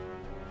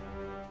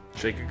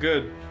 Shake it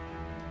good.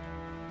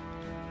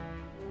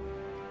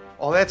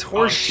 Oh, that's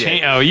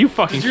horseshit. Oh, you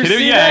fucking Did you kidding?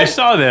 see Yeah, I that?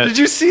 saw that. Did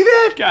you see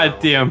that?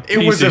 Goddamn It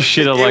piece was of a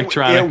shit it-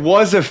 electronic. It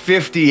was a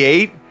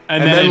 58.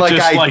 And then it like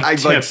just, I, like, I like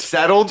tipped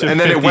settled, to and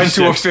then it went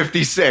to a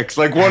 56. 56.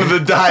 Like one of the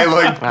die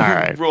like All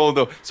right. rolled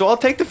over. So I'll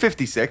take the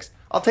 56.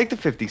 I'll take the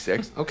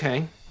 56.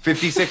 Okay.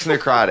 56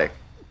 necrotic.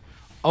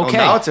 Oh, Okay.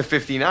 now it's a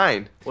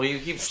 59. Well, you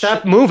keep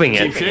Stop moving it.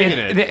 Keep kicking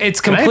It's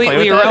Can I play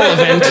completely with that?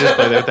 irrelevant Just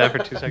play with that for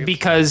 2 seconds.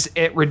 because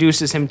it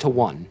reduces him to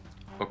 1.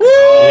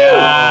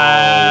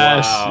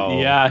 Yes. wow.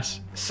 Yes.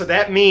 So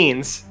that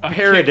means A kick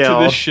to the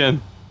Paradil.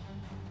 shin.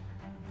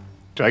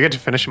 Do I get to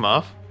finish him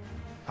off?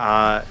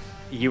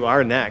 You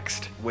are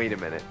next. Wait a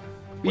minute.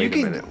 You Wait a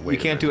can. minute. You Wait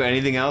a can't do minute.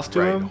 anything else to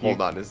Right. him.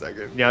 Hold on a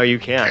second. No, you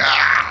can't.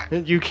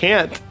 You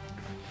can't.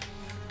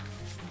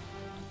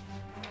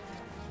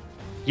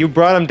 You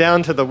brought him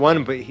down to the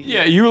 1, but he,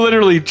 Yeah, you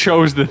literally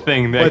chose the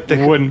thing that but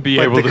the, wouldn't be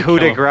but able the to coup de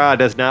kill him. grace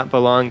does not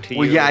belong to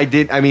Well, you. yeah, I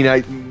did. I mean,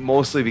 I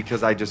mostly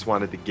because I just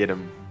wanted to get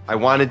him. I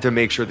wanted to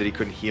make sure that he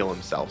couldn't heal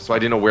himself, so I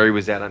didn't know where he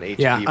was at on HP.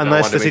 Yeah. but I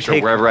Unless wanted does to he make sure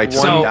take wherever I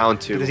took one- him down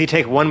to. Does he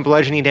take 1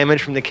 bludgeoning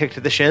damage from the kick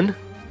to the shin?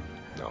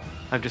 No.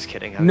 I'm just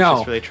kidding. I was No,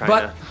 just really trying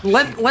but to.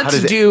 let's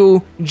does it-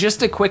 do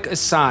just a quick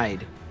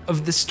aside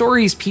of the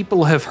stories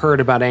people have heard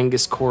about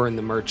Angus Core and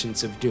the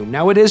Merchants of Doom.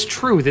 Now, it is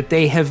true that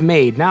they have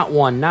made not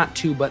 1, not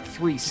 2, but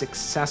 3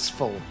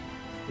 successful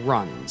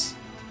runs.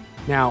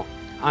 Now,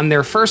 on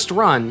their first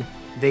run,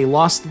 they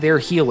lost their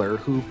healer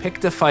who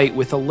picked a fight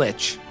with a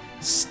lich,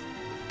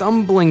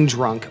 stumbling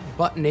drunk,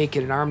 butt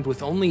naked, and armed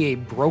with only a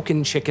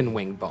broken chicken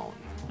wing bone.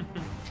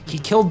 He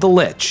killed the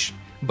lich,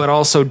 but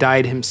also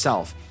died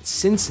himself.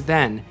 Since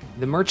then,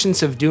 the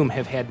Merchants of Doom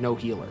have had no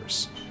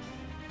healers.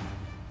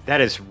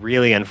 That is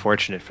really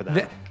unfortunate for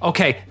them.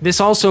 Okay,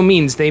 this also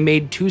means they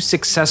made 2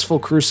 successful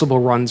Crucible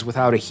runs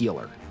without a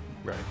healer.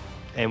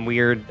 And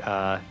weird.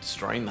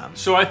 destroying them.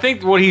 So I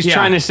think what he's Yeah.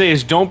 trying to say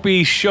is don't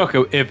be shook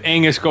if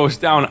Angus goes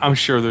down. I'm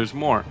sure there's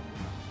more.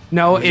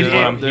 No, is what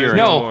I'm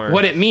hearing.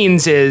 what it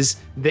means is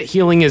that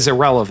healing is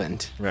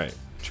irrelevant. Right.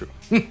 True.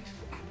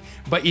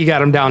 But you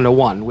got him down to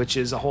 1, which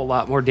is a whole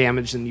lot more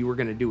damage than you were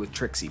going to do with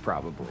Trixie,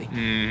 probably.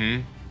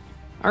 Mm-hmm.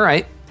 All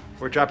right.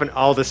 We're dropping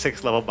all the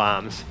 6-level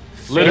bombs.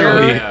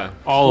 Literally, Yeah.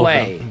 all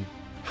Play. of them.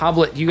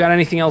 Hoblet, you got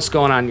anything else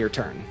going on your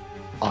turn?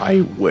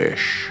 I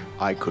wish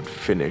I could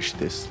finish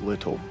this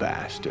little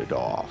bastard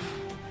off.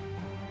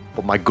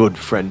 But my good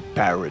friend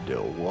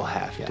Paradil will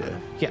have to.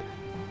 Yeah.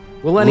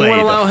 Will anyone Lay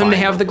the allow him to final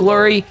have the blow.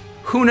 glory?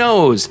 Who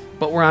knows?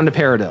 But we're on to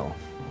Paradil.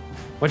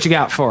 What you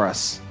got for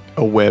us?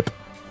 A whip.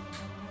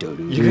 Whip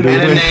him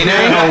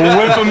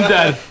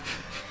dead.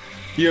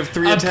 You have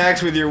 3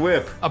 attacks with your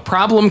whip. A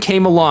problem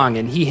came along,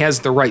 and he has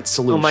the right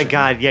solution. Oh my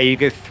god, yeah, you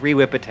get 3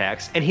 whip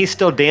attacks, and he's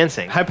still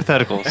dancing.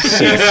 Hypothetical 6.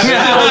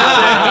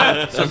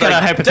 I've got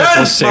a hypothetical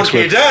dance, 6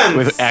 monkey, dance!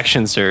 with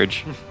action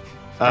surge.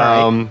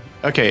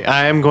 Okay,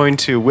 I am going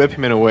to whip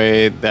him in a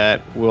way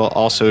that will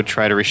also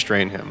try to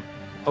restrain him.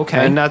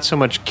 Okay. And not so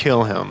much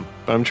kill him,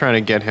 but I'm trying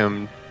to get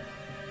him.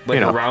 Like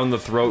You know. around the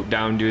throat,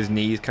 down to his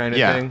knees kind of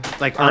Yeah. thing.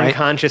 Like All right.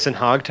 unconscious and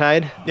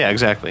hogtied. Yeah,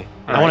 exactly.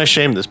 I right. want to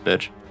shame this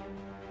bitch.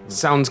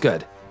 Sounds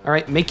good. All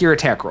right, make your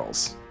attack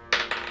rolls.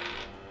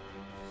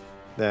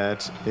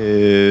 That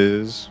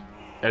is.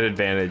 At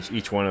advantage,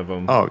 each one of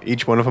them. Oh,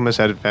 each one of them is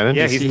at advantage.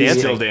 Yeah, he's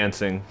still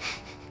dancing.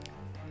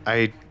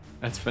 dancing.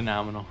 That's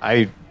phenomenal.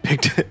 I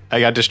picked it. I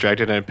got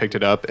distracted and I picked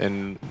it up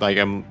and like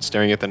I'm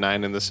staring at the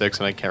 9 and the 6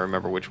 and I can't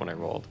remember which one I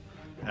rolled.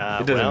 It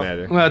doesn't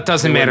matter. Well, it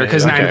doesn't matter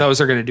because Okay. 9 of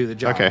those are going to do the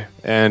job. Okay,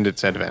 and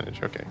it's at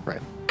advantage. Okay,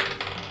 right.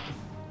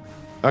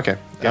 Okay,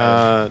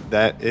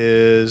 that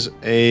is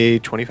a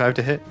 25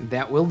 to hit,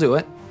 That will do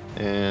it.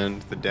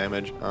 and the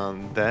damage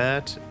on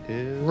that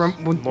is More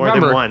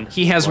Remember, than one.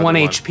 he has More 1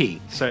 than one.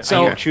 HP.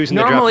 So you're choosing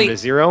to drop normally, him to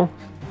 0?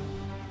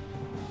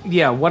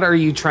 yeah, what are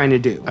you trying to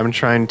do? I'm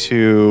trying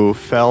to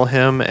fell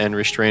him and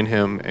restrain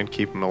him and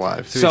keep him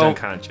alive. So, So- he's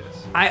unconscious.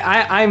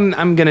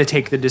 I'm going to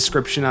take the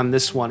description on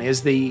this one.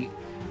 As the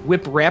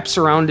whip wraps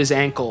around his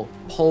ankle,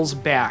 pulls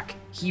back,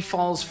 he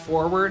falls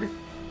forward,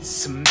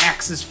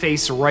 smacks his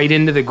face right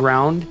into the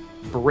ground,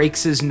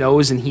 breaks his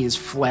nose, and he is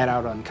flat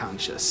out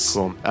unconscious.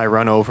 Cool. I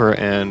run over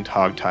and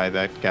hog-tie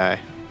that guy,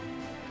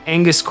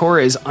 Angus Core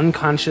is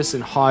unconscious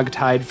and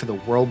hog-tied for the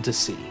world to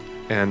see.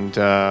 and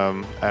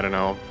I don't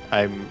know.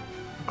 I'm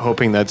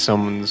hoping that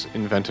someone's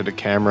invented a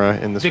camera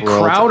in this The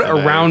world. crowd and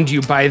around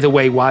you, by the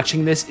way,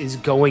 watching this is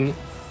going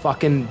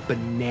fucking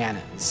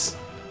bananas.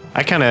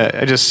 I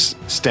just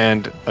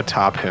stand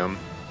atop him.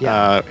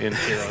 Yeah. In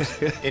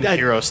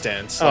hero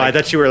stance. Oh, I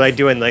thought you were like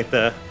doing like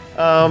the.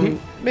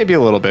 Maybe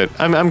a little bit.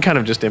 I'm kind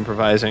of just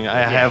improvising. I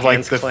have like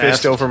hands the clasped.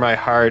 fist over my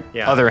heart,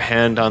 Yeah. other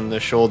hand on the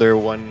shoulder,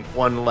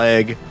 one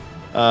leg.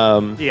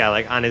 Yeah,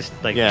 like on his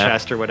like Yeah.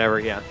 chest or whatever.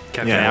 Yeah.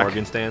 Captain Yeah.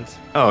 Morgan stance.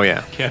 Oh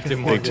yeah, Captain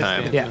Morgan. big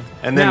time. Yeah.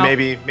 And then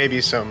Now-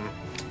 maybe some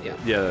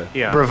Yeah.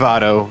 Yeah.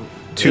 bravado,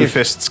 2 If-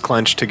 fists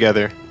clenched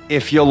together.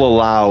 If you'll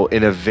allow,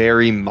 in a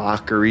very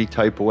mockery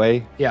type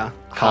way, Yeah.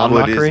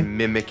 Hoblet mockery? is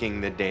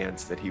mimicking the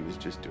dance that he was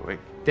just doing.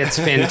 That's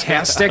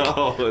fantastic.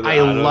 Oh, the I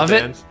auto love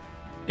dance.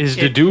 Is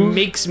the It dude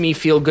makes me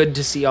feel good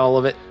to see all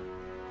of it.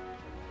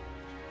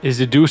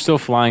 still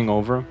flying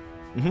over him?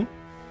 Mm-hmm.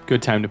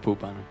 Good time to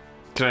poop on him.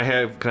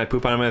 Can I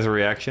poop on him as a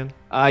reaction?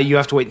 You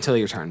have to wait until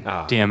your turn.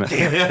 Damn it.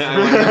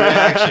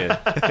 Reaction. I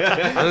was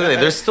gonna say,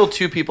 there's still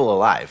 2 people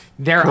alive.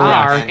 There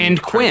are, and trying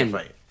to Quinn.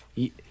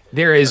 fight.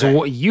 There is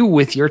you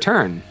with your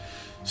turn.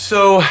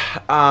 So,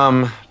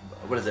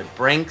 what is it?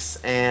 Brinks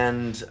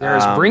and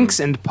There's Brinks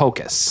and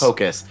Pocus.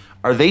 Pocus.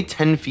 Are they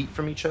 10 feet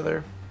from each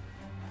other?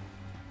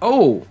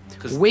 Oh,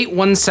 wait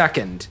 1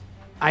 second.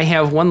 I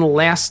have one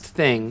last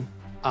thing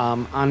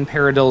on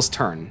Paradil's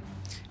turn.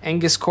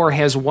 Angus Core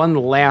has one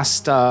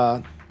last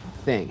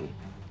thing.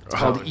 It's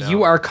called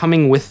You Are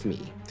Coming With Me.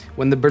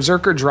 When the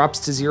Berserker drops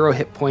to 0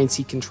 hit points,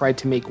 he can try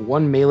to make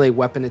 1 melee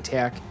weapon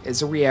attack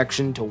as a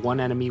reaction to 1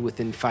 enemy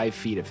within 5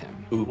 feet of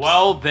him.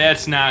 Well,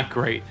 that's not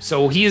great.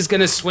 So he is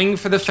going to swing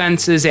for the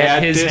fences at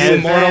At his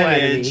disadvantage. mortal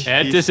enemy.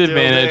 At He's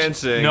disadvantage.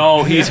 still dancing.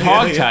 No, he's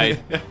hogtied.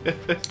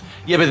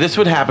 Yeah, but this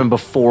would happen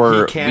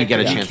before He can't- we get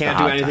a he chance can't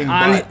to do hog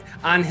tie. anything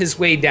On his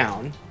way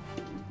down.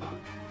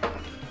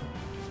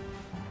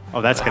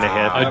 Oh, that's gonna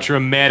hit. A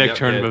dramatic Yep,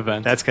 turn yeah. of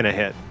events. That's gonna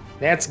hit.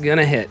 That's going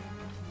to hit.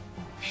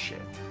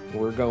 Shit.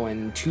 We're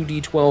going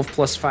 2d12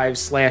 plus 5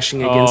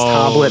 slashing against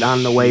Hoblet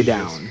on the way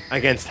down.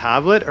 Against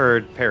Hoblet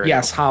or Paradil?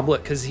 Yes,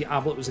 Hoblet, because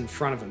Hoblet was in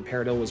front of him.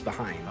 Paradil was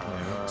behind.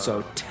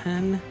 So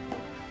 10.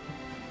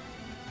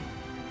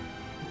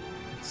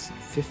 Let's see,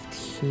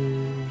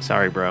 15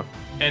 Sorry, bro.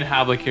 And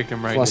Hoblet kicked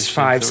him right in plus the shin,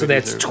 5. so So he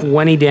that's deserved it.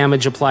 20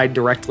 damage applied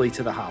directly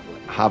to the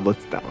Hoblet.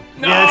 Hoblet's down.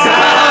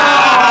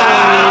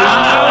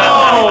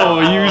 Oh,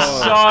 you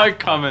saw it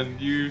coming.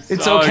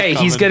 It's okay.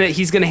 He's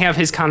gonna have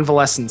his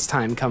convalescence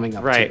time coming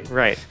up. Right, Too.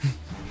 right.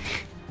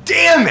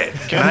 Damn it!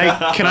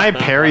 Can I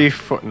parry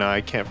for? No,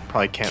 I can't.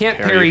 Probably can't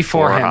Parry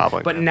for him.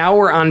 Hoblet. But now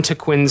we're on to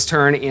Quinn's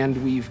turn,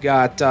 and we've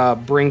got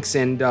Brinks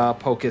and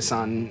Pocus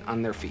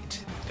on their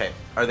feet. Okay.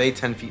 Are they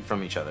 10 feet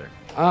from each other?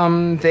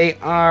 They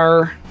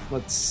are.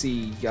 Let's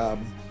see.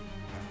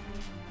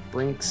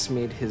 Brinks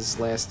made his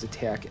last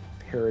attack at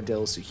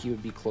Paradil, so he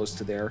would be close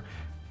to there.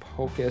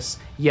 Pocus.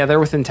 Yeah, they're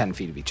within 10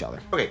 feet of each other.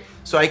 Okay.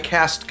 So I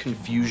cast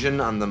confusion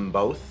on them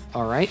both.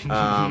 All right.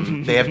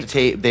 They have to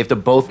take. They have to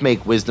both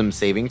make wisdom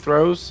saving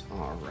throws.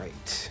 All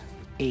right.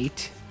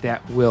 8.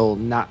 That will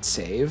not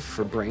save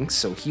for Brinks,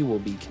 so he will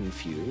be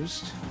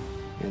confused.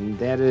 And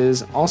that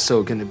is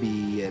also going to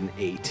be an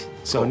 8.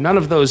 So none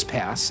of those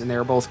pass, and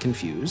they're both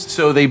confused.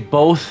 So they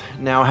both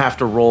now have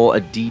to roll a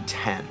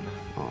d10.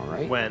 All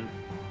right. When?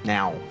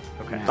 Now.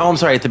 Okay. Oh, I'm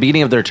sorry. At the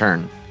beginning of their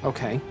turn.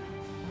 Okay.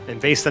 And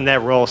based on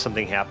that roll,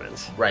 something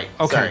happens. Right.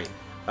 Okay.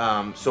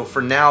 Sorry. So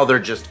for now, they're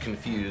just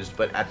confused,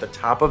 but at the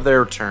top of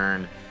their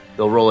turn,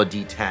 they'll roll a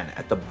d10.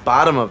 At the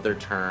bottom of their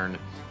turn,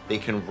 they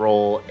can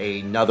roll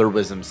another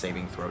wisdom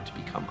saving throw to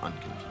become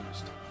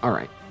unconfused. All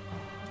right.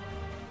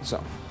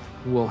 So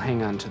we'll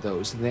hang on to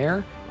those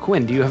there.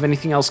 Quinn, do you have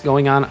anything else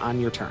going on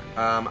your turn?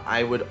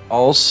 I would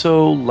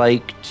also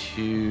like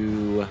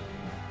to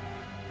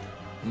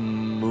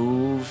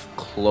move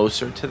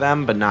closer to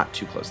them, but not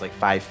too close, like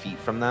 5 feet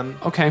from them.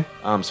 Okay.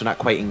 So not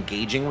quite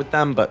engaging with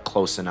them, but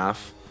close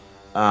enough.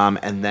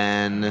 And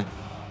then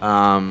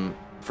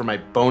for my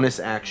bonus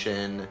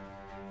action,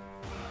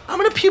 I'm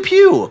gonna pew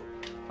pew.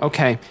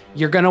 Okay.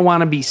 You're going to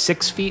want to be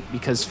 6 feet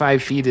because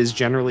 5 feet is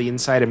generally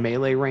inside of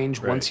melee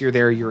range. Once you're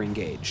there, you're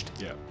engaged.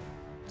 Yeah.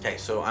 Okay,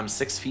 so I'm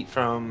 6 feet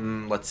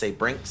from, let's say,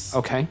 Brinks.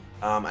 Okay.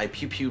 I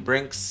pew pew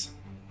Brinks.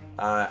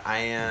 I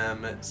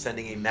am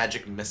sending a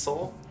magic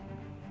missile.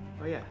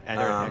 Oh yeah, add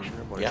an action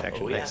or bonus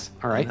action. Oh, Nice.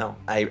 All right. No,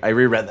 I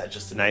reread that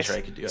just to make Nice. sure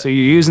I could do it. So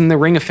you're using the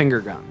ring of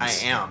finger guns. I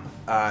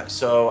am.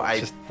 So I.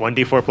 Just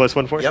 1d4 plus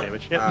 1 force Yep.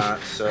 damage. Yep.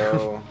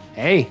 So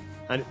Hey,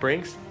 And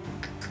Brinks,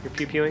 you're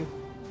pew pewing.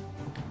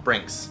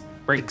 Brinks.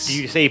 breaks.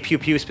 Do you say pew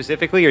pew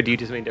specifically, or do you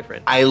do something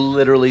different? I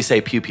literally say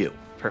pew pew.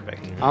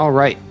 Perfect. All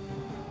right.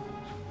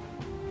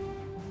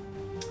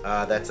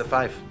 That's a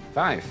 5.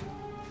 5.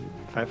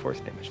 5 force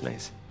damage.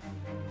 Nice.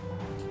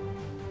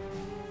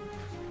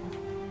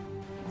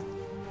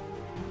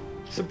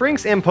 So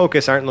Brinks and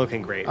Pocus aren't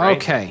looking great, right?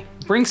 Okay.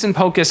 Brinks and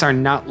Pocus are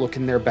not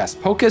looking their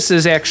best. Pocus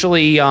is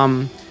actually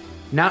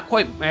not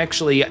quite.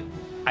 Actually,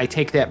 I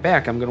take that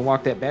back. I'm going to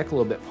walk that back a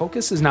little bit.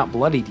 Pocus is not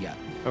bloodied yet.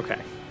 Okay.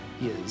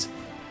 He is.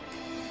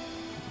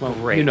 Well,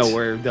 you Great. know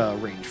where the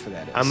range for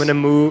that is. I'm gonna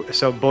move.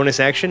 So bonus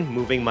action,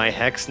 moving my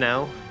hex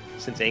now,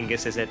 since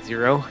Angus is at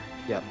 0.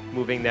 Yep.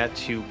 Moving that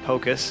to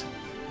Pocus.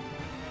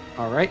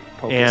 All right.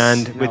 Pocus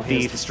And now with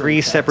has the strength 3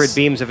 hex. separate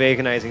beams of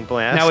agonizing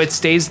blast. Now it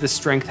stays the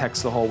strength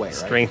hex the whole way, right?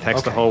 strength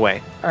hex the Okay. whole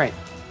way. All right.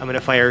 I'm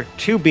gonna fire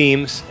 2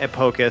 beams at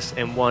Pocus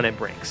and 1 at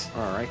Brinks.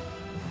 All right.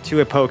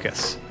 2 at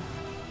Pocus.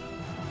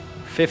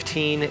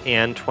 15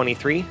 and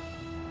 23.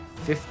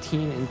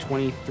 15 and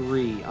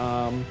 23.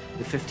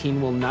 The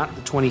 15 will not.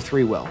 The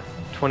 23 will.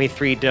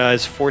 23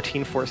 does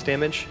 14 force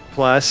damage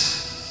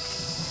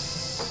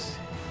plus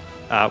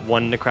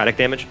 1 necrotic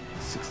damage.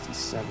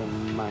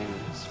 67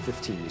 minus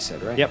 15. You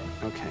said, right? Yep.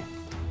 Okay.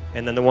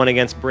 And then the one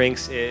against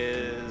Brinks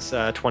is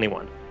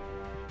 21.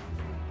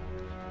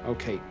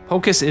 Okay.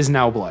 Pocus is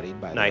now bloodied,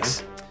 by the way.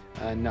 Nice.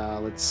 And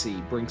let's see.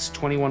 Brinks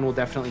 21 will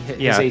definitely hit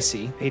Yeah. his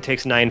AC. He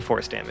takes 9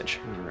 force damage.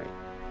 All right.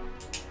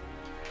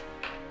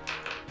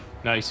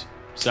 Nice.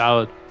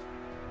 Solid.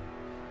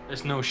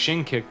 That's no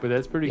shin kick, but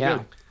that's pretty Yeah.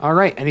 good. All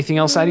right. Anything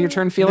else out of your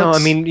turn, Felix? No, I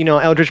mean,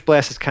 Eldritch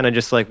Blast is kind of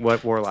just like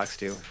what Warlocks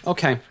do.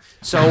 Okay.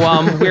 So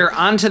we're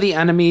on to the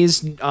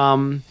enemies.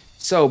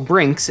 So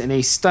Brinks, in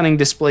a stunning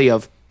display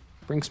of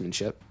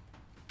brinksmanship.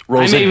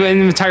 Rolls I a, may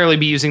entirely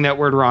be using that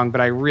word wrong, but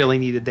I really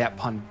needed that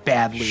pun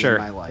badly Sure,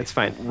 in my life. it's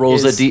fine.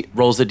 rolls is-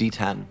 rolls a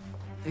d10.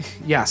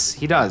 Yes,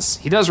 he does.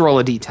 He does roll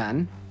a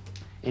d10,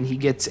 and he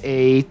gets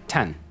a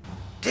 10.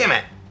 Damn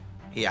it!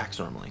 He acts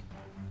normally.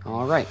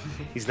 All right.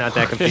 He's not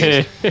that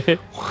confused.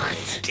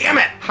 Damn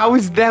it! How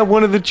is that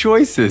one of the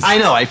choices? I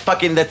know.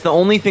 That's the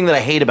only thing that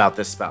I hate about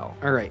this spell.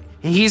 All right.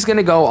 And he's going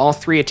to go all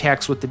 3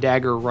 attacks with the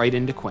dagger right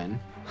into Quinn.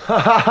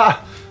 And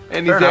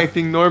he's enough.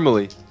 acting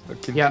normally. A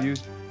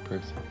confused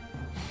person.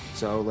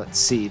 So let's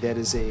see. That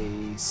is a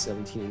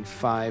 17 and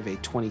 5, a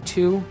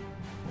 22.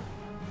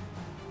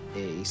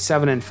 A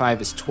 7 and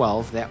 5 is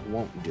 12. That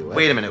won't do it.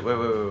 Wait a minute.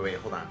 Wait.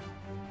 Hold on.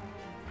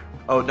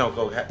 Oh no.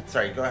 Go ahead.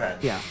 Sorry. Go ahead.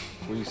 Yeah.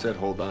 Well, you said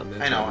hold on.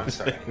 That's I know. all. I'm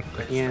sorry.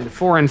 And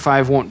 4 and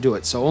 5 won't do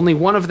it. So only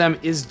one of them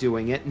is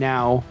doing it.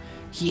 Now,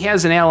 he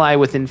has an ally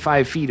within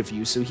 5 feet of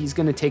you, so he's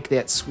going to take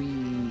that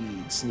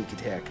sweet sneak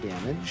attack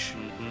damage.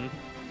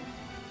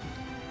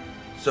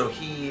 So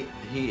he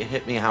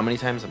hit me how many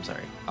times? I'm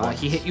sorry.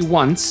 He hit you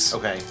once.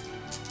 Okay.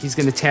 He's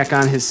going to tack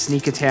on his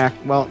sneak attack.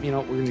 Well, we're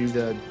going to do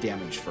the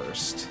damage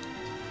first.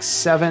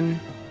 7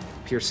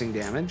 piercing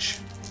damage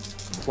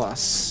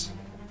plus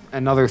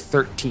another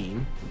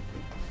 13.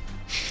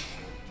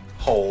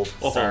 Hold.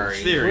 Sorry.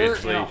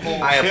 Seriously.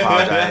 I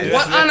apologize.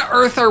 What on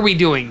earth are we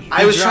doing?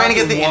 I was trying to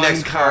get the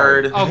index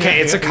card. Okay,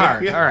 it's a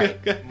card. All right.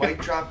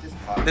 Mike dropped his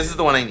pot. This is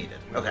the one I needed.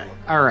 Okay.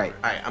 All right.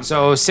 All right, I'm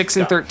so 6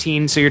 and Go.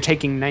 13, so you're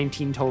taking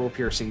 19 total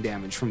piercing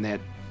damage from that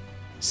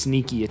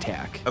sneaky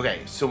attack. Okay,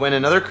 so when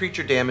another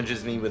creature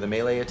damages me with a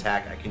melee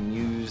attack, I can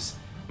use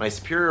my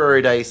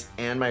superiority dice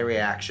and my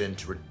reaction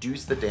to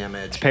reduce the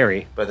damage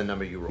Parry. by the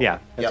number you roll. Yeah,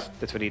 Yep.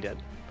 that's what he did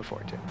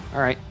before, too.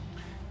 All right.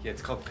 Yeah,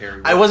 it's called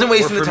parry. I wasn't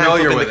wasting We're the time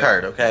familiar flipping the with it.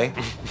 card,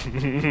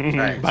 okay?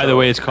 All right, By the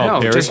way, it's called No,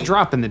 parry. just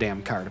dropping the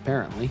damn card,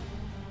 apparently.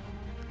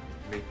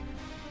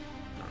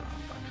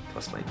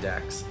 plus my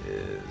dex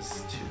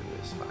is 2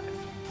 is 5.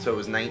 So it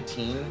was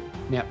 19.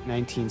 Yep,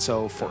 19,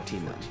 so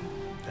 14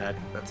 then.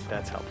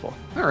 That's helpful.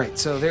 All right,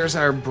 so there's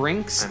our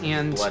Brinks, I'm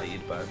and bloodied,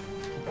 but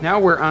now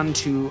we're on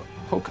to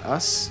Poke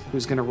Us,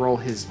 who's going to roll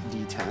his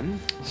d10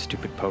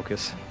 Stupid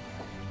Pocus.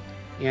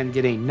 and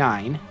get a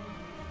 9.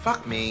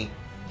 Fuck me.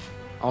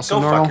 Also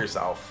Go Norl. fuck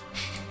yourself.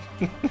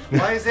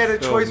 Why is that a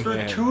choice for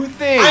man. 2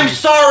 things? I'm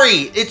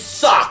sorry. It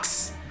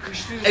sucks.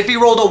 If he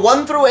rolled a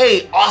 1 through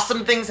 8,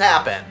 awesome things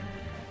happen.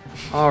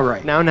 All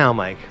right. Now,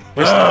 Mike.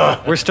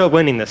 We're still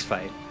winning this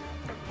fight.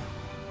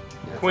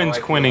 Quinn's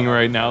quinning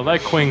right now.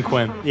 Let Quinn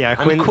quinn. Yeah,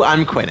 I'm, Quinn.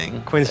 I'm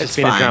quinning. Quinn's It's just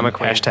being a fine. drama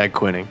queen. Hashtag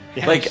quinning.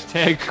 Like, Hashtag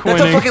that's a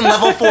quinning. fucking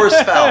level 4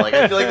 spell. Like,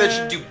 I feel like that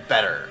should do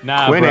better.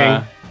 Nah, Quinning.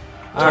 bruh.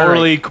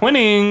 Totally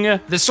quinning.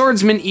 The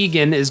swordsman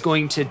Egan is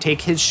going to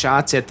take his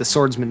shots at the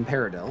swordsman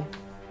Paradil.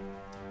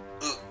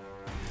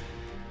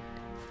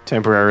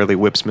 Temporarily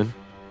whipsman.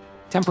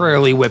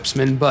 Temporarily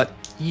whipsman, but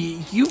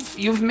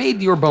you've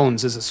made your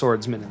bones as a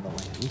swordsman in the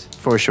land.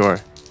 For sure.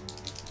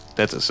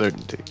 That's a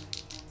certainty.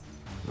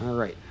 All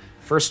right.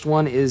 First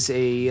one is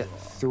a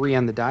 3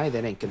 on the die.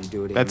 That ain't gonna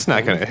do it. That's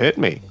not going to hit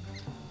me.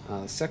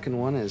 The second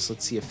one is,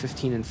 let's see, a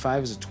 15 and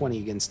 5 is a 20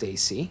 against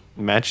AC.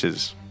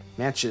 Matches.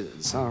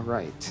 Matches. All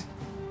right.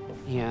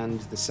 And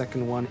the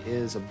second one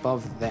is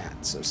above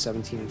that, so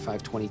 17 and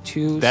 5,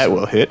 22. That so,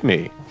 will hit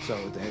me. So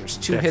there's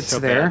 2 That's hits so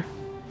there.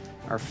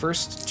 Our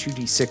first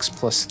 2d6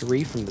 plus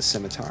 3 from the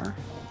scimitar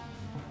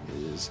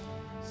is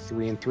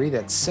 3 and 3.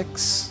 That's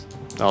 6.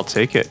 I'll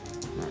take it.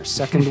 Our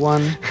second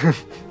one,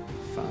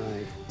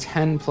 5,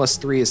 10 plus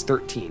 3 is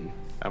 13.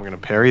 I'm going to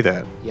parry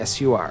that. Yes,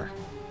 you are.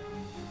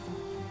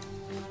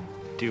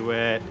 Do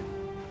it.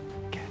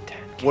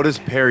 What does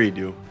parry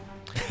do?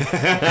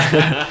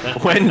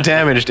 When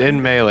damaged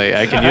in melee,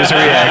 I can use a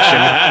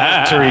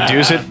reaction to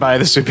reduce it by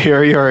the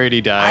superiority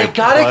die. I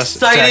got plus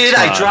excited. text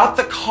I mod. dropped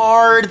the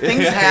card.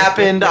 Things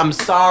happened. I'm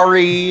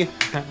sorry.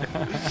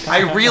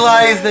 I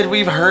realize that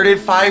we've heard it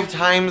 5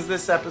 times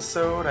this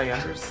episode. I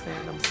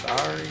understand. I'm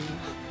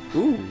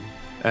sorry.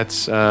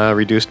 That's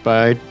reduced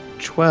by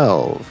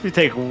 12. You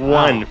take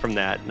 1 from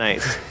that.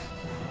 Nice.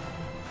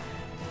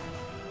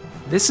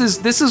 This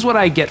is what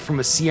I get from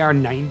a CR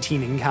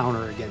 19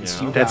 encounter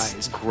against you That's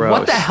guys. gross.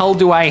 What the hell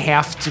do I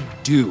have to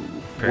do?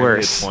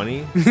 Worse.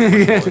 20? I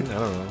don't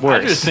know.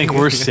 I just think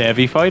we're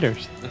savvy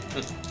fighters.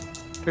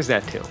 There's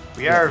that too.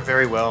 We are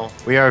very well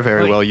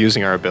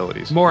using our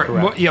abilities.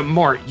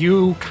 More,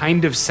 you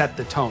kind of set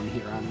the tone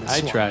here on this I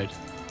one. tried.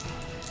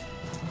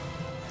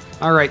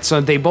 All right, so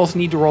they both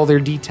need to roll their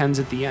d10s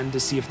at the end to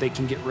see if they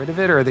can get rid of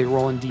it, or are they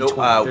rolling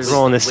d20? They're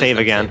rolling the save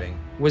again. saving.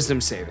 Wisdom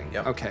saving.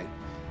 Yep. Okay.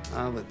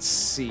 Let's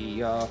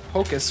see.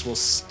 Pocus will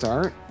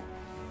start.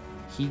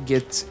 He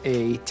gets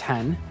a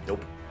 10.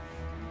 Nope.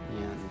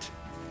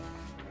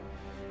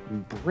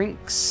 And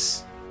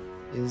Brinks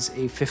is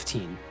a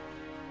 15.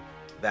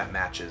 That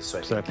matches, so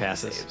I So think that he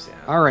passes. saves, yeah.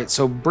 All right,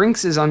 so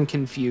Brinks is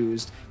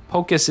unconfused.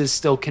 Pocus is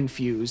still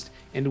confused.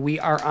 And we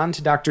are on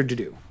to Dr.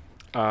 Dudu.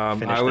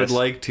 Finish I would this.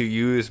 like to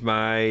use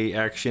my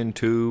action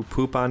to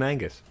poop on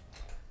Angus.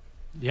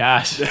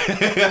 Yes.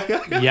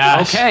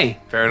 Yes. Okay.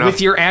 Fair enough.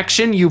 With your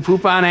action, you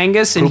poop on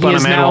Angus, and Poop he on a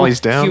is man now while he's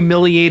down.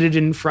 humiliated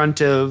in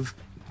front of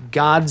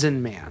gods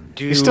and man.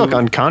 He's still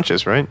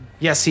unconscious, right?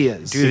 Yes, he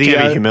is. He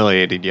can't be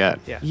humiliated yet.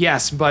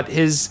 Yes, but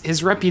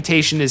his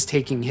reputation is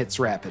taking hits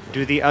rapidly.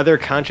 Do the other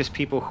conscious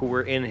people who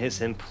were in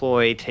his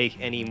employ take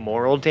any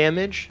moral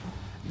damage?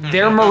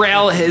 Their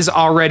morale is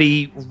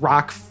already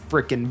rock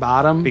frickin'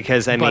 bottom.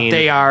 Because, I but mean-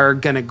 they are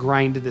gonna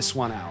grind this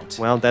one out.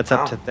 Well, that's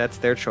that's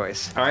their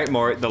choice. All right,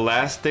 Mort. The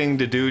last thing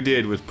the dude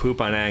did was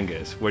poop on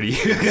Angus. What do you?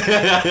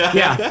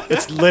 Yeah.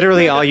 It's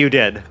literally all you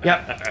did.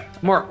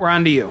 Yep. Mort, we're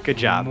on to you. Good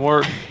job.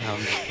 More. No, I'm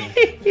just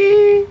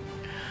kidding.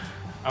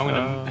 I'm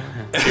gonna.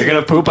 You're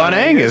gonna poop on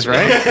Angus,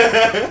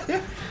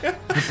 right?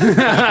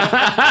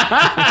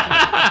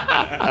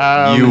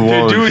 You The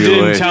won't dude do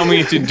didn't it. tell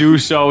me to do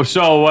so.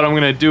 So what I'm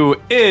gonna do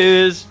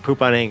is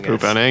Poop on Angus.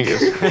 Poop on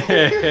Angus.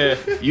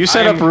 You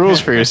set up rules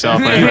for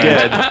yourself, my You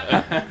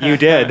friend. did. You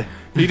did.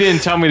 he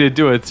didn't tell me to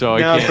do it, so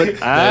No, I can't. but-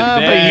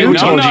 But you No,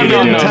 told no, you He to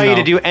no, didn't do tell it. you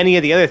to do any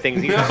of the other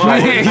things.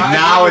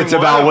 Now it's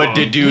about what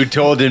the dude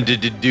told him to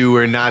do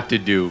or not to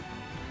do.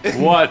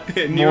 What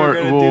And you more were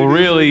gonna will do this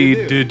really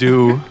thing to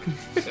do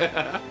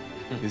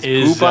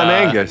is Poop on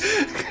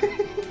Angus.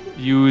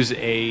 use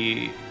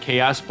a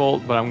chaos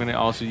bolt, but I'm gonna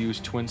also use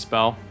twin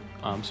spell.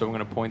 So I'm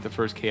gonna point the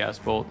first chaos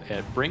bolt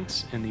at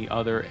Brinks and the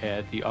other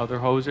at the other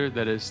hoser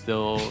that is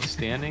still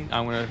standing.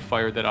 I'm gonna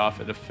fire that off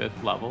at a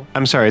 5th level.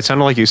 I'm sorry, it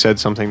sounded like you said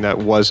something that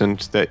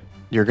wasn't that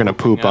you're gonna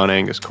poop on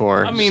Angus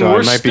Core. I mean, so we're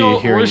I might still,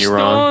 be hearing we're you still,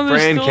 wrong.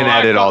 there's Fran still can a lot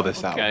edit go- all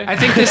this out. Okay. I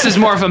think this is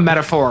more of a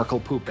metaphorical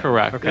poop.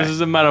 Correct. Okay. This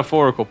is a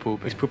metaphorical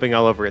poop. He's pooping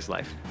all over his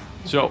life.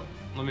 So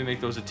let me make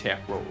those attack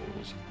rolls.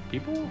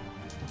 People.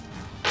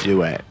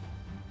 Do it.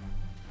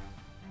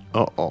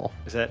 Uh-oh.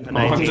 Is that a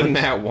One's in 19?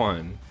 that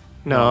one.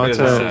 No, it's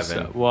it's a... a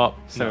 7. Well,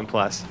 7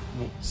 plus.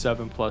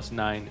 7 plus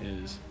 9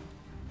 is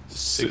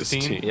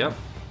 16. Yep.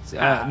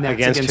 And that's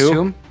Against against who?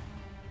 whom?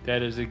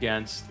 That is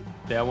against.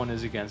 That one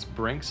is against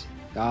Brinks.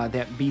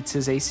 That beats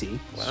his AC.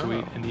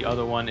 Sweet. And the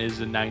other one is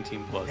a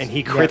 19 plus. And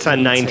he crits on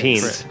he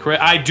 19s. Crit.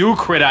 I do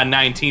crit on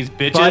 19s,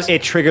 bitches. But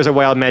it triggers a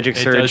wild magic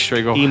It does surge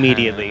trigger-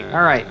 immediately.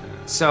 All right.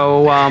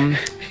 So,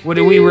 what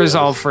do we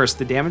resolve first?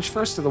 The damage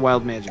first or the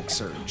wild magic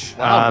surge? Magic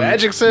Yeah,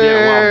 wild Surge! Let's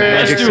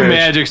magic do surge.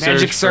 magic surge.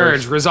 Magic surge.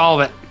 first.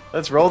 Resolve it.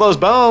 Let's roll those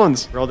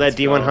bones. Roll that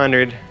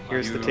D100.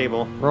 Here's the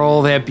table.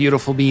 Roll that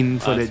beautiful bean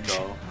Let's footage.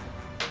 go.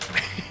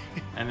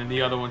 And then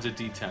the other one's a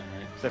D10, right?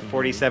 Is that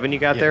 47 you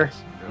got there?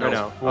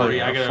 No.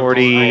 40. I gotta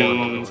 40.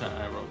 roll the 10.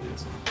 I rolled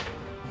this.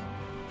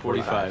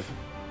 45.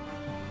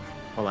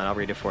 Hold on, I'll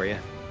read it for you.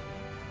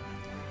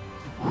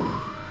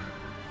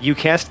 You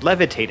cast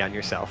levitate on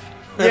yourself.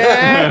 Oh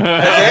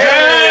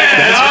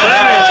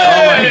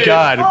my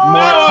god.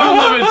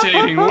 I'm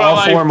levitating while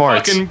All four I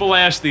morts. fucking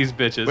blast these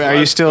bitches. Wait, are you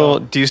Let's still?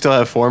 go. Do you still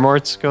have 4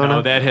 morts going No,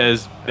 on? that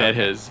has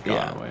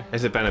gone away.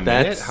 Has it been a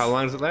minute? That's- How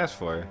long does it last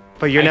for?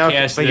 But you're I now,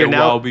 casted it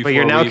well but before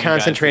you're we now even got to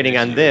concentrating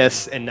on initiate.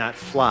 this and not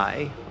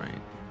fly. Right.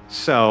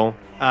 So,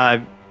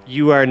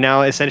 you are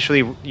now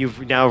essentially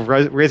you've now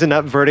risen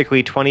up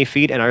vertically 20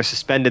 feet and are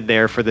suspended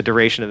there for the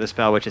duration of the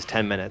spell, which is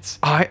 10 minutes.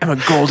 I am a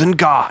golden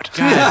god. Wait,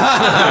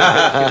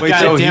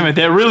 God damn it,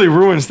 that really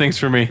ruins things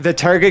for me. The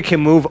target can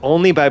move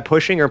only by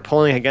pushing or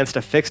pulling against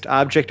a fixed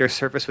object or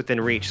surface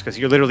within reach, because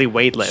you're literally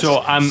weightless.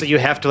 So you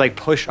have to like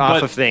push off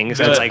but- of things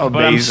but- and like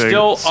but I'm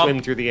still swim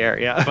up, through the air.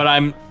 Yeah. but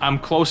I'm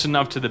close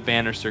enough to the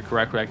banister,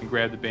 correct? Where I can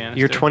grab the banister.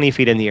 You're 20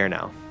 feet in the air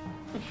now.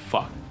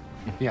 Fuck.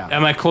 Yeah.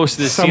 Am I close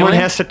to the Someone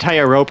ceiling? has to tie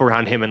a rope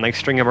around him and like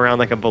string him around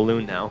like a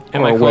balloon now.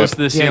 Am I close to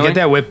the Yeah, ceiling? get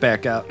that whip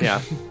back up. Yeah.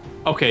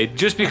 Okay,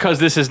 just because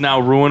this has now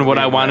ruined what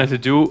I wanted to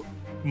do,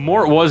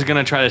 Mort was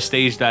gonna try to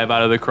stage dive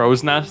out of the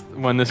crow's nest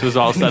when this was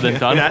all said and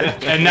done,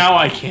 and now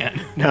I can't.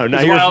 No, now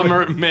This you're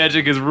wild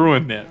magic has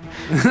ruined that.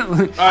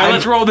 All right,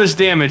 let's roll this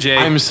damage, eh?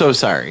 I'm so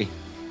sorry.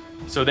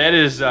 So that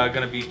is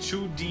gonna be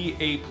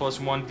 2d8 plus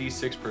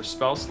 1d6 per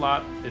spell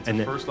slot. It's And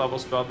a then- first level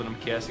spell that I'm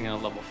casting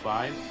on a level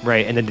 5.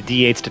 Right, and then the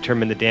D8s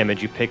determine the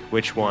damage. You pick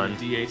which one.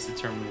 D8s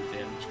determine the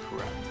damage,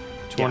 correct.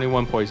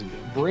 21 poison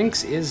damage.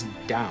 Brinks is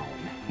down.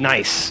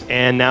 Nice.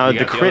 And now You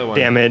the got the crit other one.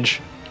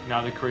 damage.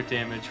 Now the crit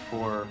damage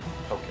for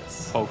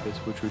Focus,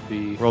 which would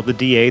be Roll the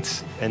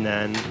D8s and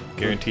then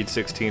Guaranteed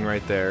 16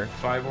 right there.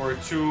 5 or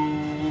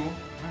 2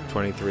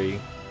 23.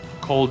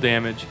 cold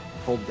damage.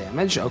 Cold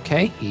damage.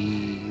 Okay,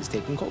 he's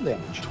taking cold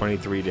damage.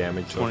 23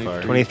 damage so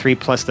far. 23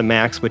 plus the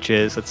max, which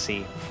is, let's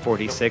see,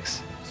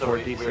 46. So we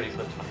already put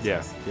 26.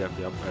 Yeah,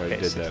 yep. I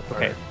already did that.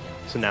 Okay,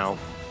 so now,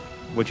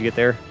 what'd you get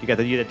there? You got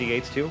the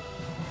D8s too?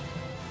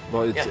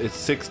 Well, it's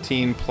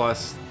 16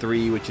 plus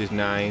 3, which is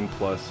 9,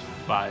 plus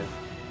 5.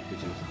 which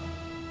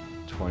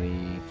is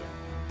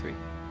 23.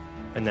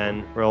 And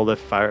then roll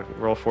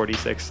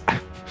 46.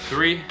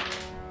 3,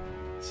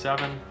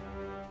 7,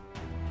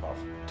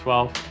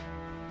 12,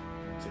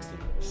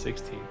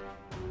 16.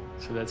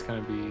 So that's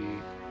going to be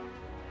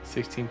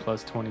 16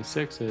 plus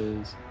 26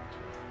 is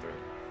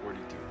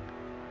 42.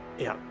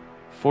 Yeah.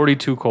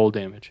 42 cold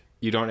damage.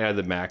 You don't add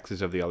the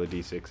maxes of the other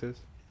d6s?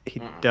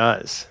 He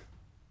does.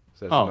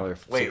 So that's Oh. another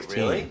 16. Wait,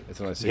 really? That's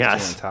another 16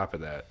 Yes. on top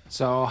of that.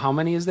 So how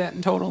many is that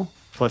in total?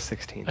 Plus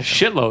 16. A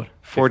shitload.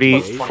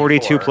 42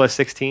 24. plus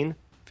 16?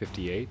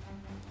 58.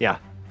 Yeah.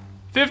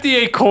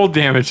 58 cold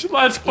damage.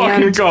 Let's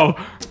fucking And- go.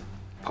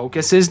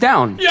 Pocus is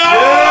down. Yeah!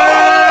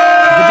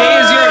 The day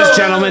is yours,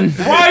 gentlemen.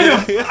 Why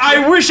the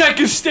I wish I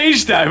could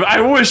stage dive.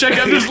 I wish I could.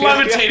 I'm just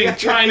levitating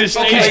trying to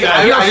stage Okay,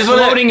 dive. You're I just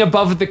wanna- floating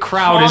above the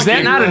crowd. Is that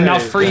Fucking not right.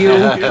 enough for you?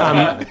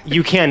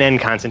 You can end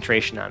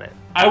concentration on it.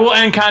 I will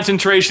end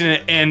concentration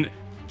and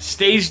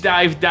stage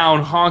dive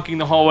down, honking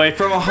the whole way.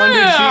 From 100 feet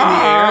in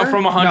the air?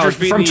 From 100 No,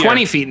 feet from in the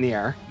 20 air. feet in the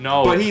air.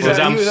 No, But he's because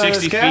on- I'm he was on the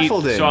 60 feet,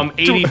 scaffolding. so I'm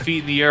 80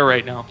 feet in the air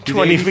right now.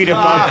 20 feet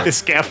above the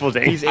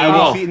scaffolding. He's 80 I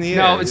will. feet in the air.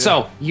 No, yeah.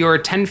 so you're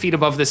 10 feet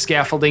above the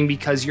scaffolding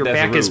because your That's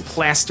back the is roof.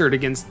 plastered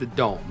against the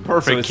dome.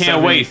 Perfect. So it's Can't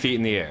 70 wait. feet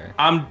in the air.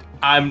 I'm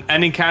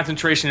ending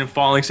concentration and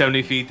falling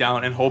 70 feet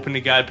down and hoping to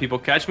God people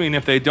catch me. And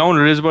if they don't,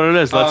 it is what it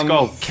is. Let's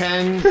go.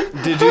 Ken,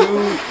 did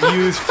you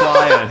use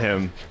fly on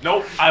him?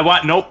 Nope.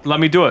 Nope.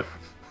 Let me do it.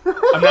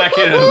 I'm not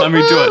kidding. Let me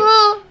do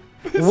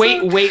it.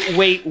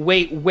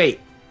 Wait.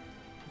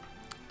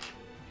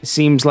 It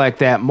seems like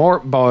that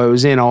Mort boy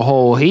was in a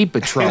whole heap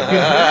of trouble.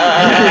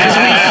 As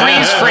we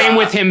freeze frame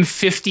with him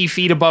 50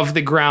 feet above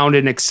the ground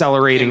and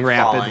accelerating And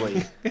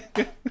rapidly.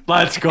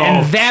 Let's go.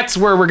 And that's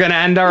where we're going to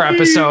end our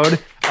episode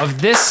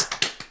of this,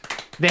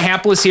 the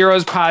Hapless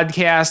Heroes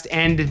podcast,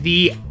 and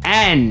the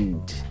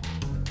end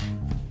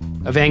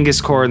of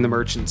Angus Core and the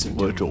Merchants of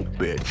Doom. Little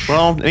bitch.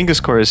 Well, Angus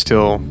Core is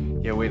still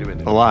Yeah, wait a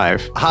minute.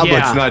 alive.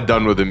 Hoblet's Yeah. not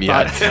done with him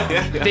yet.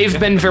 They've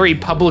been very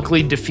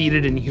publicly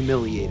defeated and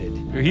humiliated.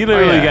 He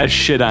literally yeah. got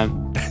shit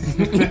on. But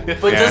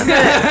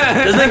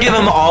doesn't it give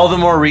him all the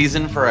more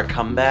reason for a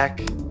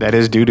comeback? That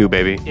is doo-doo,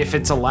 baby. If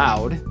it's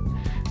allowed.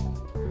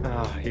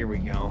 Oh, here we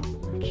go.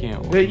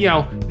 Can't wait. You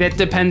know, that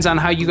depends on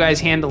how you guys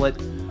handle it.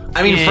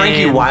 I mean,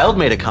 Frankie And- Wilde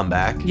made a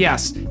comeback.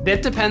 Yes,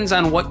 that depends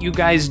on what you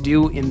guys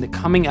do in the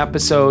coming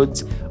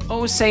episodes,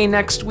 say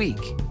next week.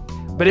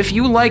 But if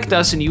you liked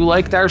us and you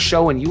liked our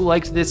show and you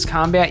liked this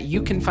combat,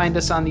 you can find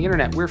us on the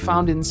internet. We're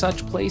found in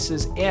such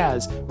places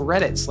as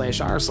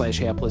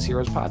Reddit/r/Hapless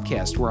Heroes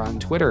Podcast. We're on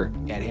Twitter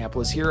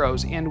 @Hapless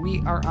Heroes, and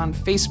we are on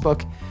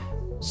Facebook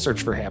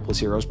Search for Hapless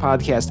Heroes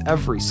Podcast.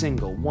 Every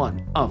single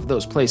one of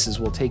those places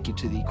will take you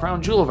to the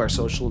crown jewel of our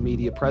social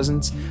media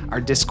presence,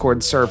 our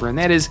Discord server, and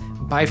that is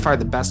by far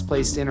the best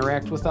place to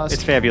interact with us.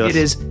 It's fabulous. It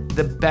is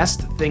the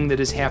best thing that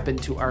has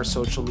happened to our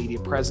social media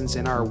presence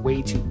and our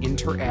way to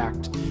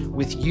interact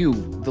with you,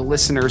 the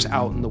listeners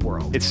out in the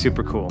world. It's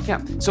super cool. Yeah,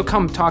 so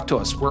come talk to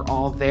us. We're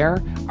all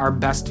there. Our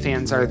best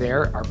fans are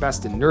there. Our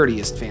best and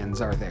nerdiest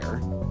fans are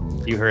there.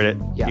 You heard it.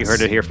 Yes. You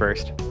heard it here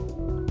first.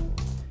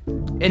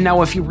 And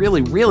now if you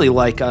really, really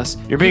like us...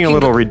 You're being you a can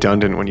little go-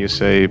 redundant when you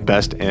say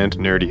best and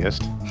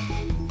nerdiest.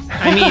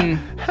 I mean,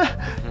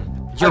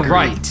 you're Agreed.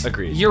 right.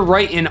 Agreed. You're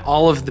right in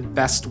all of the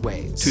best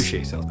ways.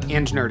 Touche, Selden.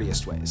 And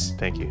nerdiest ways.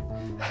 Thank you.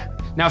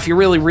 Now, if you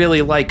really,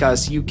 really like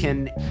us, you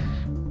can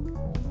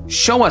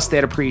show us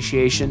that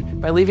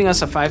appreciation by leaving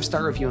us a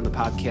 5-star review on the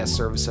podcast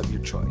service of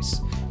your choice.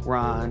 We're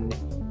on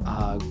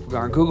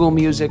Google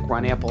Music, we're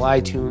on Apple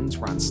iTunes,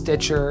 we're on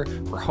Stitcher,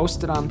 we're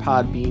hosted on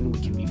Podbean.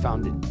 We can be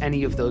found in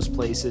any of those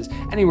places,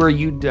 anywhere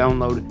you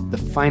download the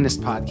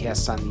finest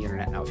podcasts on the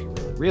internet. Now, if you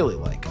really, really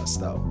like us,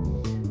 though,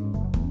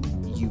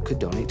 you could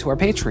donate to our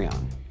Patreon.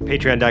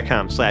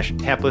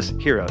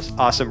 Patreon.com/haplessheroes.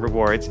 Awesome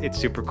rewards. It's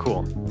super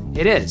cool.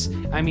 It is.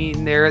 I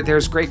mean,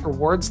 there's great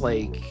rewards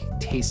like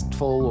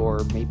tasteful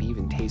or maybe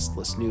even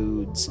tasteless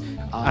nudes.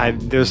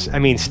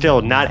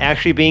 Still not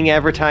actually being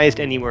advertised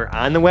anywhere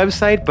on the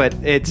website, but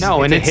it's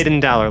a hidden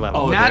dollar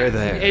level. Oh, not, they're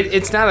there.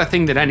 It's not a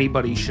thing that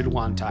anybody should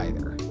want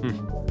either.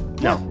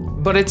 No.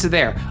 But it's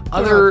there.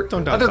 Other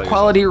don't downplay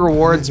quality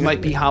rewards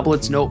might be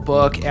Hoblet's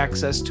Notebook,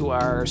 access to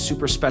our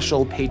super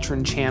special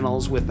patron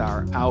channels with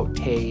our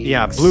outtakes.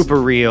 Yeah,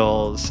 blooper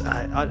reels,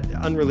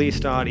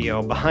 unreleased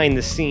audio, behind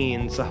the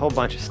scenes, a whole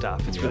bunch of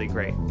stuff. It's really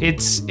great.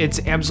 It's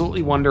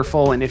absolutely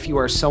wonderful, and if you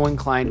are so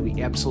inclined,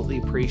 we absolutely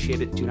appreciate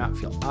it. Do not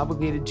feel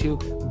obligated to,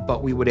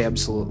 but we would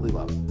absolutely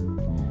love it.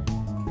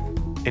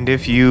 And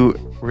if you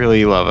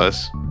really love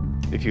us,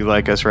 if you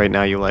like us right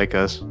now, you like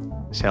us,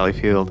 Sally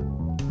Field,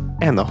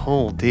 and the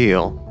whole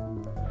deal.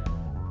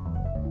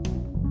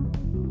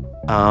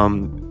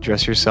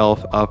 Dress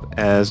yourself up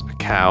as a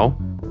cow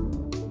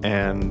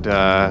and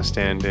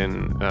stand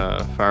in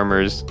a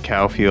farmer's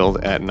cow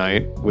field at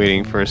night,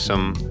 waiting for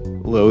some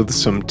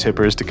loathsome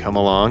tippers to come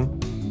along.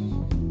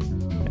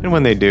 And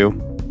when they do,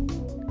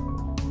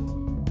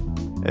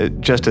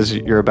 just as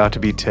you're about to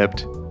be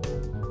tipped,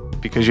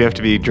 because you have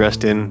to be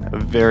dressed in a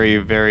very,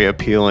 very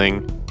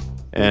appealing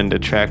and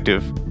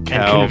attractive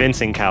cow. And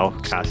convincing cow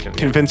costume.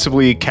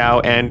 Convincibly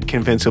cow and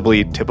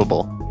convincibly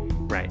tippable.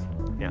 Right.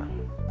 Yeah.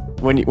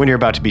 When you're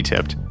about to be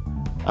tipped.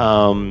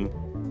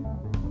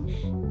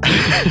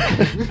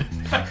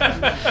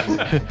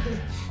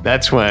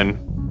 That's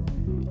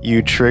when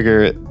you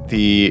trigger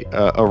the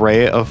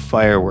array of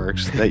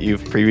fireworks that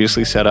you've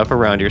previously set up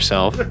around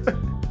yourself,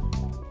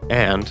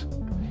 and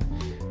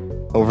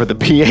over the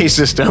PA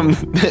system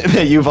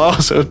that you've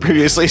also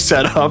previously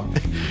set up,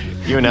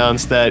 you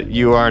announce that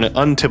you are an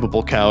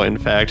untippable cow, in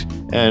fact,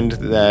 and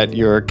that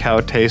your cow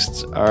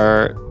tastes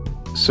are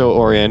so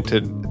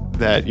oriented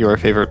that your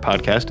favorite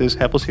podcast is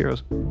Hapless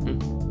Heroes.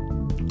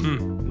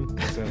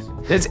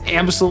 That's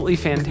absolutely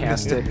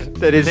fantastic.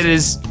 That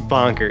is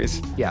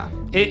bonkers. Yeah,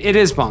 it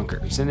is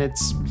bonkers, and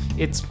it's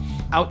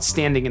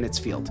outstanding in its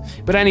field.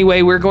 But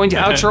anyway, we're going to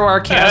outro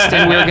our cast,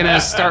 and we're going to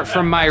start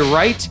from my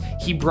right.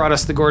 He brought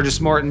us the gorgeous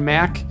Morton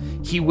Mac.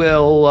 He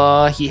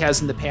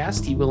has in the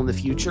past, he will in the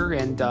future,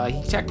 and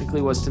he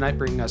technically was tonight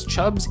bringing us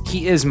Chubbs.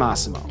 He is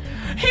Massimo.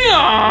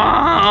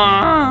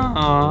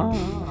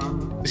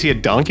 Is he a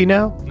donkey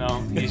now? No,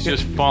 he's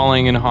just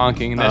falling and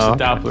honking, and that's Oh,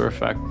 the okay. Doppler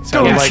effect.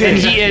 Yes, and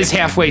he is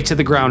halfway to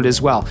the ground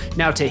as well.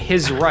 Now to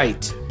his right,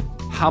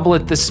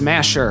 Hoblet the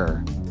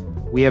Smasher.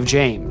 We have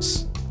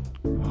James.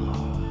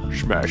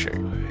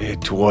 Smashing.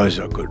 It was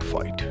a good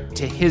fight.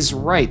 To his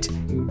right,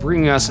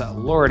 bringing us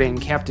Lord and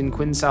Captain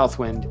Quinn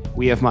Southwind,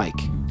 we have Mike.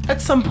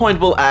 At some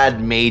point, we'll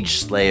add Mage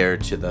Slayer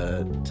to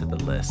the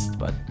list,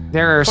 but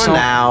There are For so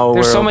now,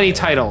 there's so we're- many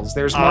titles.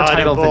 There's more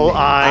title than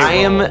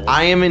Audible me.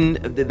 I am in.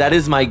 That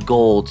is my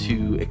goal,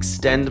 to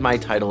extend my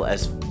title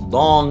as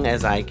long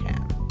as I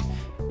can.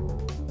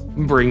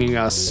 Bringing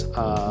us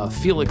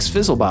Felix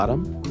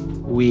Fizzlebottom,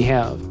 we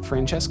have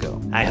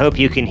Francesco. I hope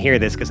you can hear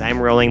this because I'm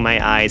rolling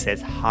my eyes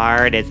as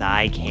hard as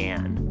I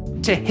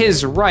can. To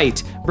his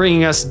right,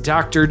 bringing us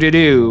Dr.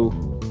 Didoo,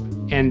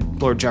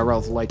 and Lord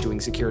Jarrell, the light doing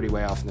security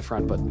way off in the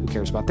front, but who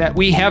cares about that?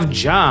 We have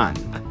John.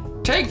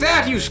 Take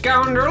that, you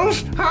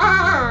scoundrels!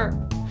 Ha!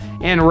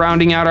 And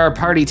rounding out our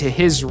party to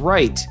his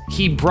right,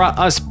 he brought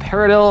us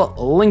Paradil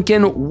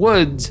Lincoln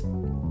Woods.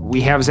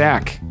 We have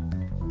Zach.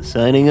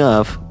 Signing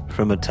off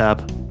from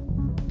atop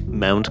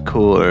Mount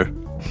Core.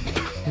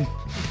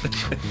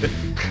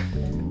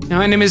 Now,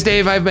 my name is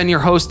Dave. I've been your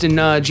host and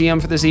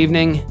GM for this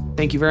evening.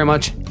 Thank you very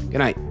much. Good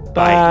night.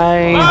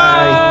 Bye.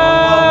 Bye.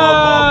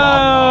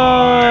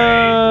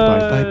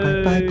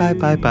 Bye.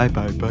 Bye. Bye. Bye.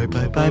 Bye. Bye.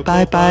 Bye. Bye.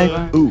 Bye.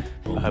 Bye. Ooh.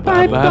 Bye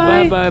bye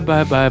bye bye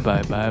bye bye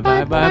bye bye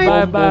bye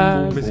bye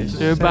bye,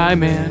 Mr. Bye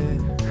Man.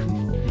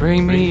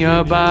 Bring me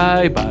a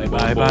bye bye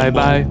bye bye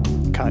bye.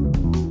 Cut.